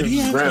Grim. Did he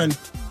have one?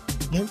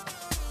 Yeah.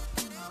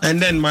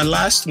 And then my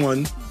last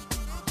one,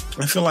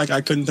 I feel like I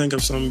couldn't think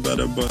of something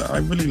better, but I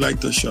really like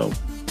the show.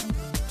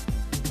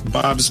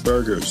 Bob's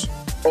Burgers.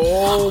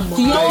 Oh my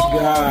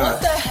God. What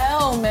the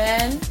hell,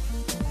 man?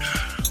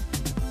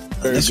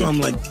 That's why I'm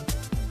like,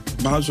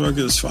 Bob's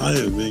Burgers is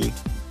fire, baby.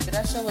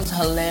 That show was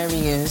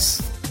hilarious.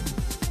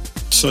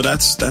 So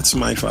that's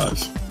my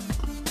 5.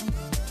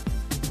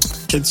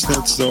 Kids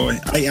Next Door.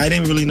 I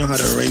didn't really know how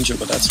to arrange it,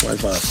 but that's my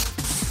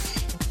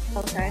 5.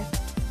 Okay.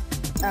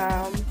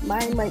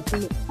 Mine might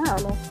be, I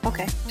don't know.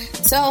 Okay.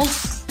 So,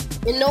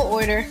 in no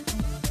order,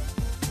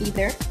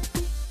 either.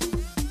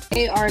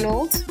 Hey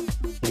Arnold.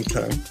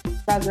 Okay.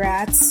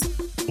 Rugrats.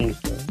 Okay.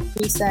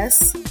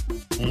 Recess.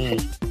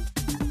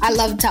 I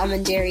love Tom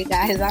and Jerry,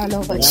 guys. I don't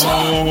know about you.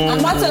 I'm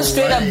about to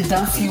straight up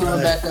duff you,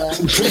 Rebecca.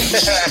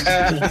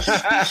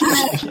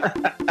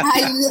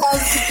 I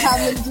love Tom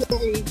and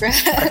Jerry, bro.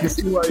 I can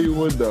see why you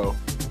would, though.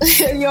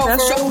 That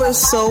show was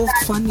so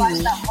funny. I watch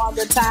that all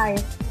the time.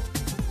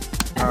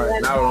 All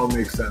right, now it all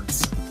makes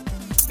sense.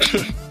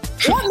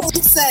 That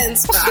makes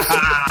sense.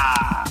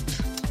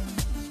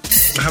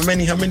 How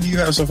many do you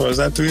have so far? Is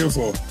that 3 or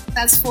 4?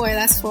 That's 4.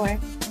 Okay.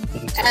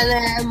 And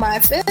then my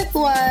 5th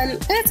one,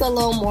 it's a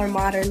little more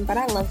modern, but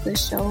I love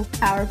this show,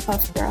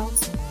 Powerpuff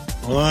Girls.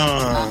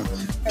 Wow.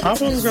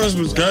 Powerpuff Girls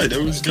was good.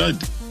 It was good.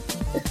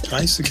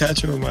 I used to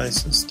catch it with my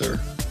sister.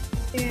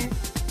 Yeah.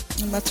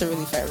 I'm about to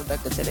really fight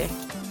Rebecca today.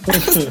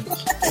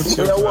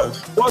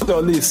 What's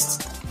the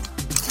list?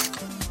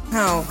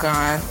 Oh,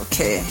 God.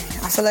 Okay.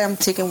 I feel like I'm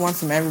taking one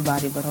from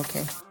everybody, but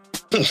okay.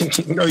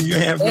 No, you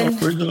have no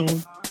original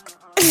one.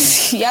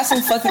 Y'all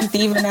some fucking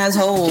thieving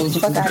assholes.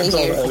 Fuck out of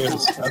here.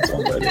 That's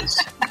all that is.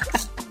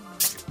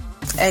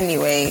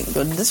 Anyway,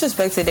 the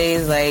disrespect today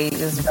is like...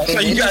 So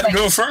you gotta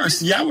go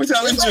first. Y'all were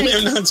telling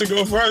Janelle not to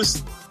go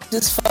first.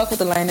 Just fuck with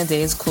the line of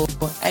day is cool.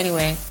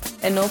 Anyway,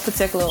 in no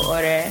particular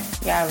order,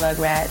 y'all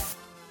Rugrats.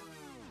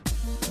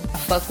 I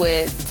fuck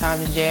with Tom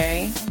and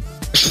Jerry.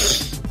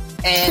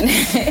 And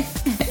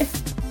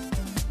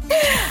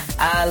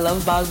I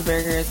love Bob's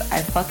Burgers.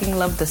 I fucking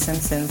love The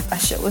Simpsons.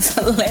 That shit was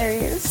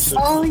hilarious.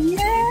 Oh,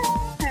 yeah.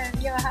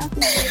 You're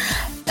happy.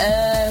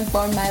 And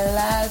for my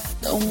last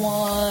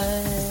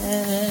one,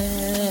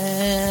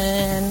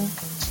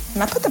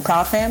 can I put the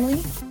Proud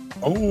Family?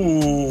 Oh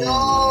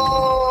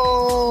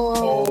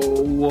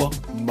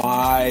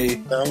my!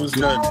 That was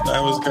good. All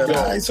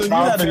right, so you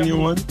had a new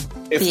one.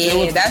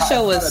 Yeah, that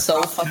show was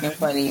so fucking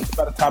funny.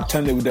 About the top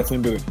 10, they would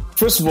definitely do it.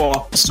 First of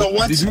all, so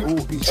what? I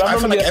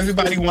feel like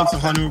everybody wants a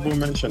honorable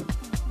mention.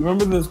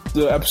 Remember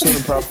the episode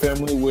of Proud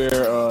Family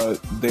where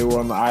they were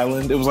on the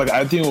island? It was like,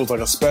 I think it was like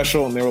a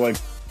special, and they were like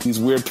these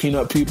weird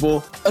peanut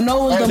people. Oh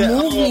no, it was the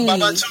movie.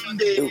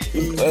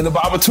 Babatunde. And the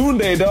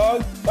Babatunde,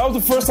 dog. That was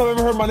the first time I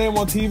ever heard my name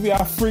on TV.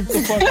 I freaked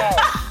the fuck out.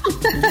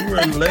 You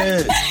were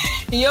lit.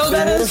 Yo,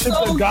 that is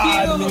so cute.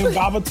 God named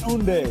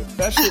Babatunde.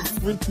 That shit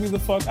freaked me the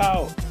fuck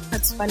out.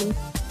 That's funny.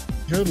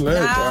 You're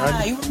lit,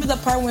 dog. You remember the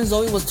part when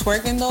Zoe was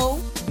twerking though?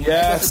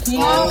 Yes.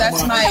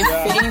 That's my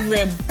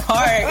favorite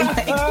part.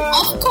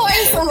 Of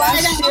course,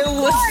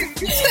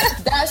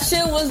 that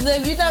shit was the.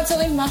 You're not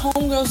telling me my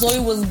homegirl Zoe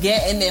was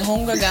getting it.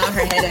 Homegirl got on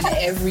her head and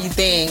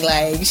everything.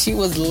 Like she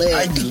was lit.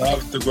 I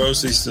loved the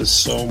grocery store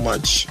so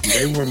much.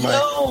 They were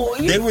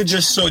they were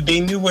just so. They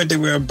knew what they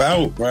were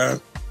about,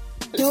 bro.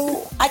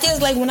 Yo, I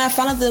just like when I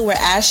found out that they were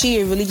ashy,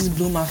 it really just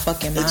blew my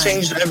fucking mind. It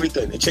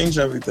changed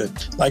everything.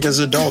 Like as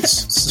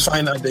adults,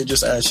 find out they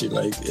just ashy.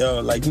 Like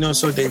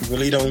so they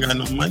really don't got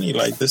no money.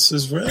 Like this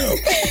is real.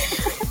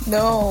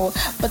 No,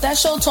 but that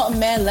show taught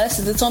mad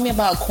lessons. It taught me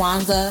about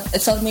Kwanzaa.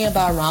 It taught me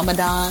about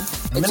Ramadan.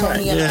 It taught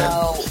me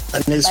about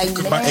and they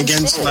spoke about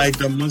against like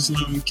the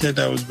Muslim kid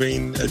that was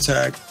being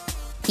attacked.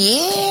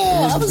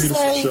 Yeah, it was a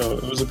beautiful show.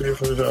 It was a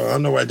beautiful show. I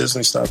don't know why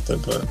Disney stopped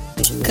it, but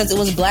because it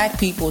was black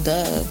people,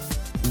 duh.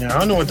 Yeah, I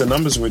don't know what the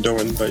numbers were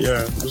doing, but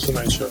yeah, it was a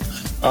nice show.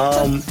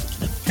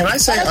 Can I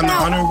say an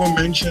honorable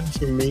mention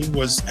for me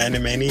was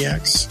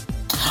Animaniacs?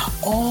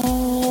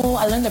 Oh,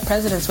 I learned the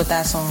presidents with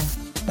that song.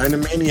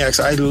 Animaniacs,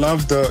 I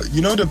love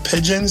the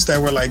pigeons that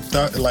were like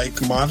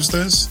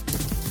mobsters.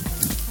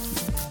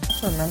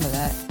 I remember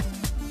that.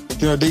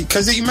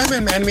 Because you remember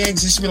in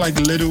Animaniacs used to be like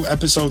little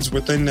episodes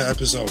within the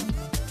episode,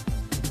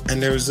 and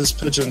there was this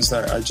pigeons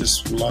that I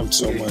just loved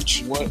so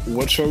much.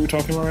 What show are we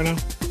talking about right now?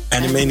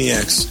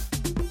 Animaniacs.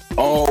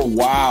 Oh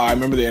wow, I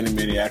remember the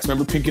Animaniacs.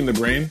 Remember Pinky and the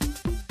Brain?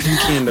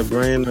 Pinky and the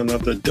Brain,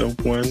 another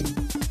dope one.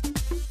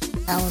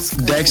 That was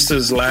good.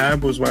 Dexter's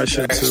Lab was my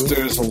shit too.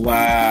 Dexter's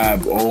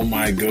Lab, oh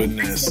my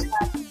goodness.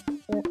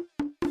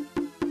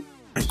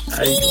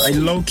 I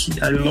low key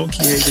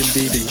hated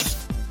Dee Dee.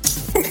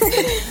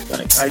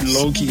 Like I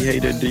low key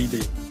hated Dee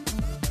Dee.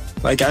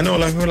 Like I know,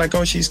 like we were like,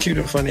 oh, she's cute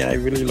and funny. I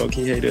really low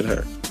key hated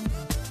her.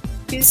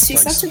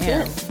 She's such a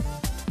girl.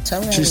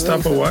 She's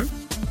stuff for what?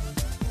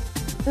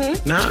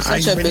 Nah,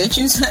 such a bitch,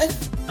 you said?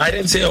 I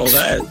didn't say all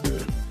that.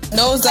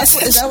 No, is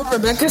that what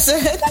Rebecca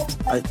said?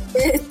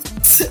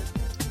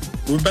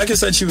 Rebecca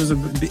said she was a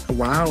bitch.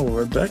 Wow,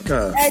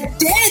 Rebecca. A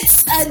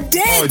ditz.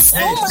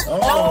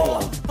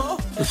 Oh.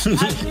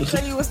 I didn't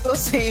know you were still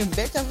saying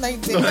bitch. I'm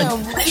like,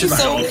 damn, why you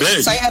so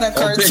excited a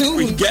cartoon?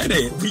 We get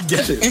it.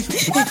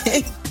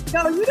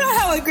 No, you know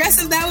how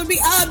aggressive that would be.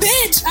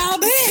 Bitch.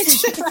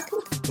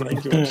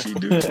 Like what she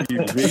do?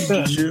 You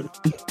big shit.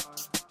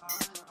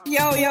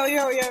 Yo.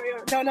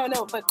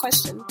 No. But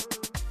question.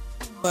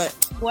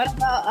 What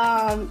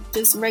about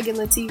just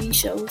regular TV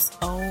shows?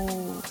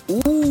 Oh.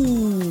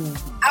 Ooh.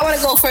 I want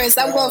to go first.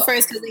 I'm going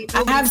first because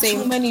I have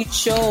too many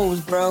shows,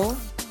 bro.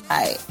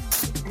 I'm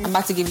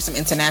about to give you some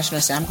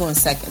international shit. I'm going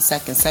second.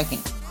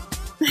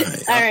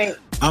 All right.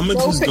 I'm going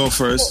to just go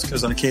first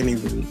because I can't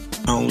even.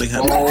 I only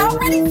have. I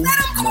already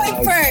said I'm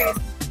going first.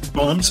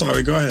 Oh, I'm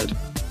sorry. Go ahead.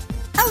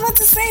 I was about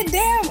to say,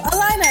 damn,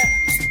 Alina.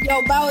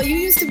 Yo, Bao, you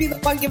used to be the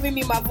one giving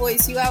me my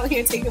voice. You out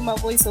here taking my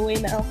voice away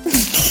now.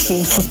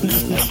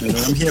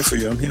 I'm here for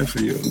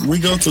you. We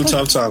go through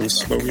tough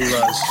times, but we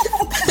rise.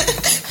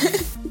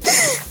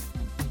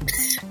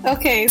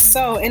 Okay,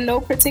 so in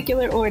no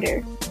particular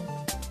order.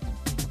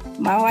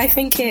 My Wife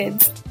and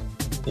Kids.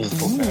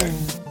 Okay.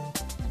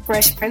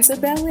 Fresh Prince of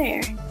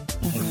Bel-Air.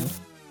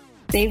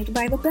 Saved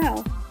by the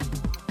Bell.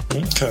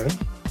 Okay.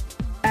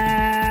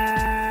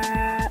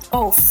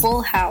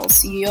 Full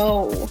House,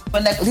 yo.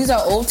 But like, these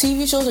are old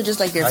TV shows or just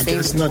like your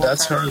favorite? No,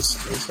 that's hers.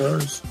 That's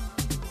hers.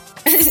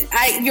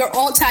 Your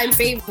all-time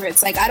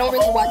favorites. Like, I don't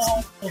really watch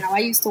TV now. I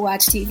used to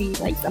watch TV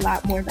like a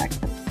lot more back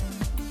then.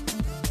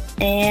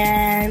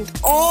 And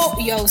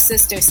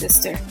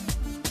Sister.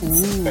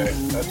 Ooh. Okay,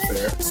 that's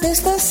fair.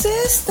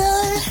 Sister.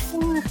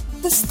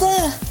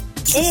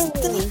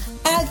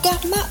 I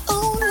got my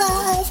own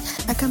life.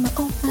 I got my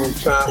own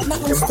life. My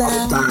own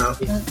style.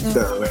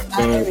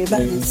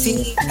 Everybody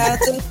see how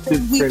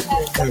we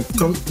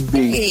come to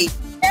be.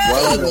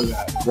 What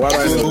I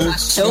know? My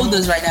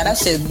shoulders right now. That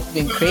shit's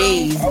moving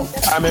crazy.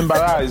 I'm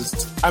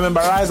embarrassed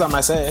at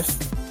myself.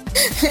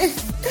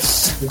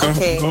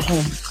 Okay. Go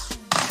home.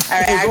 All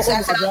right, actually,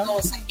 I said I'll go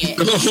second.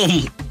 Go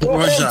home.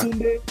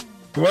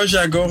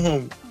 Roger, go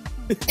home.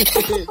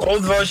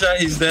 Old Roger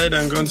is dead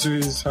and gone to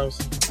his house.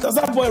 Does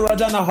that boy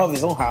Roger not have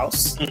his own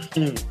house?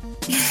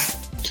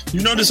 You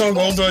know the song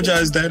Old Roger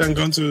is dead and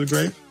gone to the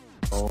grave?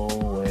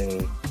 Oh,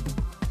 wait.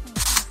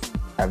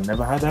 I've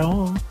never had that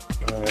one.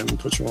 Let me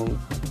put you on.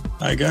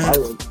 I got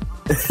it.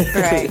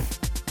 Right.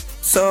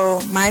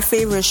 So, my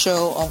favorite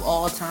show of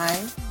all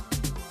time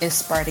is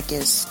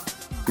Spartacus.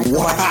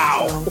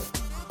 Wow.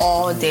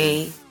 All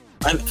day.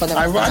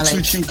 I watched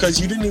with you because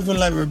you didn't even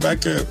let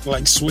Rebecca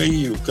sway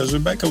you, because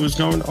Rebecca was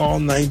going all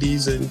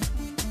 90s and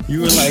you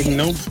were like,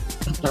 nope,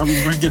 I'm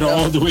bringing it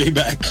all the way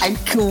back. I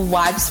could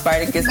watch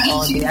Spartacus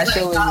all day. That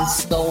show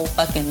was so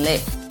fucking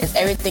lit. It's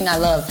everything I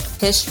love.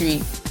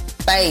 History,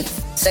 fights,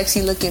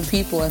 sexy looking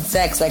people, and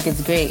sex. Like,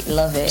 it's great.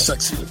 Love it.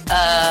 Sexy.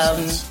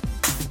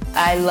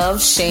 I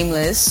love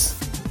Shameless.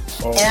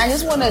 And I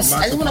just want to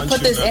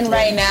put this in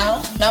right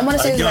now. No, I'm going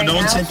to say this right now.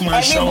 Don't take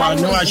my show. I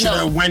know I should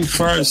have went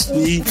first.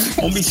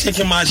 Don't be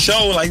taking my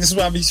show. Like, this is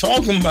what I be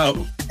talking about.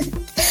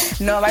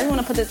 No, I just want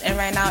to put this in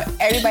right now.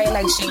 Everybody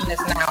likes Shameless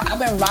now. I've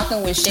been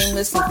rocking with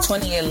Shameless since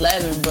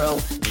 2011, bro.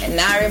 And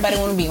now everybody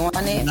want to be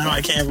on it. Now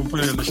I can't even put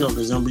it in the show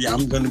because I'm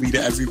going to be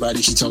the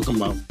everybody she talking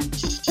about.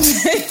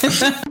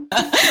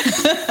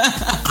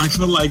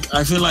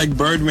 I feel like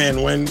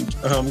Birdman when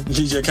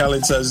DJ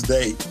Khaled says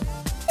they.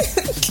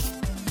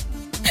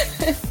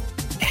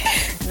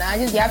 Nah,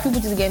 y'all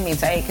people just get me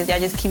tight because y'all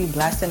just keep me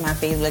blasting my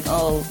face like,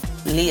 oh,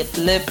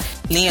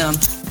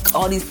 Liam,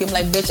 all these people.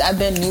 Like, bitch, I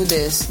been knew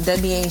this.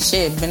 Debbie ain't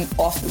shit. Been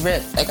off the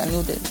rip. Like, I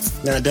knew this.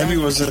 Nah, Debbie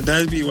was shit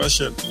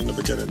in the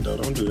beginning though.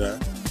 Don't do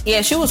that.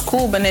 Yeah, she was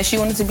cool, but then she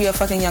wanted to be a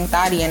fucking young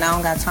thotty, and I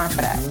don't got time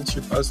for that. She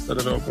busted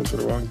it open for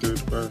the wrong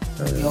dude, bro.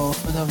 Yo,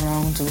 for the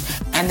wrong dude.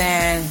 And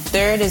then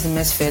third is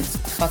Misfits.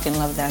 Fucking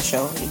love that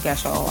show. You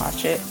guys should all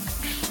watch it.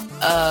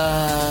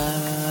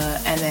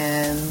 And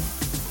then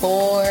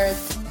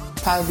fourth,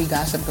 probably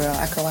Gossip Girl.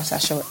 I could watch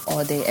that show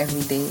all day,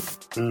 every day.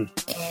 And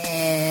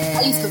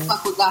I used to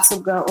fuck with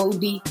Gossip Girl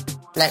OD.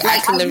 Like I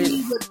could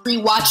literally would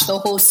rewatch the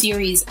whole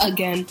series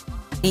again.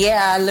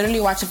 Yeah, I literally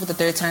watched it for the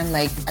third time.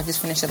 Like, I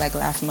just finished it like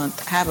last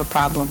month. I have a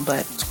problem, but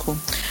it's cool.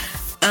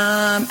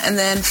 And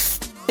then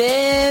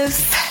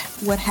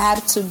fifth would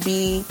have to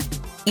be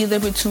either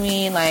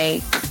between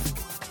like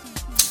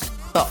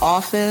The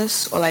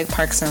Office or like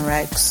Parks and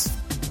Recs.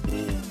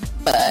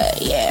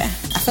 But yeah,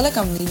 I feel like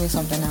I'm leaving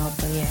something out.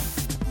 But yeah,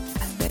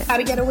 that's it. How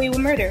to Get Away with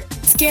Murder,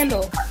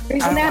 Scandal,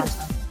 Grey's Anatomy.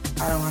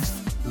 I don't watch.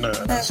 No,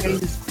 that's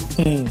good.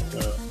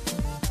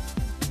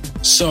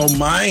 So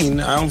mine,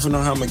 I don't even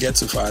know how I'm gonna get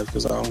to 5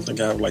 because I don't think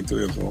I have like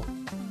 3 or 4.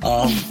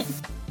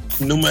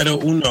 Numero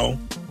uno,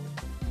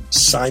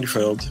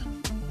 Seinfeld.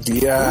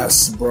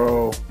 Yes,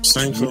 bro.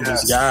 Seinfeld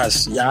is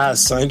yes.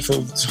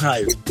 Seinfeld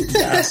type.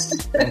 Yes.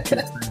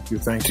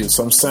 Thank you.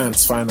 Some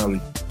sense finally.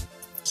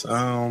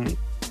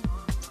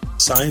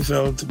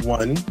 Seinfeld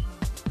 1.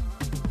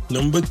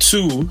 Number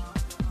 2,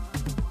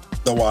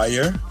 The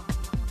Wire.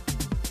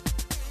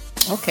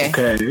 Okay.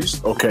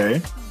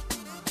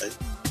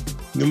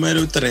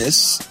 Numero 3,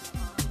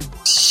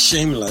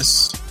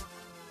 Shameless.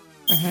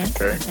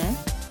 Okay. I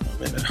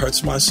mean, it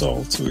hurts my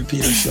soul to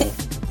repeat a show.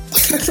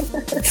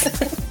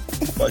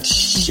 But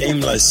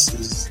Shameless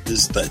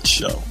is that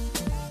show.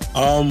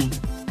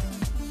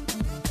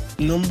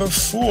 Number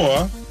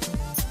 4,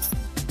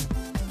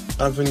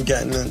 I've been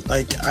getting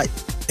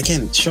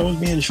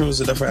shows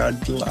are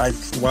different. I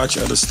watch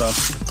other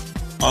stuff.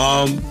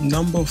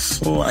 Number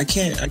 4, I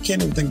can't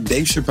even think.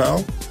 Dave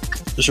Chappelle,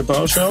 The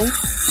Chappelle Show.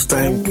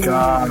 Thank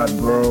God,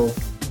 bro.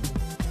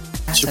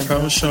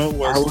 Chappelle Show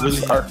was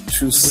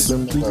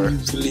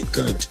really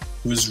good.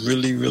 It was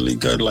really, really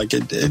good. Like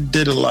it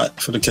did a lot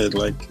for the kid.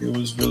 Like it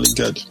was really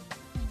good.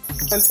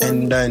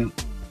 And then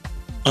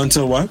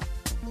until what?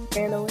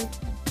 Ran away.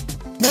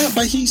 No,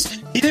 but he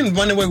didn't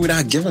run away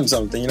without giving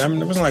something. You know, I mean,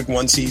 there wasn't like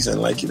one season.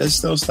 Like there's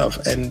still stuff,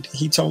 and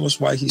he told us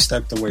why he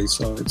stepped away,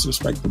 so it's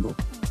respectable.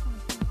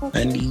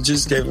 Okay. And he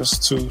just gave us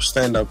 2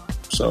 stand-up,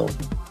 so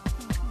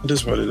it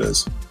is what it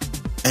is.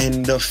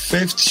 And the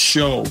 5th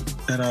show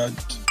that I'm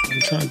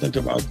trying to think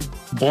about,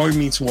 Boy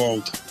Meets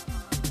World.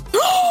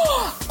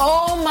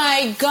 Oh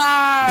my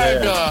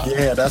God!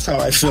 Yeah, that's how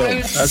I feel.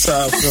 That's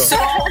how I feel.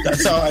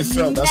 That's how I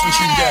feel. That's what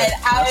you get.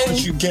 That's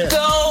what you get.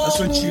 That's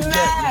what you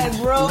get.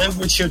 Bro. Live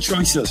with your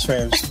choices,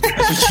 fam. That's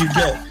what you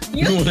get.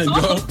 You wanna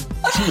go?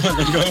 You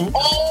wanna go?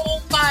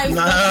 Oh my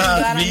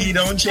God! Nah, B,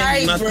 don't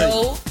change nothing.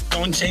 Bro.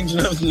 Don't change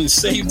nothing.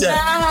 Save that.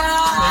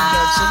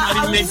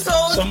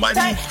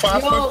 Somebody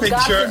pop a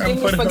picture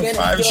and put her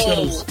 5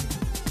 shows.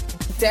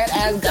 Dead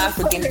ass God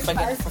forgive me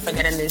for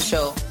forgetting this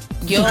show.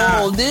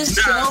 This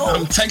show.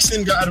 I'm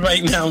texting God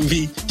right now,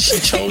 V. She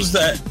chose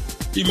that.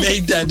 He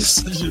made that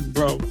decision,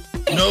 bro.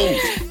 No.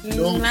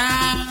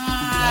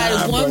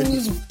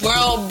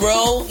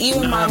 Bro.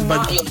 Even my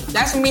mom.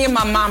 That's me and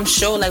my mom's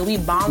show. Like, we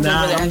bombed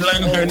over that. I'm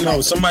letting her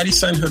know. Somebody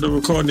sent her the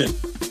recording.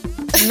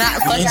 Fuck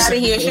out of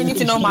here. She need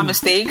to know my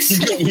mistakes.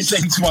 You say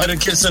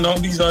Spartacus and all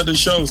these other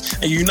shows,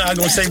 and you're not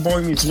gonna say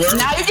Boy Meets World.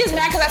 Now you're just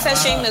mad because I said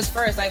Shameless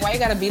first. Like, why you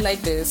gotta be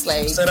like this?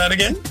 Like, say that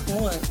again.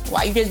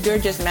 Why you're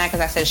just mad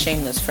because I said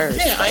Shameless first?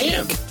 Yeah, I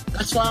am.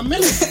 That's why I'm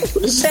in it.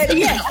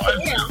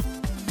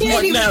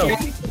 What now?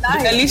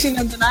 At least you're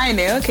not denying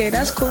it. Okay,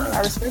 that's cool.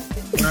 I respect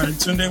it. All right,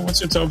 Tunde, what's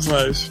your top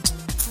 5?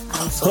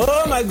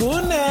 Oh my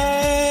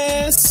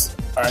goodness!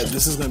 All right,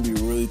 this is gonna be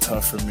really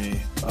tough for me.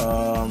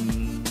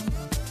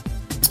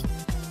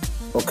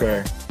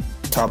 Okay,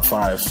 top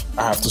 5.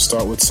 I have to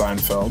start with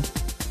Seinfeld.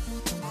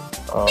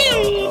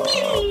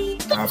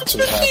 Have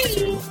to.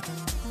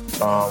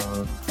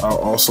 I'll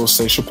also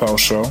say Chappelle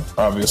Show,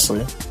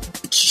 obviously.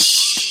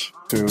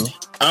 2.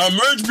 I'm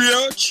merch,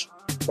 bitch.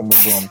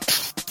 Boom.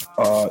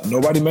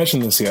 Nobody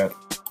mentioned this yet.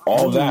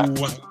 All that.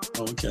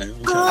 Okay.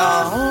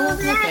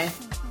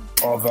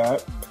 All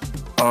that.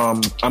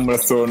 I'm gonna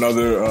throw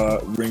another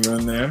ringer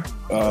in there.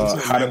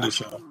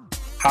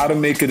 How to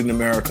Make It in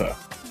America.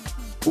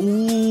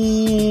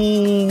 Ooh,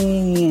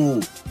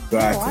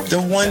 exactly. The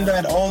one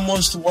that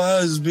almost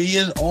was,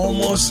 it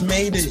almost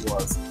made it.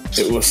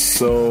 It was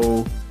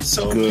so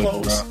good,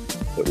 close. Bro.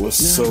 It was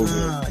so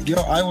good.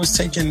 Yo, I was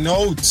taking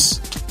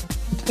notes.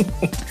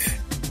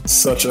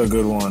 Such a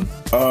good one.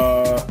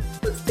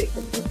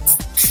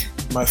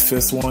 My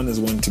 5th one is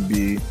going to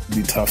be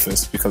the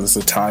toughest because it's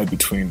a tie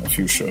between a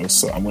few shows.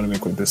 So I'm going to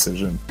make a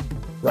decision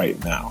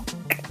right now.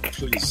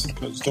 Please,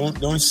 because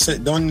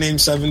don't name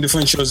 7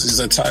 different shows as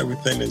a tie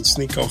within and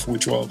sneak off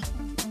with 12.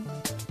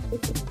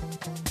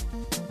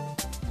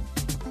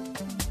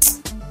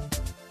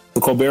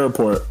 The Colbert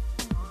Report.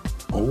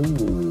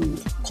 Oh,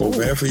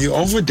 Colbert for you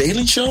over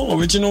Daily Show,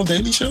 original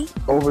Daily Show.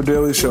 Over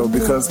Daily Show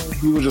because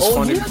he was just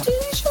funny.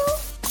 Daily Show?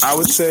 I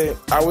would say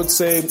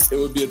it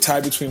would be a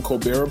tie between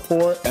Colbert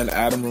Report and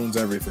Adam Ruins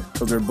Everything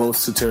because they're both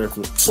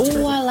satirical.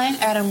 Oh, I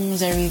like Adam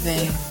Ruins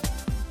Everything.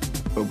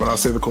 But I'll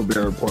say the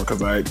Colbert Report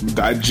because I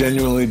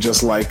genuinely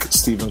just like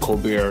Stephen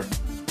Colbert.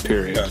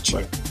 Period.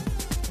 Gotcha.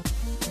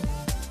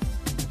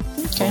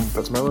 Okay,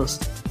 that's my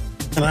list.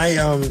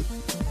 And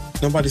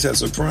nobody said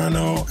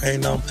Soprano,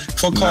 and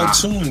for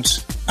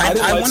cartoons, I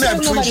want to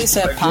appreciate. Nobody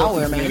said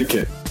Power, man.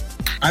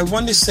 I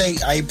want to say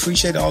I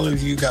appreciate all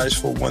of you guys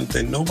for one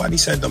thing. Nobody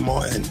said the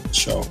Martin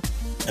Show,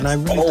 and I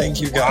really thank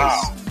you guys.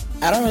 Wow.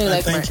 I don't really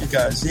like Martin. Thank you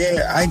guys.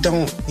 Yeah, I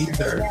don't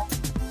either.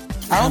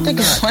 I don't think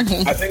it's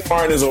funny. I think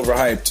Martin is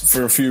overhyped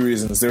for a few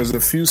reasons. There's a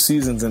few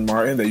seasons in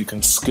Martin that you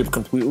can skip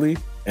completely,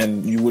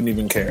 and you wouldn't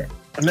even care.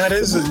 And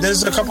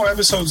there's a couple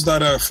episodes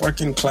that are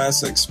fucking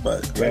classics,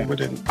 but I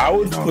wouldn't. I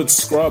would put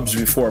Scrubs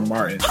before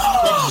Martin.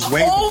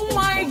 Oh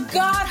my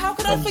God! How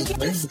could I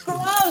forget Scrubs?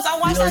 I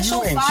watched that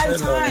show 5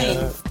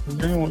 times. I'm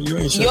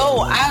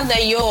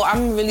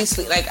really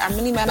I'm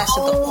really mad. I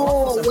said the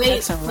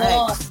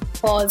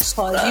Pause.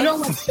 You know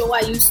what show I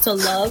used to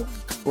love?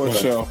 What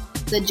show?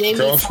 The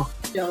Jamie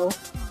Foxx show.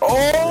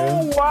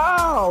 Oh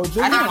wow! I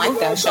didn't like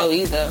that show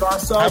either.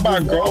 How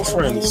about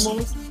Girlfriends?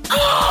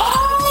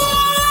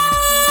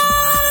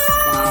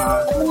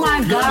 Oh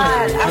my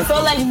God! I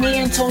felt like me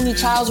and Tony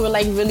Childs were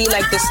really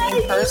the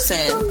same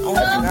person. Oh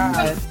my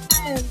God!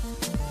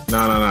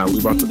 No. We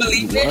about to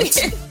believe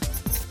it.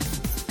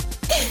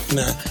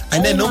 Nah.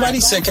 And then nobody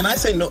said. Can I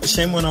say no?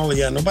 Shame on all of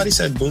y'all. Nobody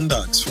said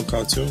Boondocks for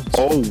cartoons.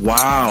 Oh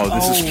wow,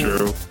 this is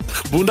true.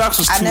 Boondocks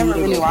was. I never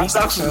really watched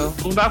that show.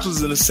 Boondocks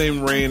was in the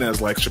same reign as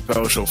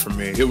Chappelle Show for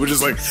me. It was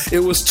just it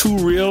was too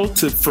real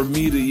for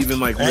me to even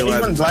realize. And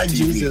even Black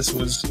Jesus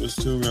was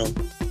too real.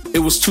 It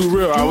was too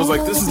real. I was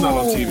like, this is not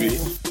on TV.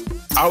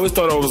 I always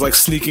thought I was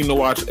sneaking to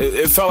watch.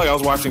 It felt like I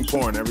was watching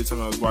porn every time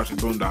I was watching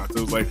Boondocks.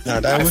 It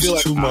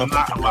was too much.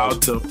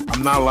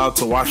 I'm not allowed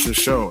to watch the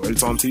show.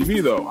 It's on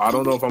TV though. I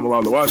don't know if I'm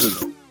allowed to watch it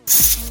though.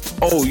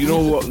 Oh, you know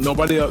what?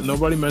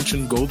 Nobody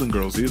mentioned Golden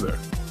Girls either.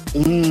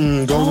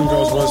 Golden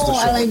Girls was the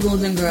show. I like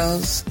Golden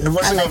Girls. It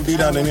wasn't gonna beat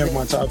out any of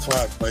my top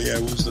 5, but yeah,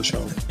 it was the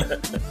show.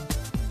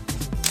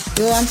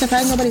 Yo, I'm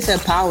surprised nobody said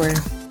Power.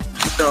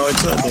 No,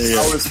 it's not there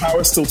yet.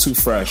 Power's still too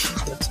fresh.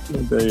 It's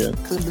not there yet.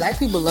 Because Black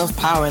people love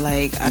Power.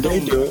 They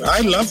do.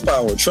 I love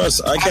Power.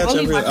 Trust. I catch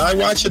everything. I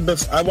watch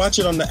it. I watch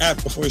it on the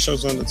app before it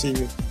shows on the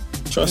TV.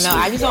 Trust me.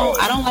 I just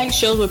don't. I don't like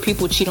shows where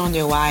people cheat on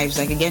their wives.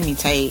 It get me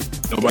tight.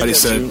 Nobody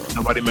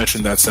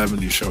mentioned that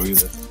 70s show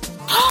either.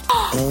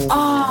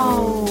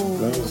 Oh.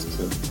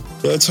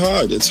 Yeah, it's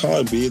hard. It's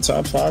hard, B. It's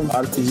top 5. A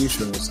lot of TV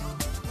shows.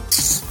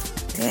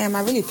 Damn,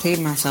 I really played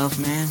myself,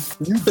 man.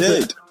 You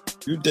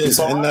did.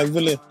 And I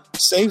really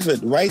save it.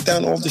 Write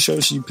down all the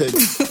shows she picked.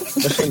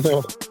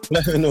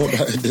 Let her know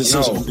about it.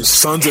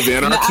 Sons of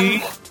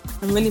Anarchy.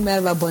 I'm really mad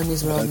about Boy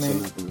Meets World,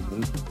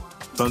 man.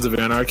 Sons of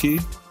Anarchy.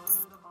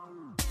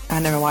 I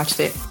never watched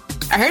it.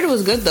 I heard it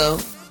was good though.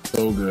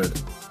 So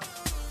good.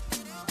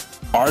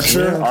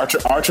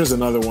 Archer's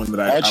another one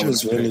that I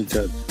Archer's really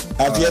good.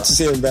 I've yet to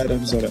see a bad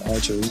episode of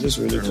Archer. It's just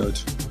really good.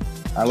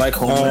 I like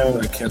Homeland,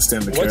 but I can't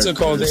stand the What's it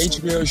called? The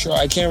HBO show?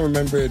 I can't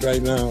remember it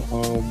right now.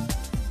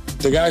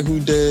 The guy who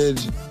did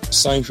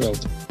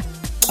Seinfeld.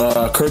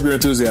 Curb Your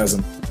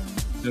Enthusiasm.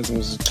 This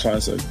was a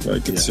classic.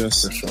 Like it's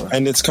just, for sure.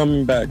 And it's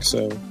coming back.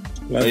 So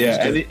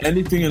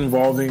anything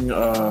involving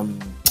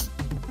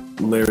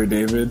Larry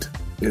David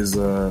is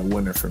a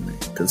winner for me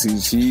because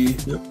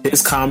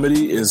his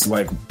comedy is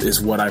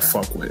what I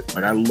fuck with.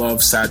 Like I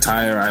love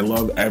satire. I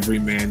love every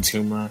man's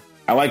humor.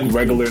 I like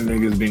regular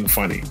niggas being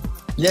funny.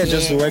 Yeah,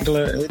 just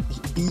regular.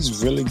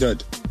 He's really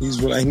good.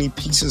 And he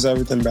pieces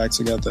everything back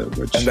together.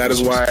 And that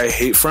is why I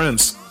hate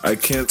Friends. I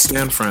can't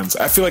stand Friends.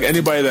 I feel like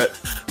anybody that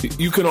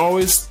you can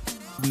always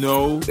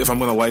know if I'm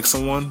going to like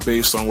someone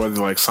based on whether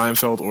they like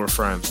Seinfeld or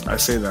Friends. I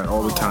say that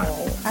all the time.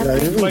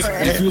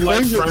 If you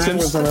like Friends,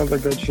 was another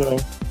good show.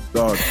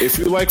 Dog, if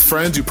you like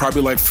Friends, you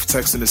probably like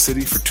Sex and the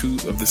City for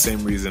 2 of the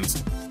same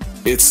reasons.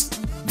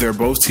 They're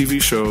both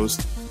TV shows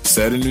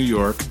set in New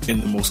York in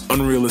the most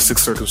unrealistic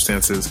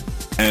circumstances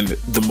and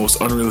the most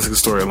unrealistic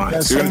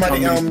storylines.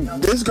 Yeah,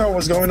 this girl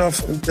was going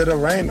off, did a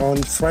rant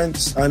on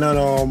Friends, and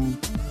on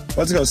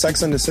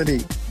Sex and the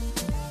City,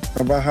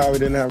 about how we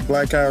didn't have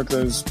black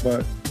characters,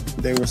 but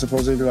they were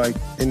supposedly like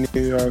in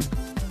New York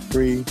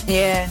free.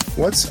 Yeah.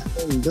 What's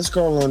this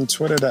girl on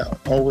Twitter that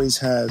always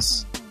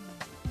has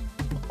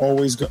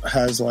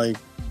like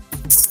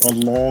a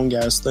long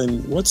ass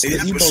thing? What's the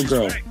Igbo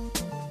girl?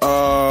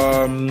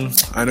 I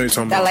know you're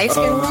talking that about light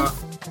skin one.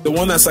 The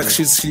one that's like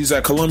she's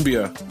at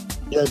Columbia.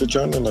 Yeah, the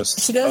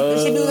journalist. She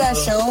does. She do that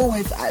show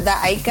with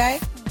that Ike guy.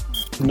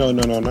 No,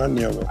 not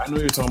Nyama. I know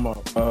you're talking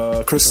about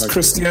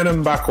Christiana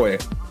Mbakwe.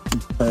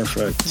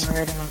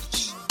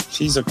 Perfect.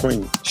 She's a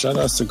queen. Shout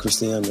out to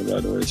Christiana, by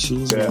the way.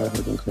 She's a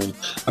motherfucking queen.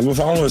 I've been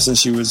following her since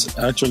she was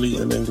actually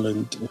in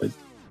England.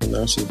 And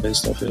now she's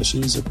based off here.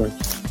 She's a queen.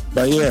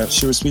 But yeah,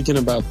 she was speaking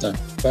about that.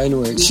 But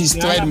anyway, she's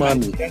Thread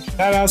Mommy.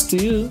 Shout outs to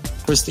you.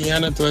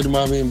 Christiana Thread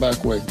Mommy in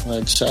Backway.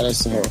 Like, shout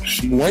outs to her.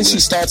 Once she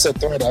starts a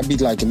thread, I'll be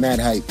like mad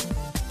hype.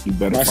 You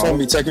better My phone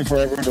be taking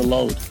forever to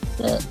load.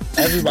 But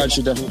everybody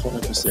should definitely follow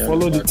Christiana.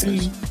 Follow the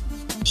team.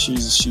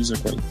 She's a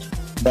queen.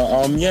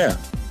 But yeah.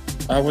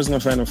 I wasn't a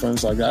fan of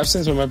Friends like that. I've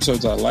seen some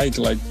episodes I like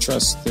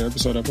Trust, the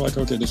episode. I'm like,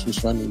 okay, this was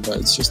funny, but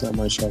it's just not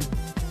my show.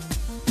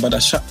 But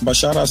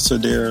shout outs to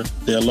their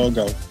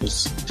logo.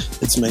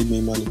 It's made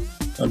me money.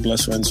 God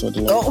bless Friends for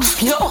the logo. Oh,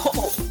 no.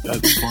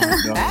 That's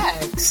fun,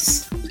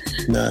 Facts.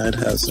 Nah, it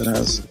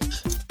has.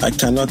 I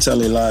cannot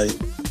tell a lie.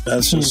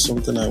 That's just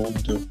something I want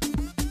to do.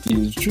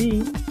 It's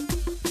true.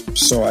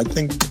 So I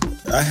think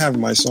I have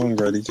my song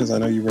ready because I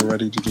know you were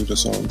ready to do the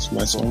songs.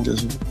 My song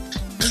is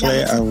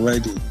clear and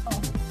ready.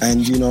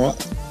 And you know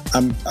what?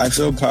 I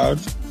feel proud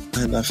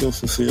and I feel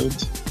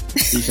fulfilled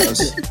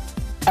because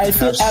I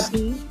feel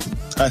happy.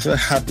 I feel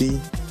happy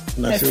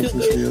and I feel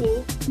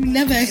fulfilled. You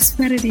never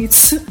expected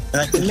it.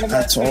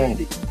 At all.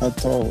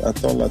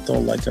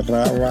 Like a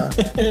rah-rah.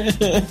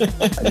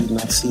 I did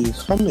not see it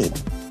coming.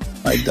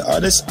 Like the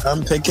artist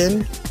I'm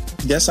picking,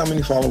 guess how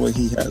many followers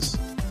he has?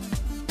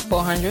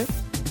 400?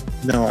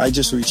 No, I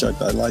just rechecked.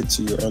 I lied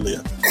to you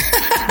earlier.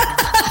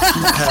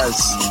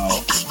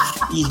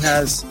 He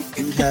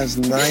has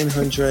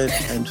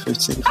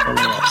 915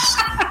 followers.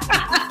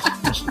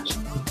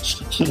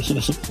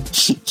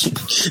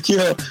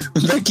 Yo,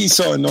 Becky's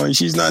so annoying.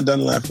 She's not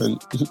done laughing.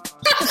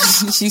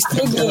 She's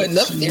still going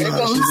up. There it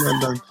goes. She's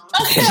not done.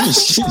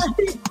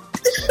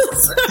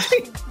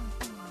 Sorry.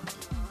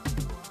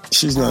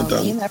 She's not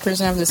done. Me and that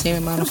person have the same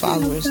amount of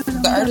followers.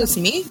 The artist,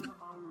 me?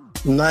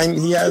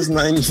 He has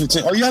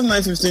 915. Oh, you have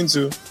 915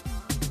 too?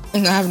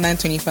 No, I have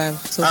 925.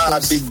 So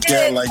big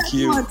girl like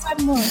you.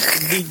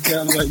 Big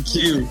girl like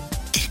you.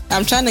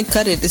 I'm trying to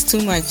cut it. It's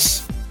too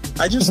much.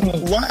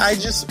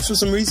 For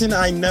some reason,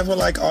 I never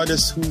like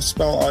artists who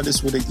spell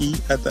artists with an E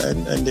at the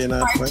end and they're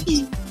not French.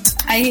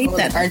 I hate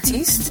that.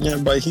 Artiste? Yeah,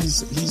 but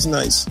he's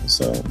nice.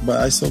 So, but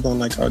I still don't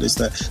like artists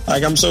that,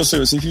 like, I'm so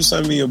serious. If you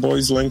send me your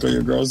boy's link or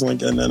your girl's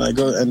link and then I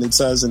go and it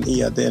says an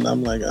E at the end,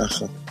 I'm like,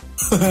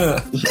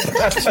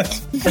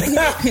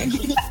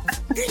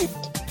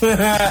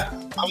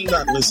 I'm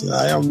not listening.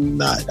 I'm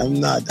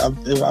not.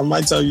 I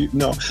might tell you.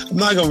 No, I'm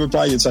not gonna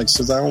reply your text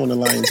because I don't want to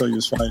lie and tell you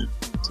it's fired.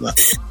 It's not.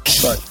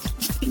 But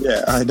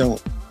yeah, I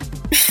don't.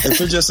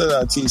 If it just says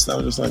artiste,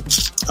 I'm just like,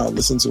 I'll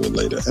listen to it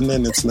later, and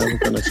then it's never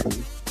gonna come.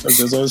 Because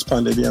there's always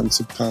pandedi. I'm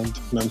to pound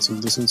and I'm to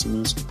listen to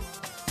music.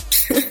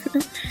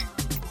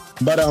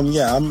 But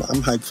yeah, I'm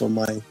hyped for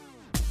my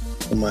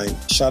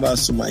shout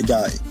outs to my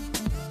guy.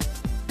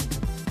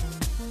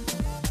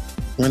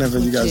 Whenever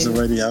you guys are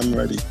ready, I'm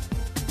ready.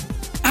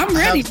 I'm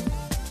ready.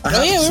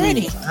 we're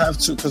ready. I have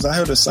to, because I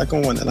heard the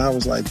second one and I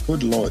was like,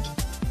 good Lord,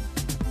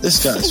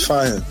 this guy's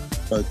fire.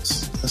 But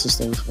that's a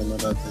story for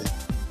another day.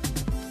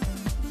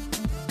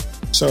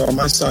 So am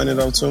I starting it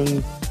out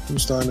soon?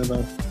 Who's starting it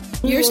out?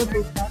 You're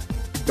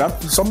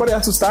somebody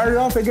has to start it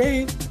off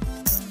again.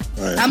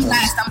 Right, I'm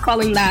last. I'm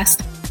calling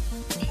last.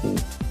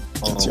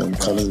 I'm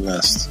calling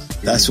last.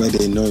 That's where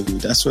they know you.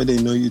 That's where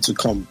they know you to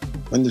come.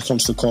 When it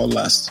comes to call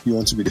last, you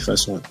want to be the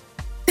first one.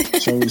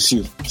 So is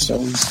you.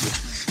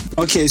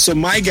 Okay, so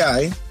my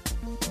guy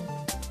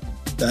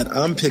that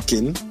I'm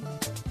picking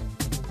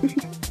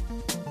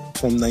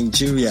from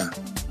Nigeria.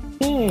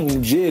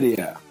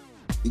 Nigeria.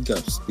 Big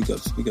ups the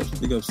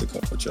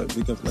culture.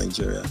 Big up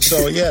Nigeria.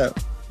 So yeah,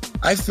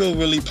 I feel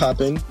really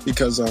popping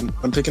because I'm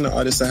picking an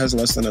artist that has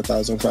less than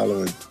 1,000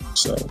 following.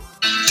 So the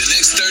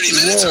next 30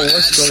 minutes. Whoa,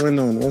 what's going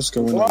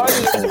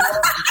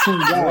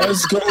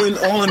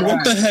on?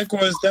 What the heck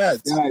was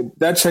that? Yeah,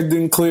 that check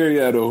didn't clear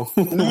yet, though.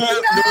 No.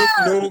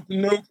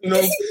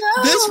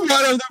 This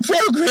part of the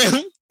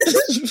program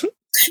is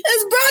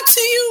brought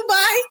to you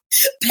by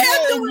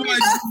Pandora.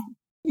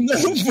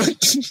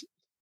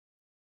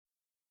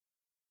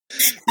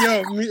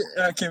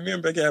 Me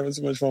and Becky having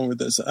so much fun with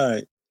this. All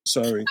right,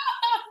 sorry.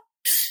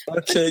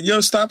 Okay,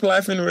 yo, stop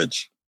laughing,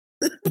 Rich.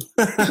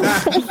 Get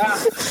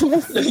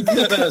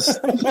us.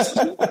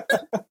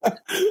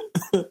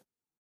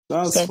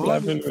 Stop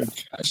laughing,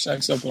 Rich.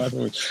 Hashtag stop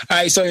laughing, Rich. All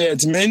right, so yeah,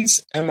 it's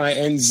Minz,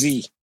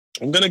 M-I-N-Z.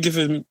 I'm gonna give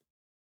him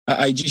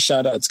an IG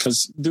shout outs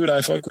because, dude,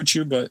 I fuck with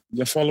you, but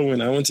your following,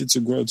 I want it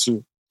to grow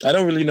too. I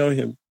don't really know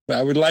him, but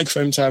I would like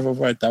for him to have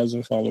over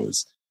 1,000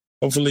 followers.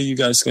 Hopefully, you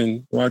guys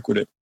can rock with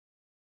it.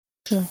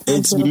 Yeah,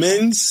 it's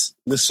Minz.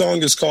 The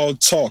song is called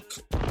Talk.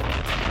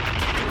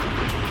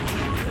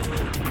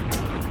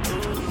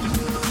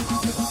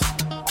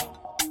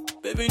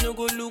 Baby, no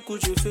go look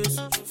at your face.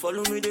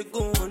 Follow me, they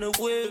go on a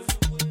wave.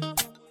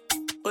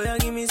 Oh, yeah,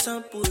 give me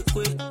some quick.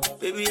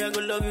 Baby, I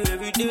go love you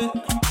every day.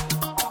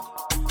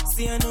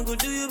 See, I no go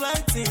do you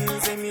bad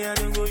things. And me, I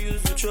don't go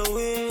use with your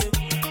way.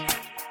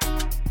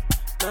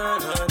 Nah.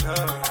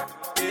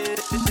 They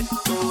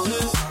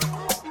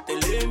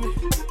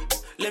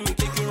let me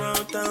take you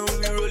around town.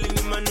 We rolling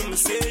in my new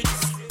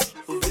Mercedes.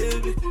 Oh,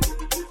 baby,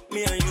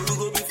 me and you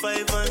go be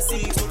 5 and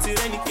 6 until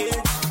any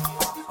cage.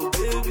 Oh,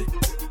 baby,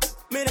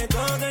 me they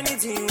talk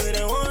anything where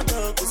they want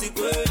to, cause it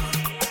good.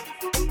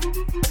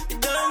 You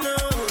don't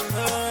know,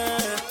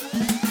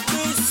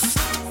 please,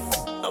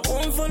 I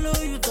won't follow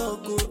you talk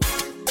good.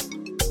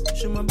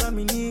 Show my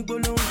baby need go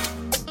long.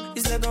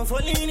 It's like I'm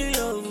falling in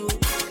love.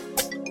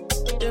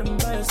 Them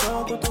by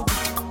yourself,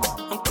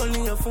 I'm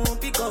calling your phone,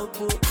 pick up.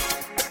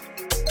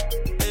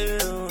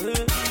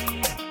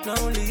 Not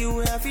only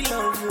you, I feel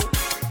love.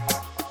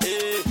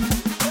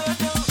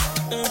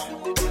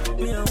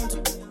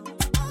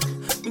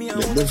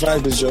 The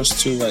vibe is just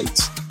too right.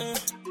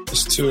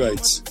 It's too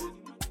right.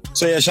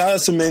 So yeah, shout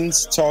out to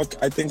Minz Talk.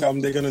 I think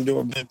they're gonna do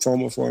a big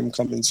promo for him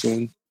coming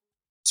soon.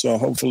 So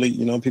hopefully,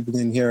 people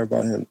can hear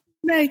about him.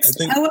 Next,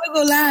 I want to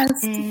go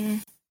last.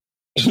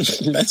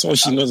 That's all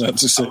she knows how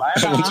to say.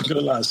 I want to go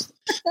last.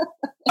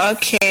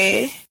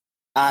 Okay.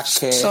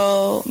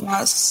 So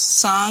my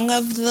song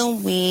of the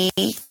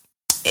week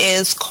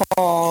is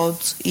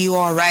called "You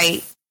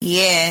Alright,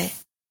 Yeah"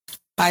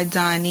 by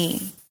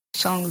Donnie.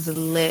 Song's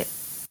lit.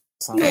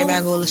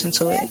 Everybody go listen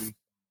to it.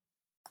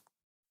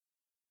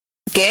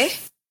 Okay?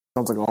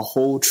 Sounds like a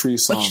whole tree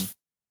song.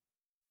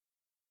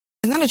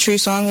 It's not a tree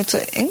song, it's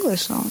an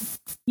English song.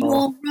 You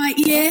alright,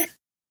 yeah?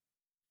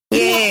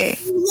 Yeah.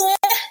 Yeah.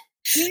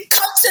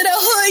 Come to the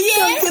hood,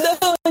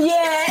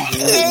 yeah.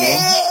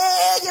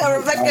 Yeah,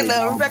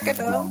 Rebecca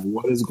though.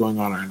 What is going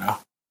on right now?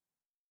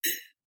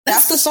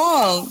 That's the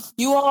song.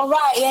 You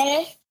alright,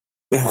 yeah?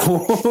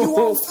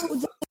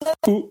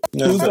 Who's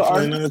the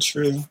artist?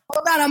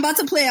 Hold on, I'm about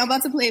to play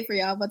it for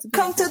y'all.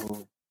 Come to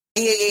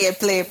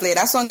play.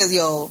 That song is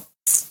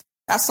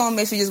that song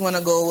makes you just want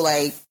to go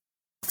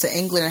to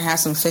England and have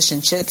some fish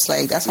and chips.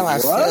 That's how I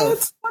feel.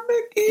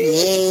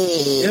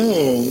 Yeah.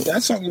 Yo,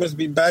 that song must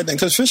be bad then,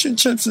 because fish and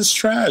chips is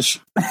trash.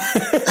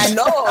 I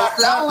know. I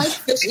don't like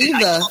fish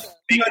either.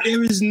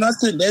 There is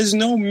nothing. There's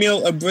no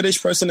meal a British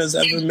person has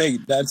ever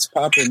made that's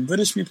popping.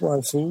 British people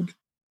have food.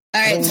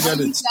 All right, tell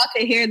me if y'all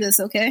can hear this,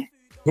 okay?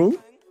 Who?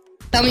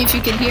 Tell me if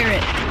you can hear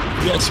it.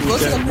 Yes, we can.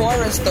 What's the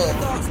chorus, though?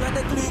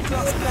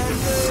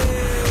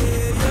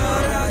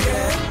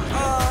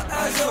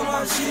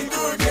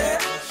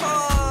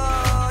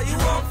 You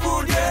want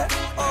food, yeah?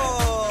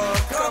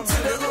 Come to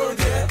the hood,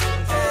 yeah?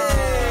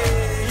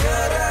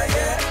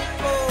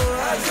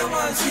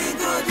 She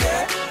good,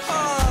 yeah?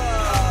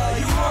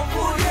 You want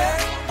food, yeah?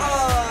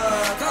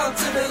 Come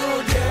to the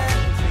hood,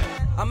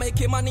 yeah? I'm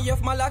making money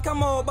off my like a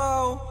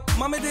mobile.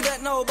 Mommy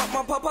didn't know, but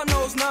my papa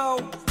knows now.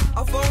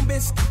 I phone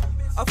biscuit,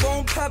 I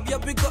phone cab, yeah,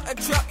 we got a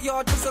trap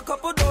yard just a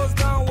couple doors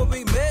down where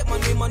we make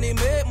money.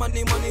 Make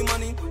money.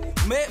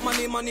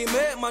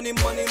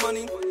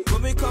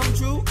 When we come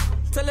through,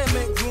 tell them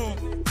make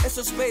room. It's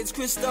a spades,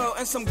 crystal,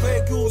 and some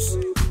grey goose.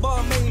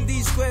 bar main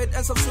D squared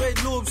and some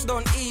suede loops.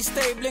 Don't E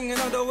stay blinging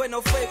on the way,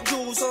 no fake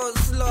jewels. So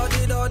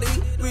slutty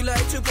dotty. We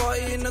like to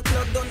party in the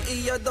club. Don't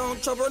E, I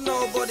don't trouble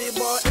nobody.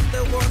 But if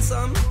they want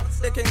some,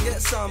 they can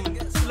get some.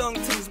 Long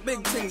things,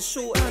 big things,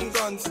 short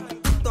handguns.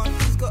 Don't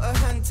he's got a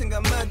hand thing,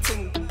 a mad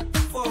thing.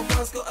 4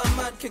 guys got a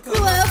mad kicker.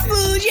 Love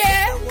food,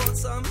 yeah.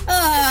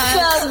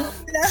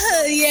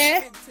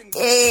 Yeah.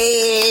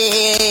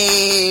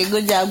 Hey,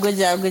 good job.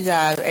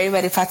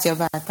 Everybody pat your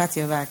back.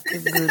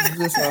 It's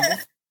good song.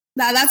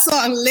 Nah, that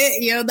song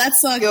lit, yo. That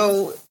song,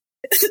 yo,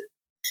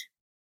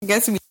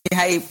 gets me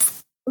hype.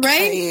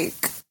 Right?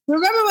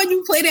 Remember when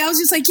you played it? I was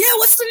just like, yeah,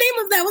 what's the name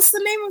of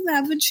that?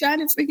 I've been trying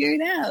to figure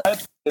it out.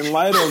 In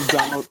light of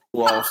Donald,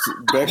 well,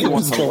 Becky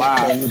wants to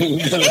laugh. I'm not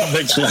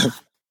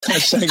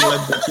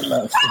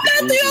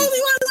the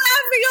only one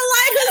laughing.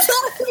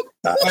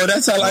 Oh,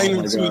 that's how I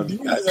am too. You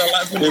guys are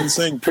laughing in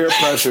sync. Peer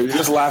pressure. You're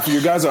just laughing.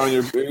 You guys are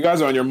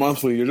on your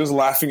monthly. You're just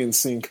laughing in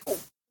sync.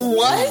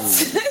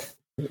 What?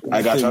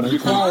 I got you to be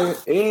quiet.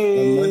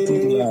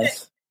 Hey.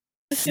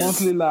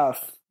 Monthly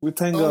laugh. We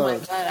thank God. Oh my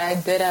God, I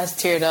dead ass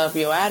teared up,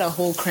 yo. I had a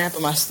whole cramp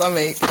in my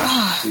stomach.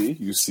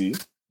 You see.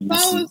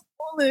 That was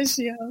foolish,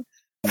 yo.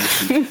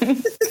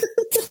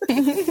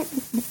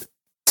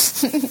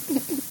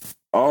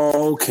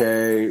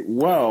 Okay,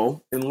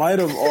 well, in light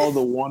of all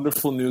the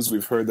wonderful news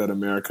we've heard that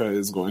America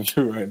is going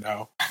through right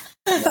now,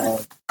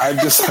 I've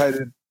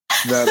decided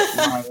that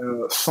my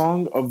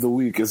song of the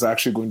week is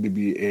actually going to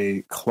be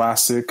a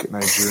classic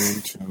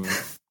Nigerian tune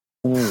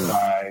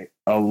by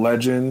a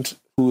legend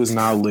who is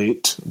now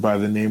late by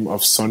the name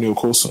of Sonny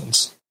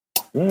Okosuns.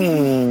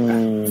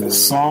 The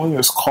song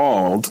is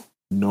called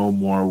No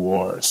More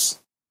Wars.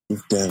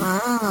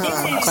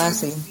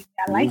 Classic.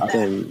 I like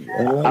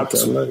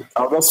that.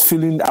 I was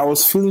feeling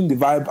the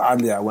vibe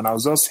earlier when I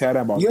was just hearing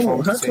about.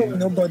 Yo, how come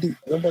nobody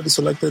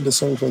selected the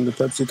song from the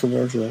Pepsi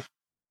commercial?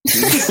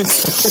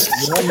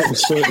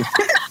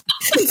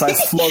 If I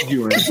flog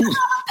you, right?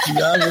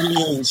 Y'all really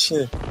ain't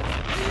shit.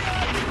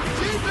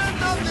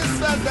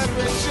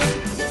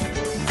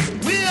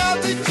 We are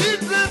the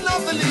children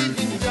of the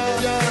living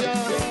God.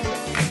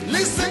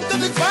 Listen to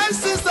the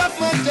voices of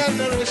my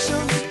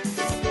generation.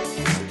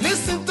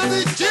 Listen to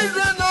the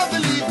children of the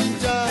living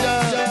God.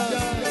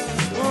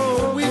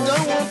 Oh, we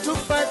don't want to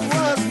fight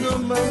wars no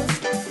more.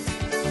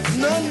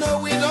 No,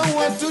 we don't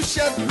want to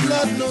shed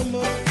blood no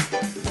more.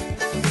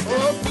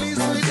 Oh, please,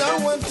 we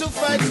don't want to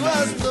fight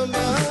wars no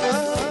more.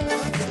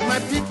 My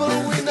people,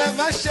 we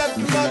never shed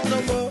blood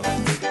no more.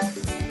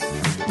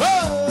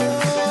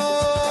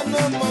 Oh,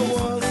 no more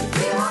wars.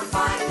 We won't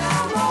fight no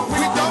more.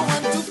 We don't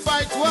want to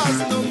fight wars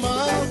no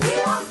more. We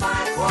won't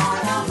fight war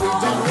no more. We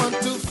don't want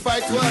to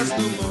fight wars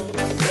no more.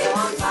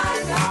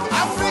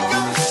 Africa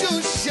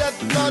should shed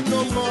blood no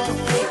more.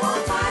 We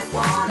won't fight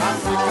war no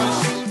more. Africa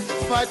should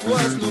fight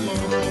wars no more.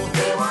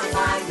 We won't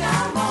fight no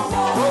more.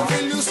 Oh,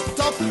 will you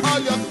stop all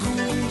your coups?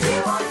 We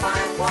won't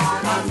fight war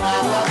no more.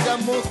 Allow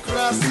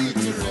democracy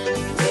to reign.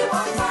 We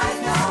won't fight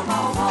no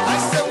more. I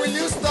say, will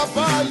you stop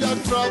all your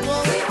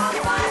trouble? We won't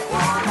fight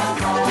war no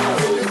more.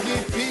 Will you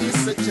give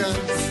peace a chance?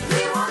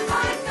 We won't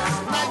fight no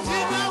more.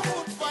 Nigeria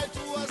won't fight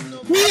wars no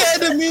more. We are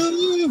the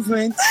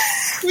movement.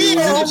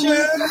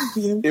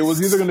 It was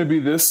either going to be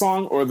this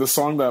song or the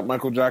song that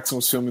Michael Jackson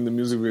was filming the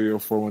music video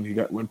for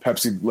when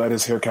Pepsi let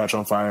his hair catch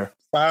on fire.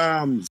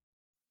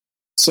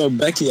 So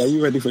Becky, are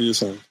you ready for your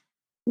song?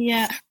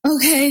 Yeah.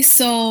 Okay,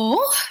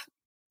 so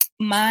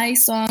my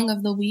song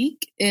of the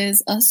week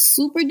is a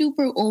super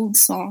duper old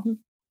song.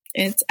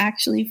 It's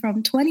actually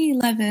from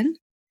 2011,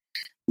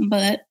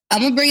 but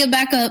I'm gonna bring it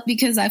back up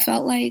because I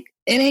felt like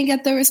it didn't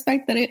get the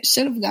respect that it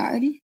should have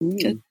gotten.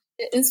 Because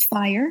it is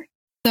fire.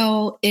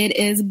 So it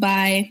is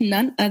by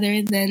none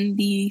other than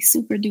the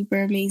super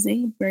duper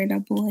amazing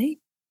Burna Boy.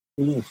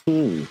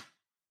 Mm-hmm.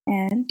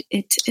 And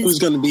it is... Who's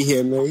going to be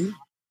here, May?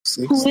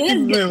 6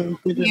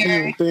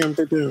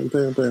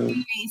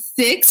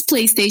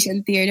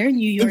 PlayStation Theater,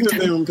 New York.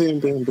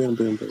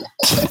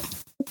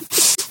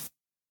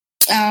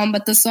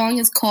 But the song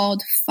is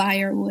called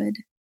Firewood.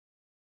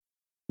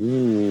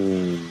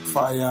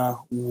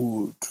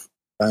 Firewood.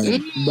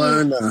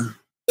 Burner.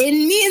 It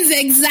means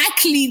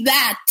exactly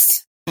that.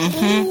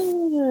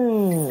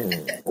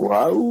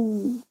 Wow.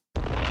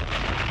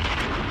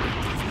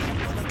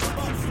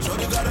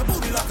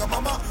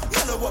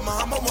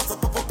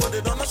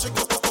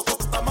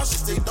 She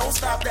say, don't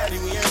stop, daddy,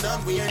 we ain't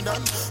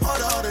done.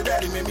 Harder,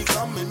 daddy, make me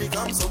come.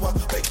 So I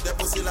make that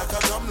pussy like a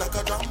drum.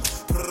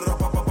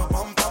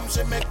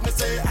 She make me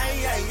say,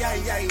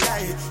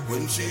 ay.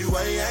 When she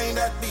way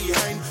that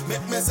behind,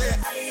 make me say,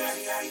 ay.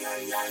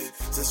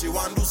 Say she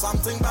want do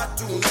something bad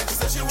tonight. She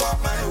say she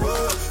want my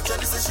word.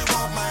 Shawty say she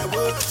want my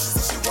word. She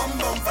say she want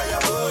bonfire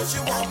word. She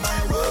want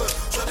my word.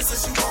 Shawty say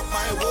she want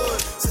my word.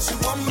 Say she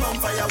want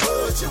bonfire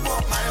word. She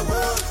want my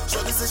word.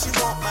 Shawty say she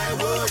want my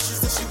word. She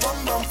say she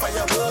want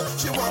bonfire word.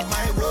 She want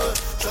my word.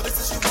 Shawty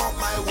say she want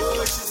my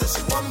word. She say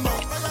she want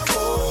bonfire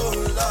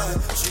word. Lord.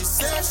 She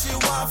say she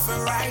want to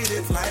ride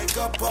it like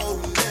a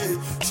pony.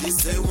 She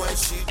say when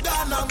she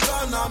done, I'm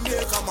gonna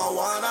make her my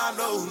one and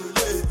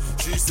only.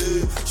 She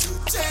say she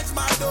change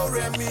my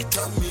do-re-mi,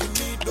 turn me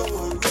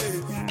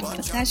do-re.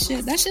 But that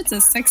shit's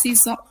a sexy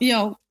song.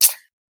 Yo.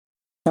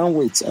 Can't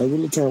wait. I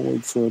really can't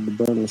wait for the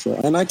Burner show.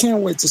 And I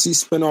can't wait to see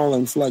Spinall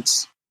and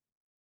Flex.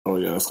 Oh,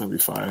 yeah, that's going to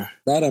be fire.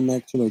 That I'm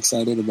actually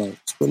excited about.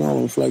 Spinall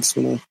and Flex,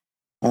 you know.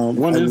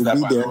 When is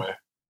that, by the way?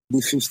 The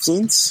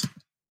 15th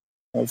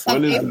of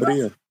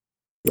April.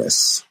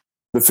 Yes.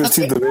 The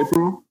 15th of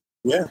April?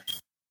 Yeah.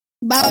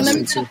 But let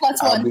me get a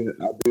plus one.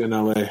 I'll be in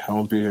LA. I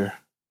won't be here.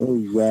 Oh,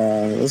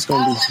 yeah. That's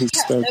going to be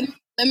stuff.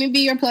 Let me be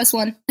your plus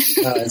one.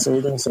 All right, so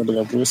we're going to set it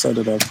up. We'll set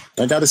it up.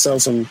 I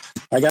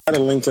got a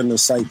link in the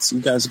sites. You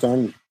guys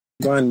go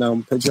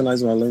and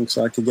patronize my link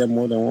so I could get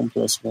more than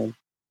 1 + 1.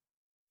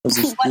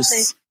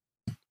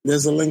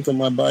 There's a link in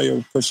my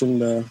bio pushing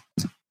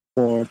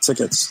for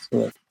tickets.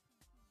 So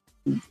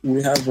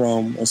we have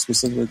a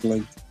specific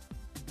link.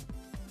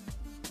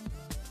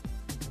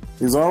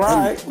 He's all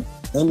right.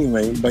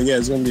 Anyway, but yeah,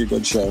 it's going to be a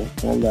good show.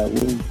 All that.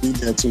 We'll be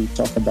there to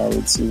talk about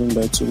it, even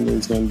though Tunde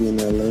is going to be in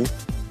LA.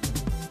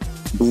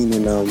 Being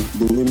in the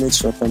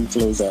remix for Come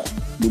Closer.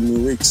 The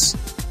lyrics.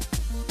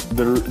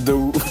 The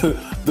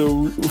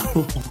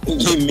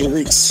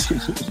lyrics.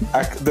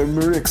 The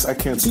lyrics. I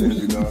can't stand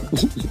you, dog.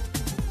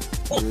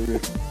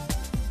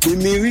 The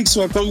lyrics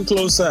for Come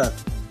Closer.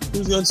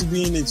 Who's going to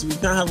be in it? We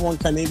can't have one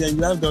Canadian.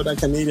 You have the other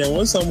Canadian.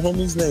 What's some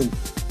homie's name?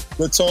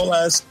 The tall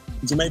ass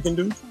Jamaican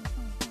dude?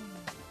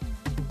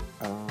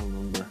 I don't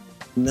remember.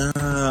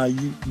 Nah,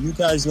 you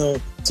guys know.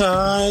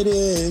 Tide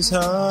is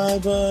high,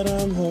 but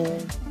I'm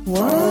home.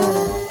 What?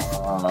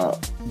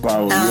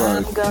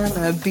 I'm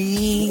gonna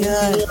be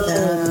I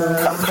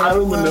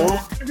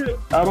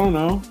don't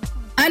know.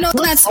 I know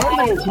that's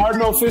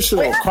Cardinal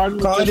Official.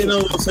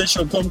 Cardinal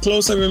Official. Come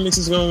Closer remix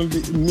is going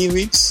to be me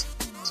weeks.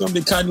 It's going to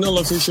be Cardinal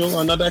Official,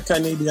 another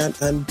Canadian,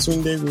 and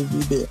Tunde will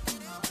be there.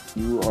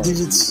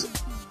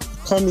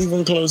 Come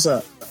even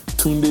closer.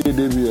 Tunde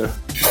Devia.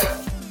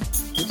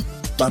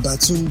 Baba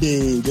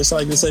Tunde, just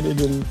like they said it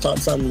in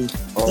Todd Family.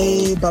 Oh,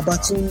 hey, Baba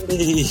Tunde.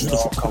 It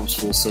all comes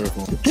full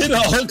circle. It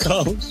all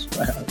comes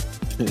back.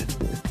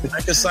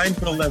 Like a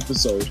Seinfeld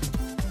episode.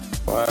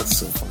 Oh, that's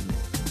so funny.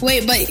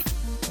 Wait, but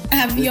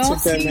have y'all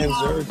seen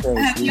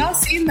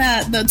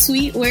the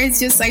tweet where it's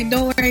just like,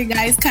 don't worry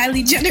guys,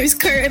 Kylie Jenner's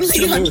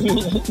currently on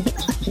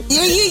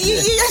Yeah.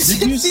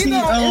 Did you see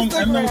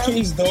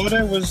MLK's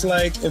daughter was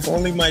like, if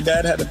only my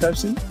dad had a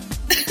Pepsi?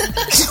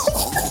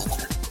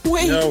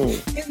 Wait,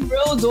 his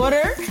real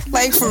daughter?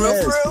 Like for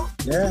real?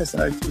 Yes,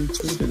 I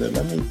tweeted it.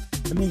 Let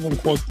me even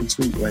quote the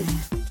tweet. Like,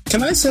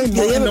 can I say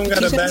Martin don't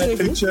got a bad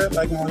picture?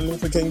 Like Martin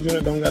Luther King Jr.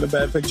 don't got a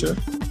bad picture?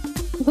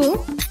 Who?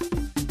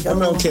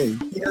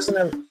 MLK. He doesn't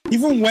have.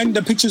 Even when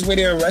the pictures where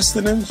they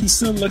arrested him, he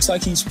still looks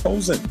like he's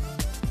posing.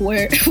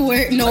 Where?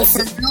 No,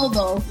 for real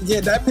though.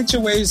 Yeah, that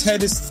picture where his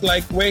head is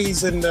like where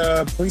he's in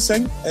the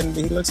precinct and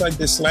he looks like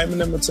they're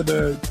slamming him into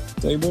the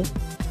table.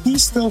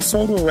 He's still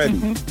photo ready.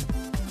 Mm-hmm.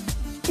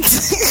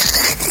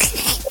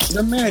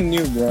 The man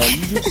knew, bro.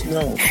 You just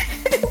know.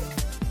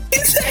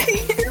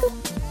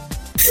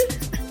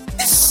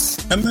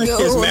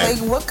 MLK's mad.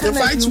 Like, if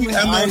I tweet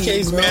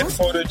MLK's mad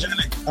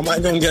photogenic, am I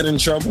gonna get in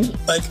trouble?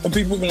 Like, are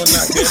people gonna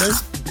not get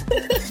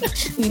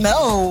it?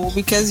 No,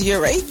 because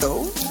you're right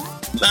though.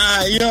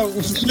 Nah, yo,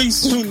 please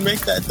soon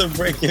make that the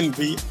breaking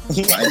beat.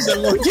 Why is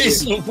MLK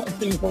so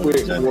fucking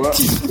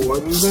photogenic? Wait,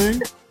 what is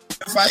it?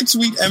 If I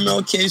tweet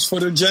MLK's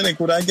photogenic,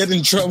 would I get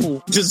in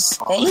trouble? Because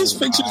all his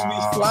pictures be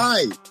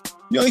fly.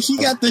 Yo, he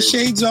got the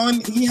shades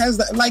on. He has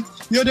that, like,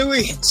 yo, the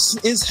way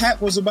his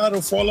hat was about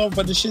to fall off,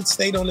 but the shit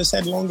stayed on his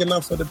head long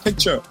enough for the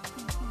picture.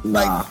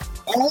 Like,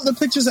 all the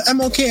pictures of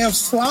MLK have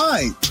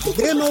fly.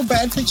 There are no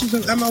bad pictures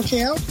of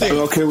MLK out there.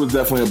 MLK was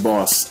definitely a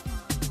boss.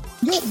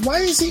 Yo, why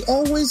is he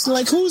always,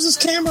 like, who's this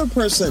camera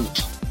person?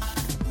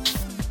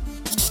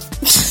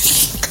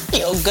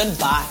 Yo,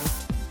 goodbye.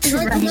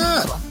 Like,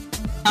 not.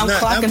 I'm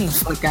clocking the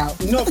fuck out.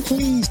 No,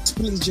 please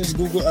just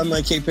Google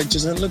MLK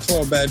pictures and look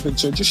for a bad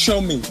picture. Just show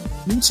me.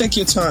 You take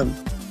your time.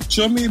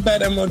 Show me a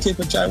bad MLK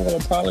picture. I will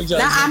apologize.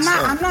 Nah,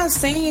 I'm not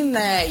saying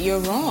that you're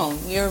wrong.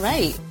 You're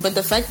right. But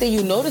the fact that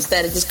you noticed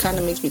that, it just kind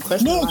of makes me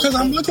question. No, because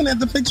I'm looking at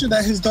the picture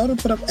that his daughter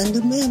put up, and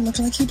the man looked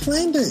like he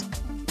planned it.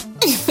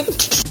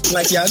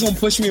 Like, y'all gonna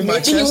push me in my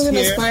chest here. Maybe he was an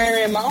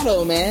aspiring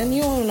model, man.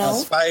 You don't know.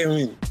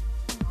 Aspiring.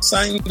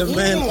 Sign the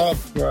man up,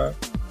 bro.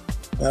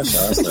 That's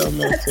how I sell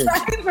MLK.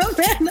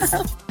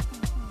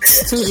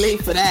 Too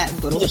late for that,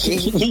 but okay.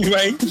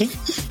 Right?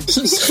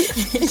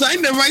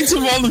 Sign the rights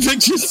of all the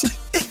pictures.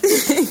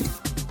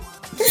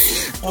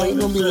 Oh, you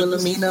gonna be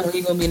Wilhelmina or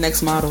you gonna be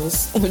next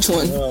models? Which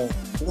one?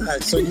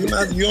 Right. So you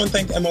don't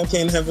think MLK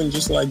in heaven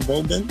just like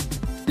Vogan?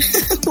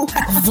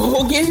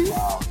 Vogan?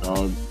 Wow,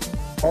 dog.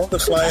 All the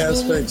fly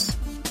ass pics.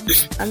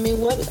 I mean,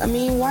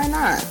 why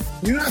not?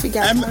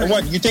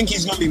 What you think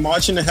he's gonna be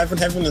marching to heaven?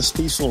 Heaven is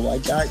peaceful.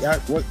 Like,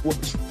 what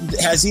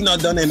has he not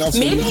done enough?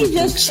 Maybe he's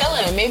just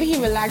chilling. Maybe he's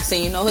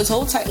relaxing. You know, his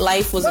whole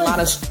life was a lot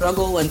of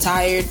struggle and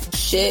tired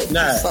shit.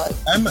 Nah,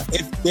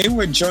 if there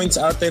were joints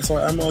out there for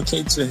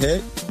MLK to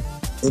hit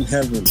in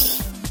heaven,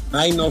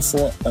 I know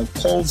for a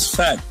cold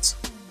fact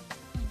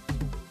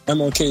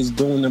MLK is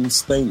doing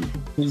his thing.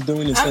 He's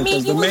doing his thing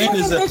because the man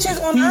is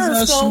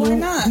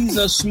he's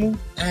a smooth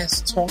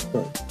ass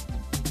talker.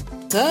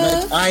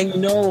 Like, I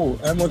know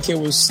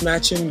MLK was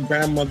snatching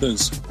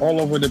grandmothers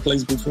all over the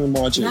place between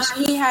marches. Nah,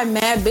 he had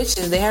mad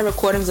bitches. They had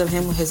recordings of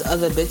him with his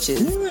other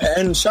bitches. Yeah,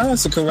 and shout out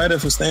to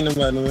Coretta for standing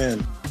by the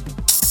man.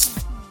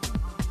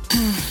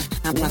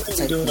 I'm not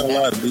doing a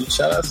lot, B.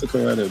 Shout out to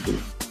Coretta, B.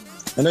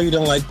 I know you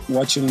don't like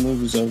watching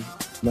movies of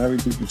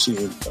married people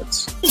cheating, but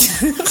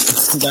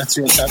that's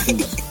what's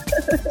happening.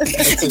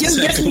 It just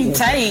gets me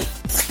tight.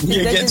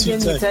 Yeah, it gets me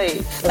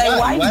tight. Like,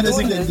 why does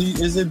it get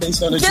is it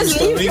based on a just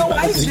leave your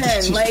wife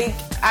then. Like,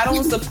 I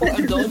don't support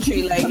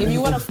adultery. Like, if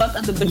you want to fuck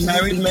other bitches,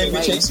 married men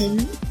be chasing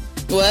you.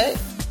 What?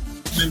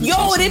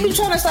 Yo, they be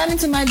trying to slide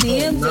into my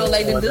DMs, yo,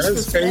 like the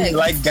disrespect.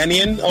 Like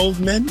Ghanaian old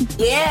men?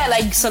 Yeah,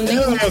 like some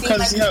niggas like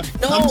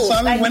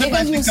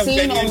niggas you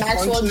seen on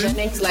Maxwell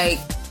Jennings, like,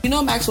 you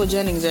know Maxwell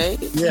Jennings, right?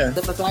 Yeah.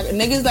 The photographer.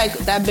 Niggas like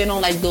that been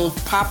on like those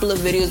popular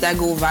videos that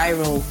go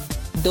viral.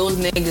 Those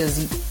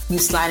niggas be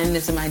sliding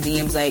into my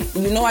DMs, like,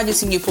 you know, I just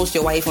seen you post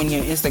your wife on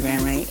your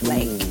Instagram, right?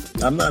 Like,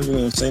 I'm not even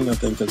gonna say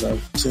nothing because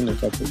I've seen a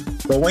couple.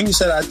 But when you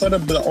said, I thought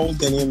of the old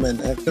Ghanaian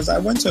men, because I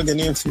went to a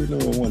Ghanaian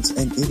funeral once,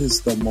 and it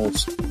is the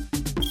most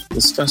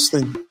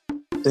disgusting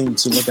thing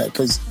to look at.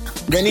 Because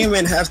Ghanaian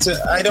men have to,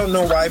 I don't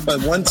know why,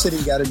 but one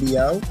titty got to be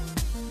out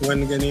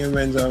when Ghanaian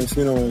men's are on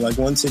funeral. Like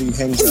one titty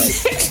hangs out.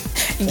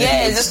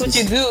 Yeah, that's what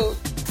you do.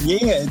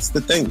 Yeah, it's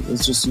the thing.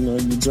 It's just, you know,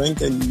 you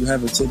drink and you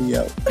have a titty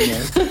out. You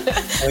know?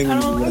 I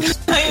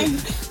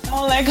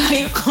don't like how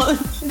you call it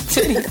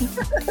titty.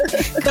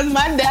 Because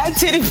my dad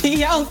titty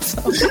be out.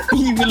 So.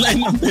 He be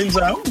letting them things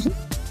out?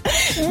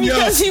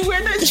 Because he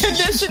wear the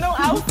traditional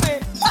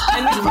outfit.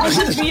 And the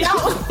just be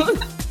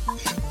out.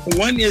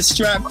 One is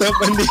strapped up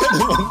and the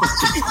other one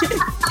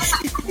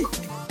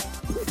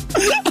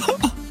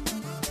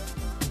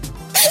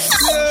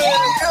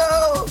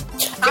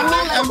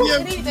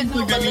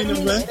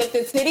if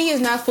the titty is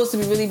not supposed to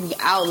be really be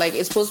out, like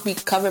it's supposed to be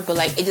covered, but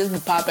like it just be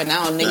popping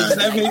out. Niggas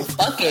like,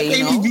 fuck it,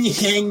 you know? It be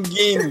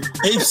hanging.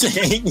 It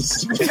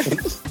hangs.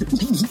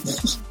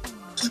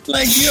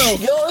 Like it's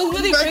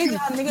really crazy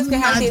how niggas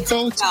can have their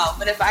titties out,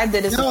 but if I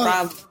did, it's a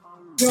problem.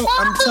 Yo,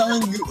 I'm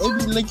telling you, it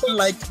be looking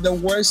like the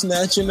worst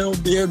National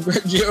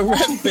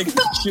Geographic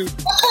shoot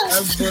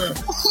ever.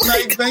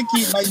 Like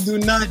Becky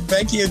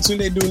and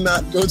Tunde do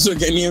not go to a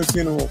Ghanaian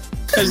funeral.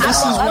 Because this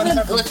is what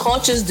happens. The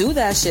cultures do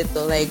that shit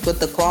though, like with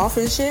the cloth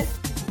and shit.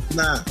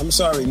 Nah, I'm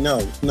sorry,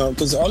 no,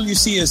 because all you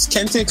see is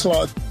kente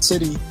cloth,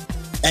 titty,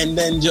 and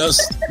then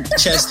just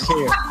chest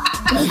hair.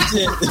 That's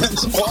it.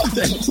 That's all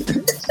that.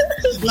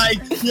 Like,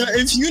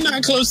 if you're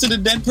not close to the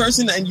dead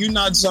person and you're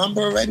not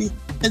somber already,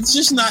 it's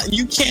just not,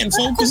 you can't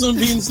focus on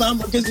being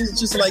somber because it's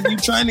just like you're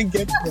trying to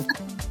get them.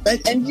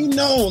 And you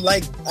know,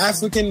 like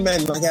African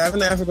men, like I have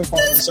an African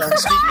father, so I'm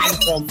speaking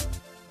from,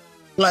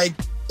 like,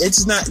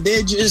 it's not,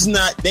 they're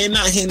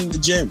not hitting the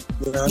gym.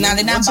 You know? Now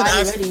they're not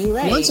body ready,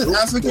 right? Once an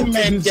African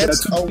man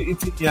gets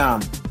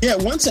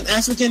once an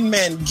African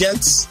man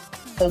gets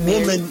a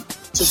woman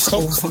to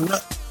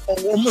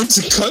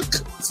cook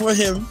for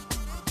him,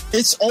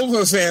 it's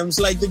over, fams.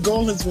 Like, the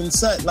goal has been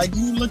set. Like,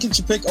 you look at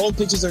old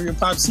pictures of your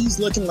pops, he's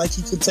looking like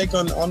he could take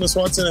on Arnold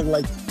Schwarzenegger.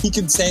 Like, he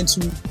could stand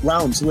 2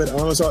 rounds with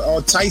Arnold Schwarzenegger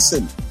or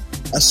Tyson.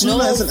 As soon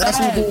as an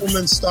African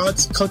woman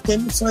starts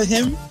cooking for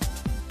him,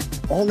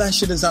 all that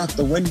shit is out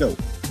the window.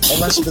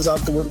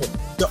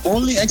 The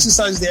only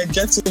exercise they're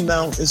getting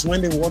now is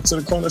when they walk to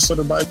the corner store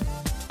to buy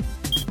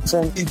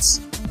from eats.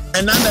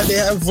 And now that they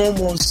have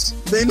Vomos,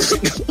 they know.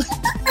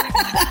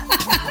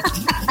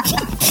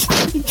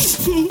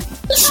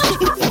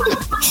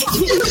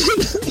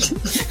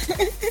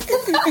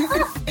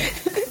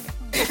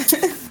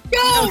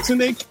 Yo,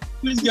 Tunde,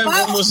 please get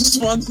Vomos to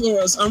sponsor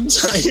us. I'm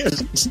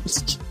tired.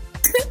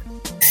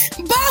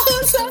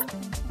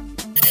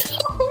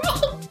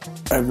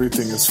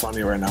 Everything is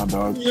funny right now,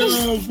 dog.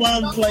 Yo,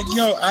 Bob, like,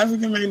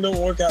 African men don't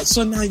work out.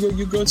 So now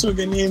you go to a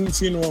Ghanaian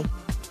funeral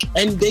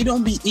and they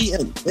don't be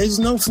eating. There's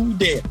no food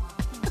there.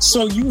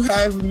 So you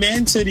have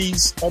man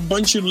titties, a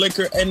bunch of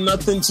liquor, and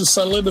nothing to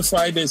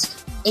solidify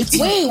this.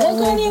 Wait, what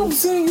Ghanaian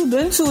funeral you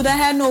been to that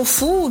had no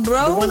food,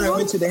 bro? The one I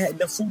went to,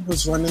 the food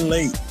was running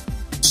late.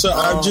 So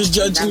I'm just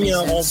judging me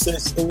off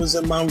this. It was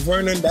in Mount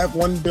Vernon, that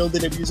one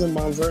building that was in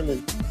Mount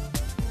Vernon.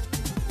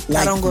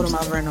 Like, I don't go to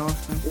Mount Vernon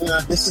often.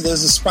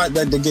 There's a spot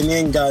that the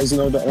Ghanaian guys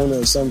know the owner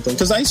or something.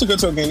 Because I used to go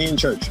to a Ghanaian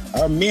church.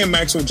 Me and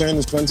Maxwell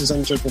Jennings went to the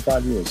same church for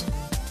 5 years.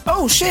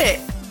 Oh, shit.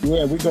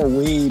 Yeah, we go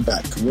way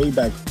back,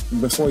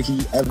 before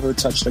he ever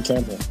touched the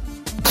camera.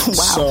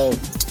 Wow. So,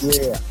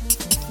 yeah,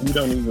 we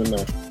don't even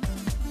know.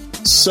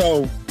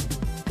 So,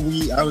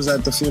 I was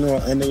at the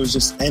funeral, and it was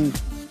just, and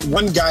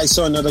one guy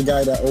saw another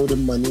guy that owed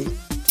him money.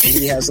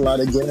 He has a lot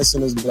of Guinness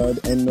in his blood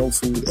and no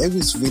food. It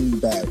was really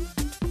bad.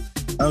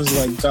 I was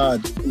like,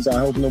 God, I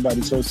hope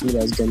nobody close to me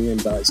that's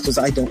Ghanaian dies, because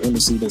I don't want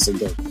to see this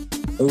again.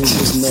 It was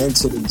just man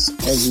titties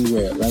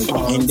everywhere,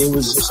 and it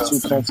was just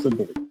too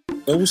comfortable.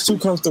 It was too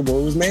comfortable.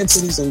 It was man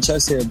titties and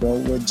chest hair, bro,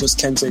 with just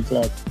kente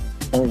cloth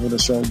over the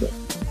shoulder.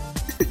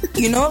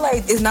 You know,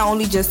 like, it's not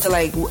only just to,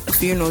 like,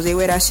 funerals. They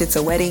wear that shit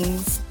to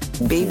weddings,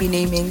 baby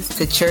namings,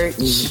 to church.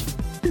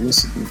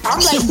 I'm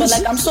like, but,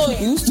 like, I'm so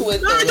used to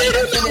it. No, they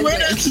don't wear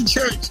that to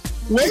church.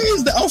 Where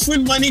is the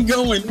offering money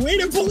going? Where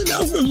they pulling the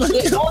offering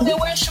money? They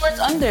wear shorts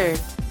under.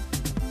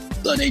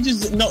 So they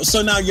just... No,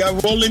 so now you're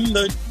rolling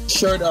the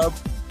shirt up.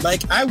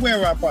 Like, I wear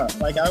wrapper.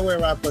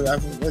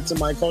 It's in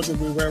my culture,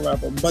 we wear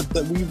wrapper. But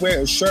we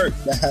wear a shirt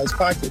that has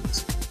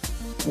pockets.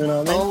 You know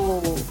what I mean?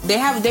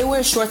 Oh, they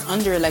wear shorts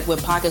under, like,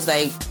 with pockets,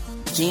 like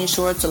jean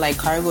shorts or like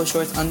cargo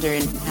shorts under.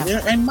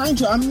 And mind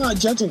you, I'm not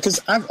judging because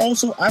I've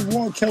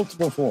worn kilts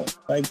before.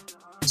 Like,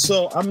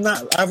 so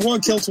I've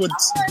worn kilts with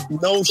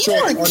no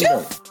shorts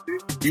under.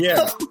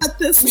 Yeah.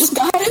 This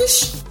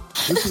Scottish?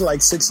 This is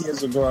like 6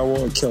 years ago. I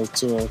wore a kilt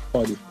to a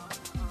party.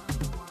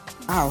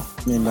 Wow.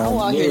 You know,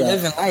 out here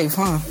living life,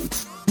 huh?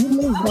 You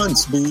lived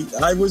once, B.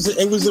 It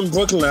was in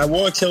Brooklyn. I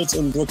wore a kilt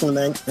in Brooklyn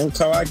and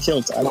Kara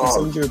kilt. I will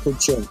send you a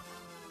picture.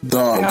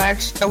 Dog. No,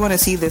 actually, I want to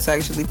see this,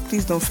 actually.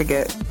 Please don't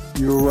forget.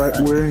 You're right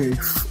wearing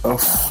a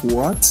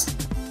what?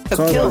 A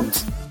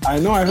kilt. I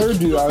know, I heard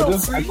you. I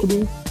just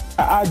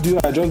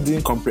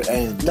didn't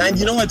comprehend. And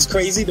you know what's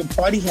crazy? The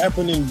party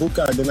happened in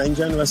Buka, the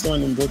Nigerian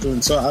restaurant in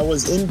Brooklyn. So I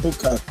was in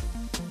Buka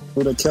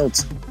with a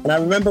kilt. And I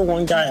remember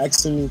one guy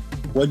asking me,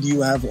 what do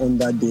you have on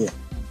that day?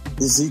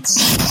 Is it...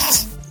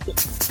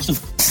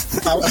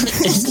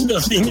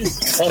 the thing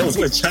is all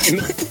over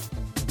China.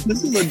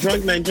 This is a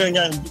drunk Nigerian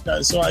guy in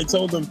Buka. So I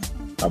told him,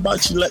 how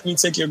about you let me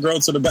take your girl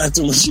to the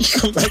bathroom when she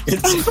come back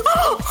and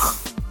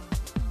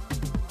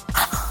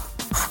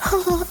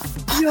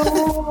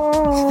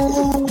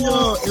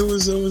Yo, it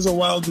was a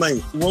wild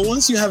night. Well,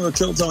 once you have a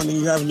kilt on and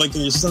you have like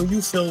in your system,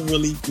 you feel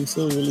really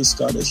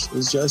Scottish.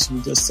 We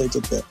just take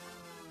it there.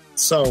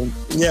 So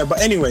yeah, but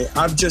anyway, it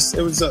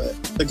was the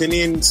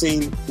Ghanaian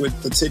scene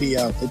with the titty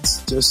out.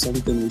 It's just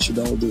something we should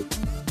all do.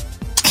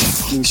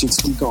 We should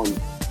speak on.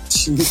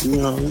 You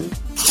know what I mean?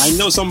 I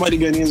know somebody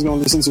Ghanaian's gonna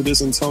listen to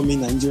this and tell me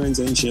Nigerians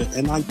ain't shit,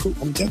 and I'm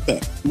get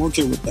that. I'm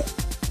okay with that.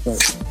 But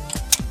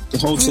the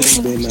whole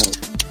titty thing now.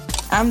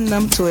 I'm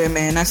numb to it,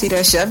 man. I see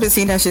that shit. I've been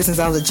seeing that shit since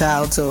I was a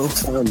child, so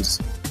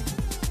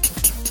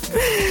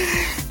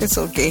it's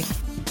okay.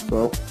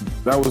 Well,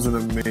 that was an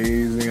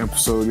amazing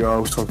episode,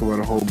 y'all. We talked about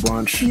a whole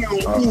bunch. Do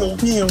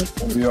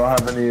y'all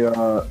have any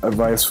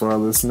advice for our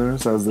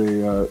listeners as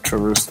they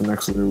traverse the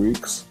next 3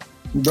 weeks?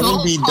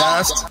 Don't be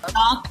daft.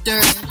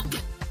 Doctor.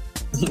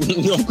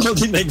 Don't call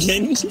it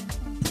again.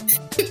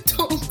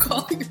 Don't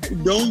call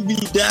it. Don't be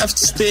daft.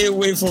 Stay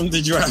away from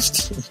the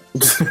draft.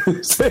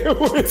 Stay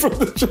away from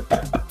the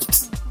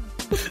draft.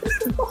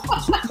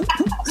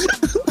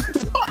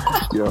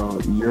 Yo,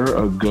 you're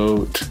a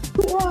goat.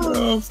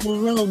 Oh, for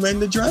real, man.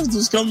 The draft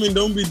is coming.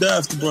 Don't be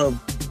daft, bro.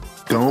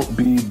 Don't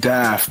be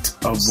daft.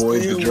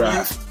 Avoid the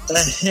draft.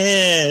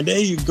 There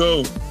you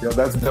go. Yo,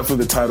 that's definitely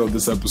the title of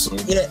this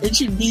episode. Yeah, it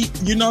should be,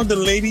 you know, the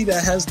lady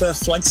that has the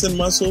flexing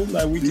muscle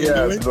that we can do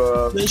it?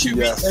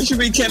 That should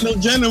be Kendall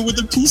Jenner with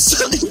the peace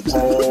sign.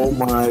 Oh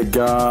my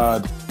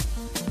God.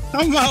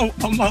 I'm out.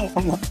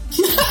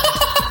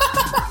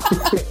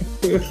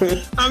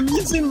 I'm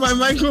using my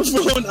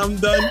microphone. I'm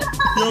done.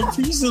 Yo,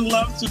 peace and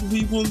love to the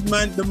people,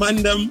 man, the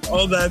mandem,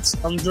 all that.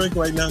 I'm drunk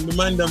right now. The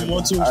mandem,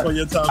 more tools for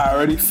your time. I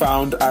already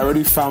found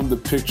the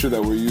picture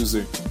that we're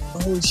using.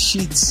 Oh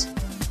shit!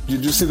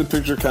 Did you see the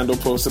picture Kendall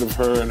posted of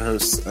her and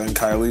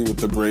Kylie with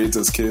the braids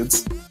as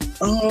kids?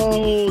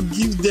 Oh,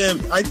 give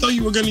them! I thought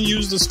you were gonna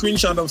use the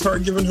screenshot of her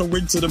giving her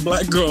wig to the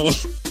black girl.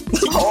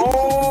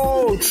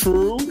 Oh,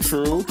 true.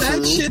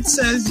 That shit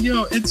says,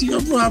 yo, it's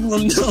your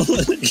problem, no.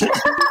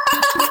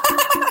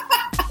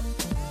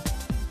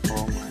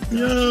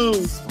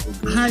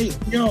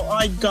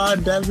 My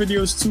God, that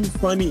video is too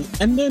funny.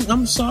 And then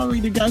I'm sorry,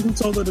 the guy who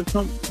told her to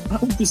come. I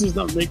hope this is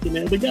not making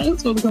it. The guy who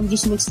told her to come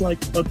just looks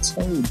like a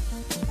toad.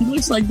 He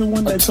looks like the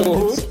one that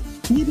told.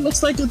 He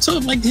looks like a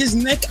toad, like his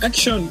neck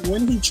action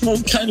when he told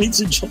Kylie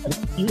to join.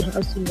 You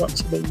have to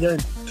watch it again.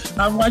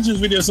 I've watched this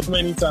video so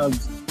many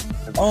times.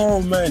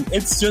 Oh man,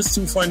 it's just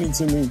too funny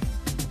to me.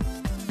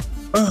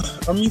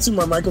 I'm muting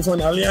my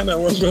microphone. Alina,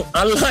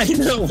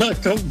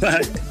 welcome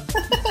back.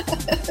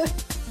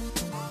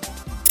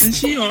 Is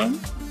she on?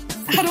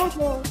 I don't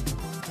know.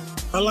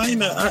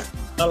 Alina.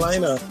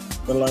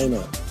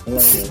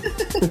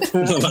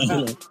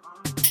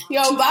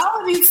 Yo,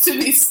 Bao needs to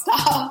be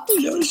stopped.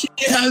 Yo, she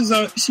has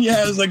a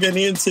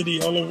Ghanaian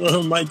titty all over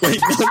her mic right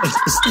now.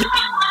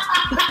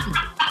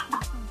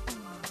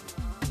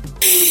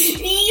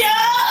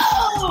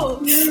 Yo!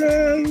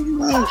 Yeah,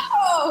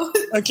 oh.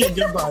 Okay,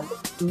 goodbye.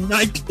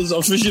 Nike is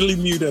officially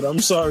muted. I'm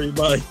sorry.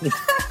 Bye.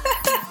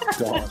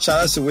 Shout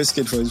out to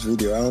Wizkid for his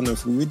video. I don't know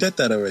if we did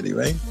that already,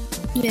 right?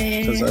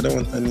 Yeah. Because I don't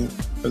want any.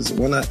 Because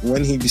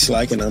when he be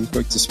slacking, I'm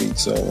quick to speak.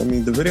 So I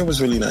mean, the video was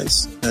really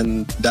nice.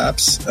 And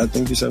Daps, I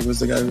think you said was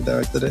the guy who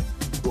directed it.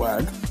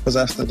 Swag. Because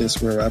after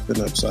this, we're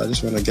wrapping up. So I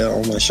just want to get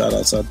all my shout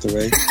outs out the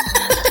way.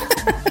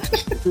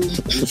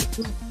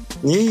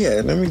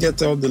 Yeah, let me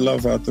get all the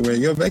love out the way.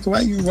 Yo, Becky, why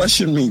are you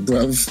rushing me,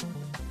 bruv?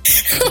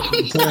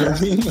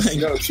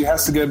 Yo, she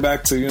has to get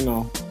back to,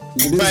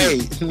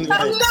 Right. I'm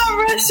not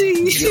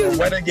rushing you.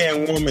 Wet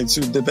again, woman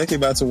too. The Becky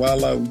about to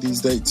wild out with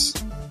these dates.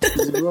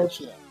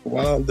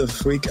 Wild the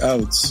freak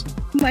out.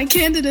 My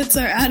candidates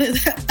are out of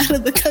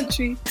the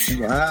country.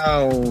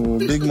 Wow,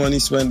 big money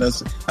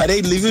spenders. Are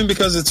they leaving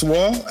because it's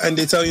war and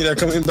they tell you they're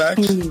coming back?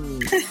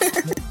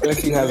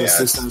 Becky has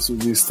assistance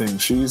with these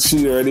things.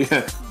 She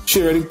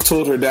already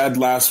told her dad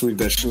last week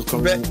that she was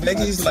coming.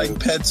 Becky's like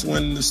pets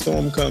when the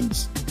storm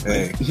comes.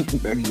 Hey,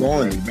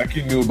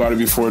 Becky knew about it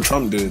before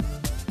Trump did.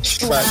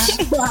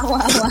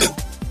 Wow.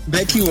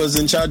 Becky was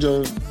in charge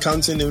of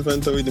counting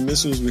inventory, the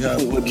missiles we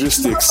have.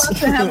 Logistics. I'm about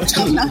to have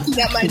Trump knocking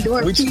at my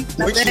door. Which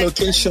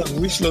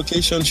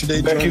location should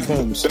they drop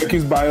bombs?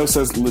 Becky's bio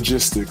says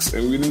logistics,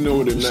 and we didn't know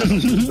what it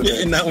meant.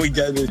 And now we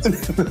get it.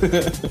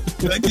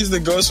 Becky's the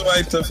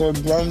ghostwriter for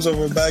bombs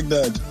over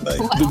Baghdad. Like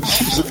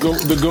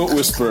the goat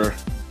whisperer.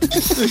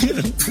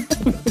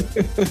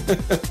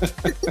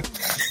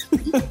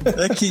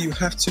 Becky, you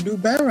have to do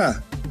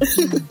better.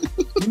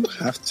 You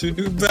have to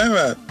do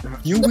better.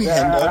 You will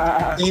end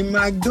up in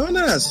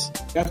McDonald's.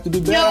 You have to do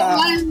better. Yo,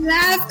 my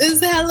laugh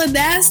is hella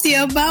nasty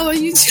about what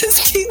you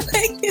just keep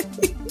making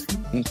me.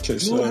 Okay,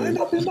 so you end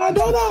up in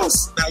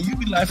McDonald's. Now you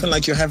be laughing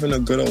like you're having a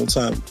good old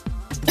time.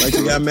 Like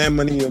you got mad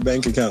money in your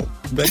bank account.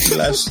 Becky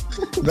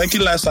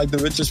laughs like the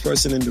richest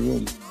person in the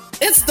room.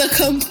 It's the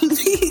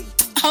complete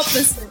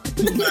opposite.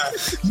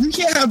 You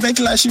can't have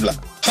Becky laugh. She like,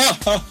 ha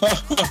ha ha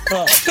ha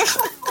ha.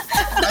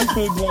 I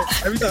feel good.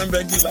 Every time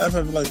Becky laugh,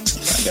 I'm like,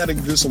 I gotta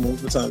do some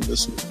overtime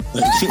this week.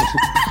 Like, you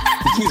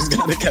just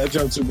gotta catch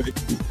up to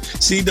Becky.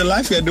 See, the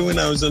life you're doing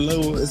now is a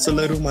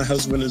little. My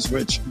husband is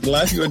rich. The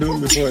life you were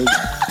doing before is,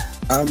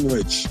 I'm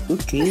rich.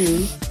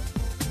 Okay.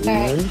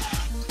 Right.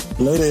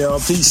 Later, y'all.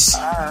 Peace.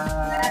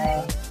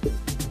 Bye.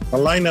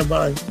 Alina,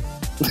 bye.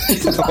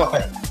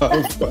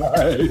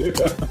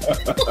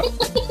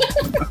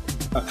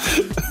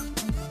 Bye.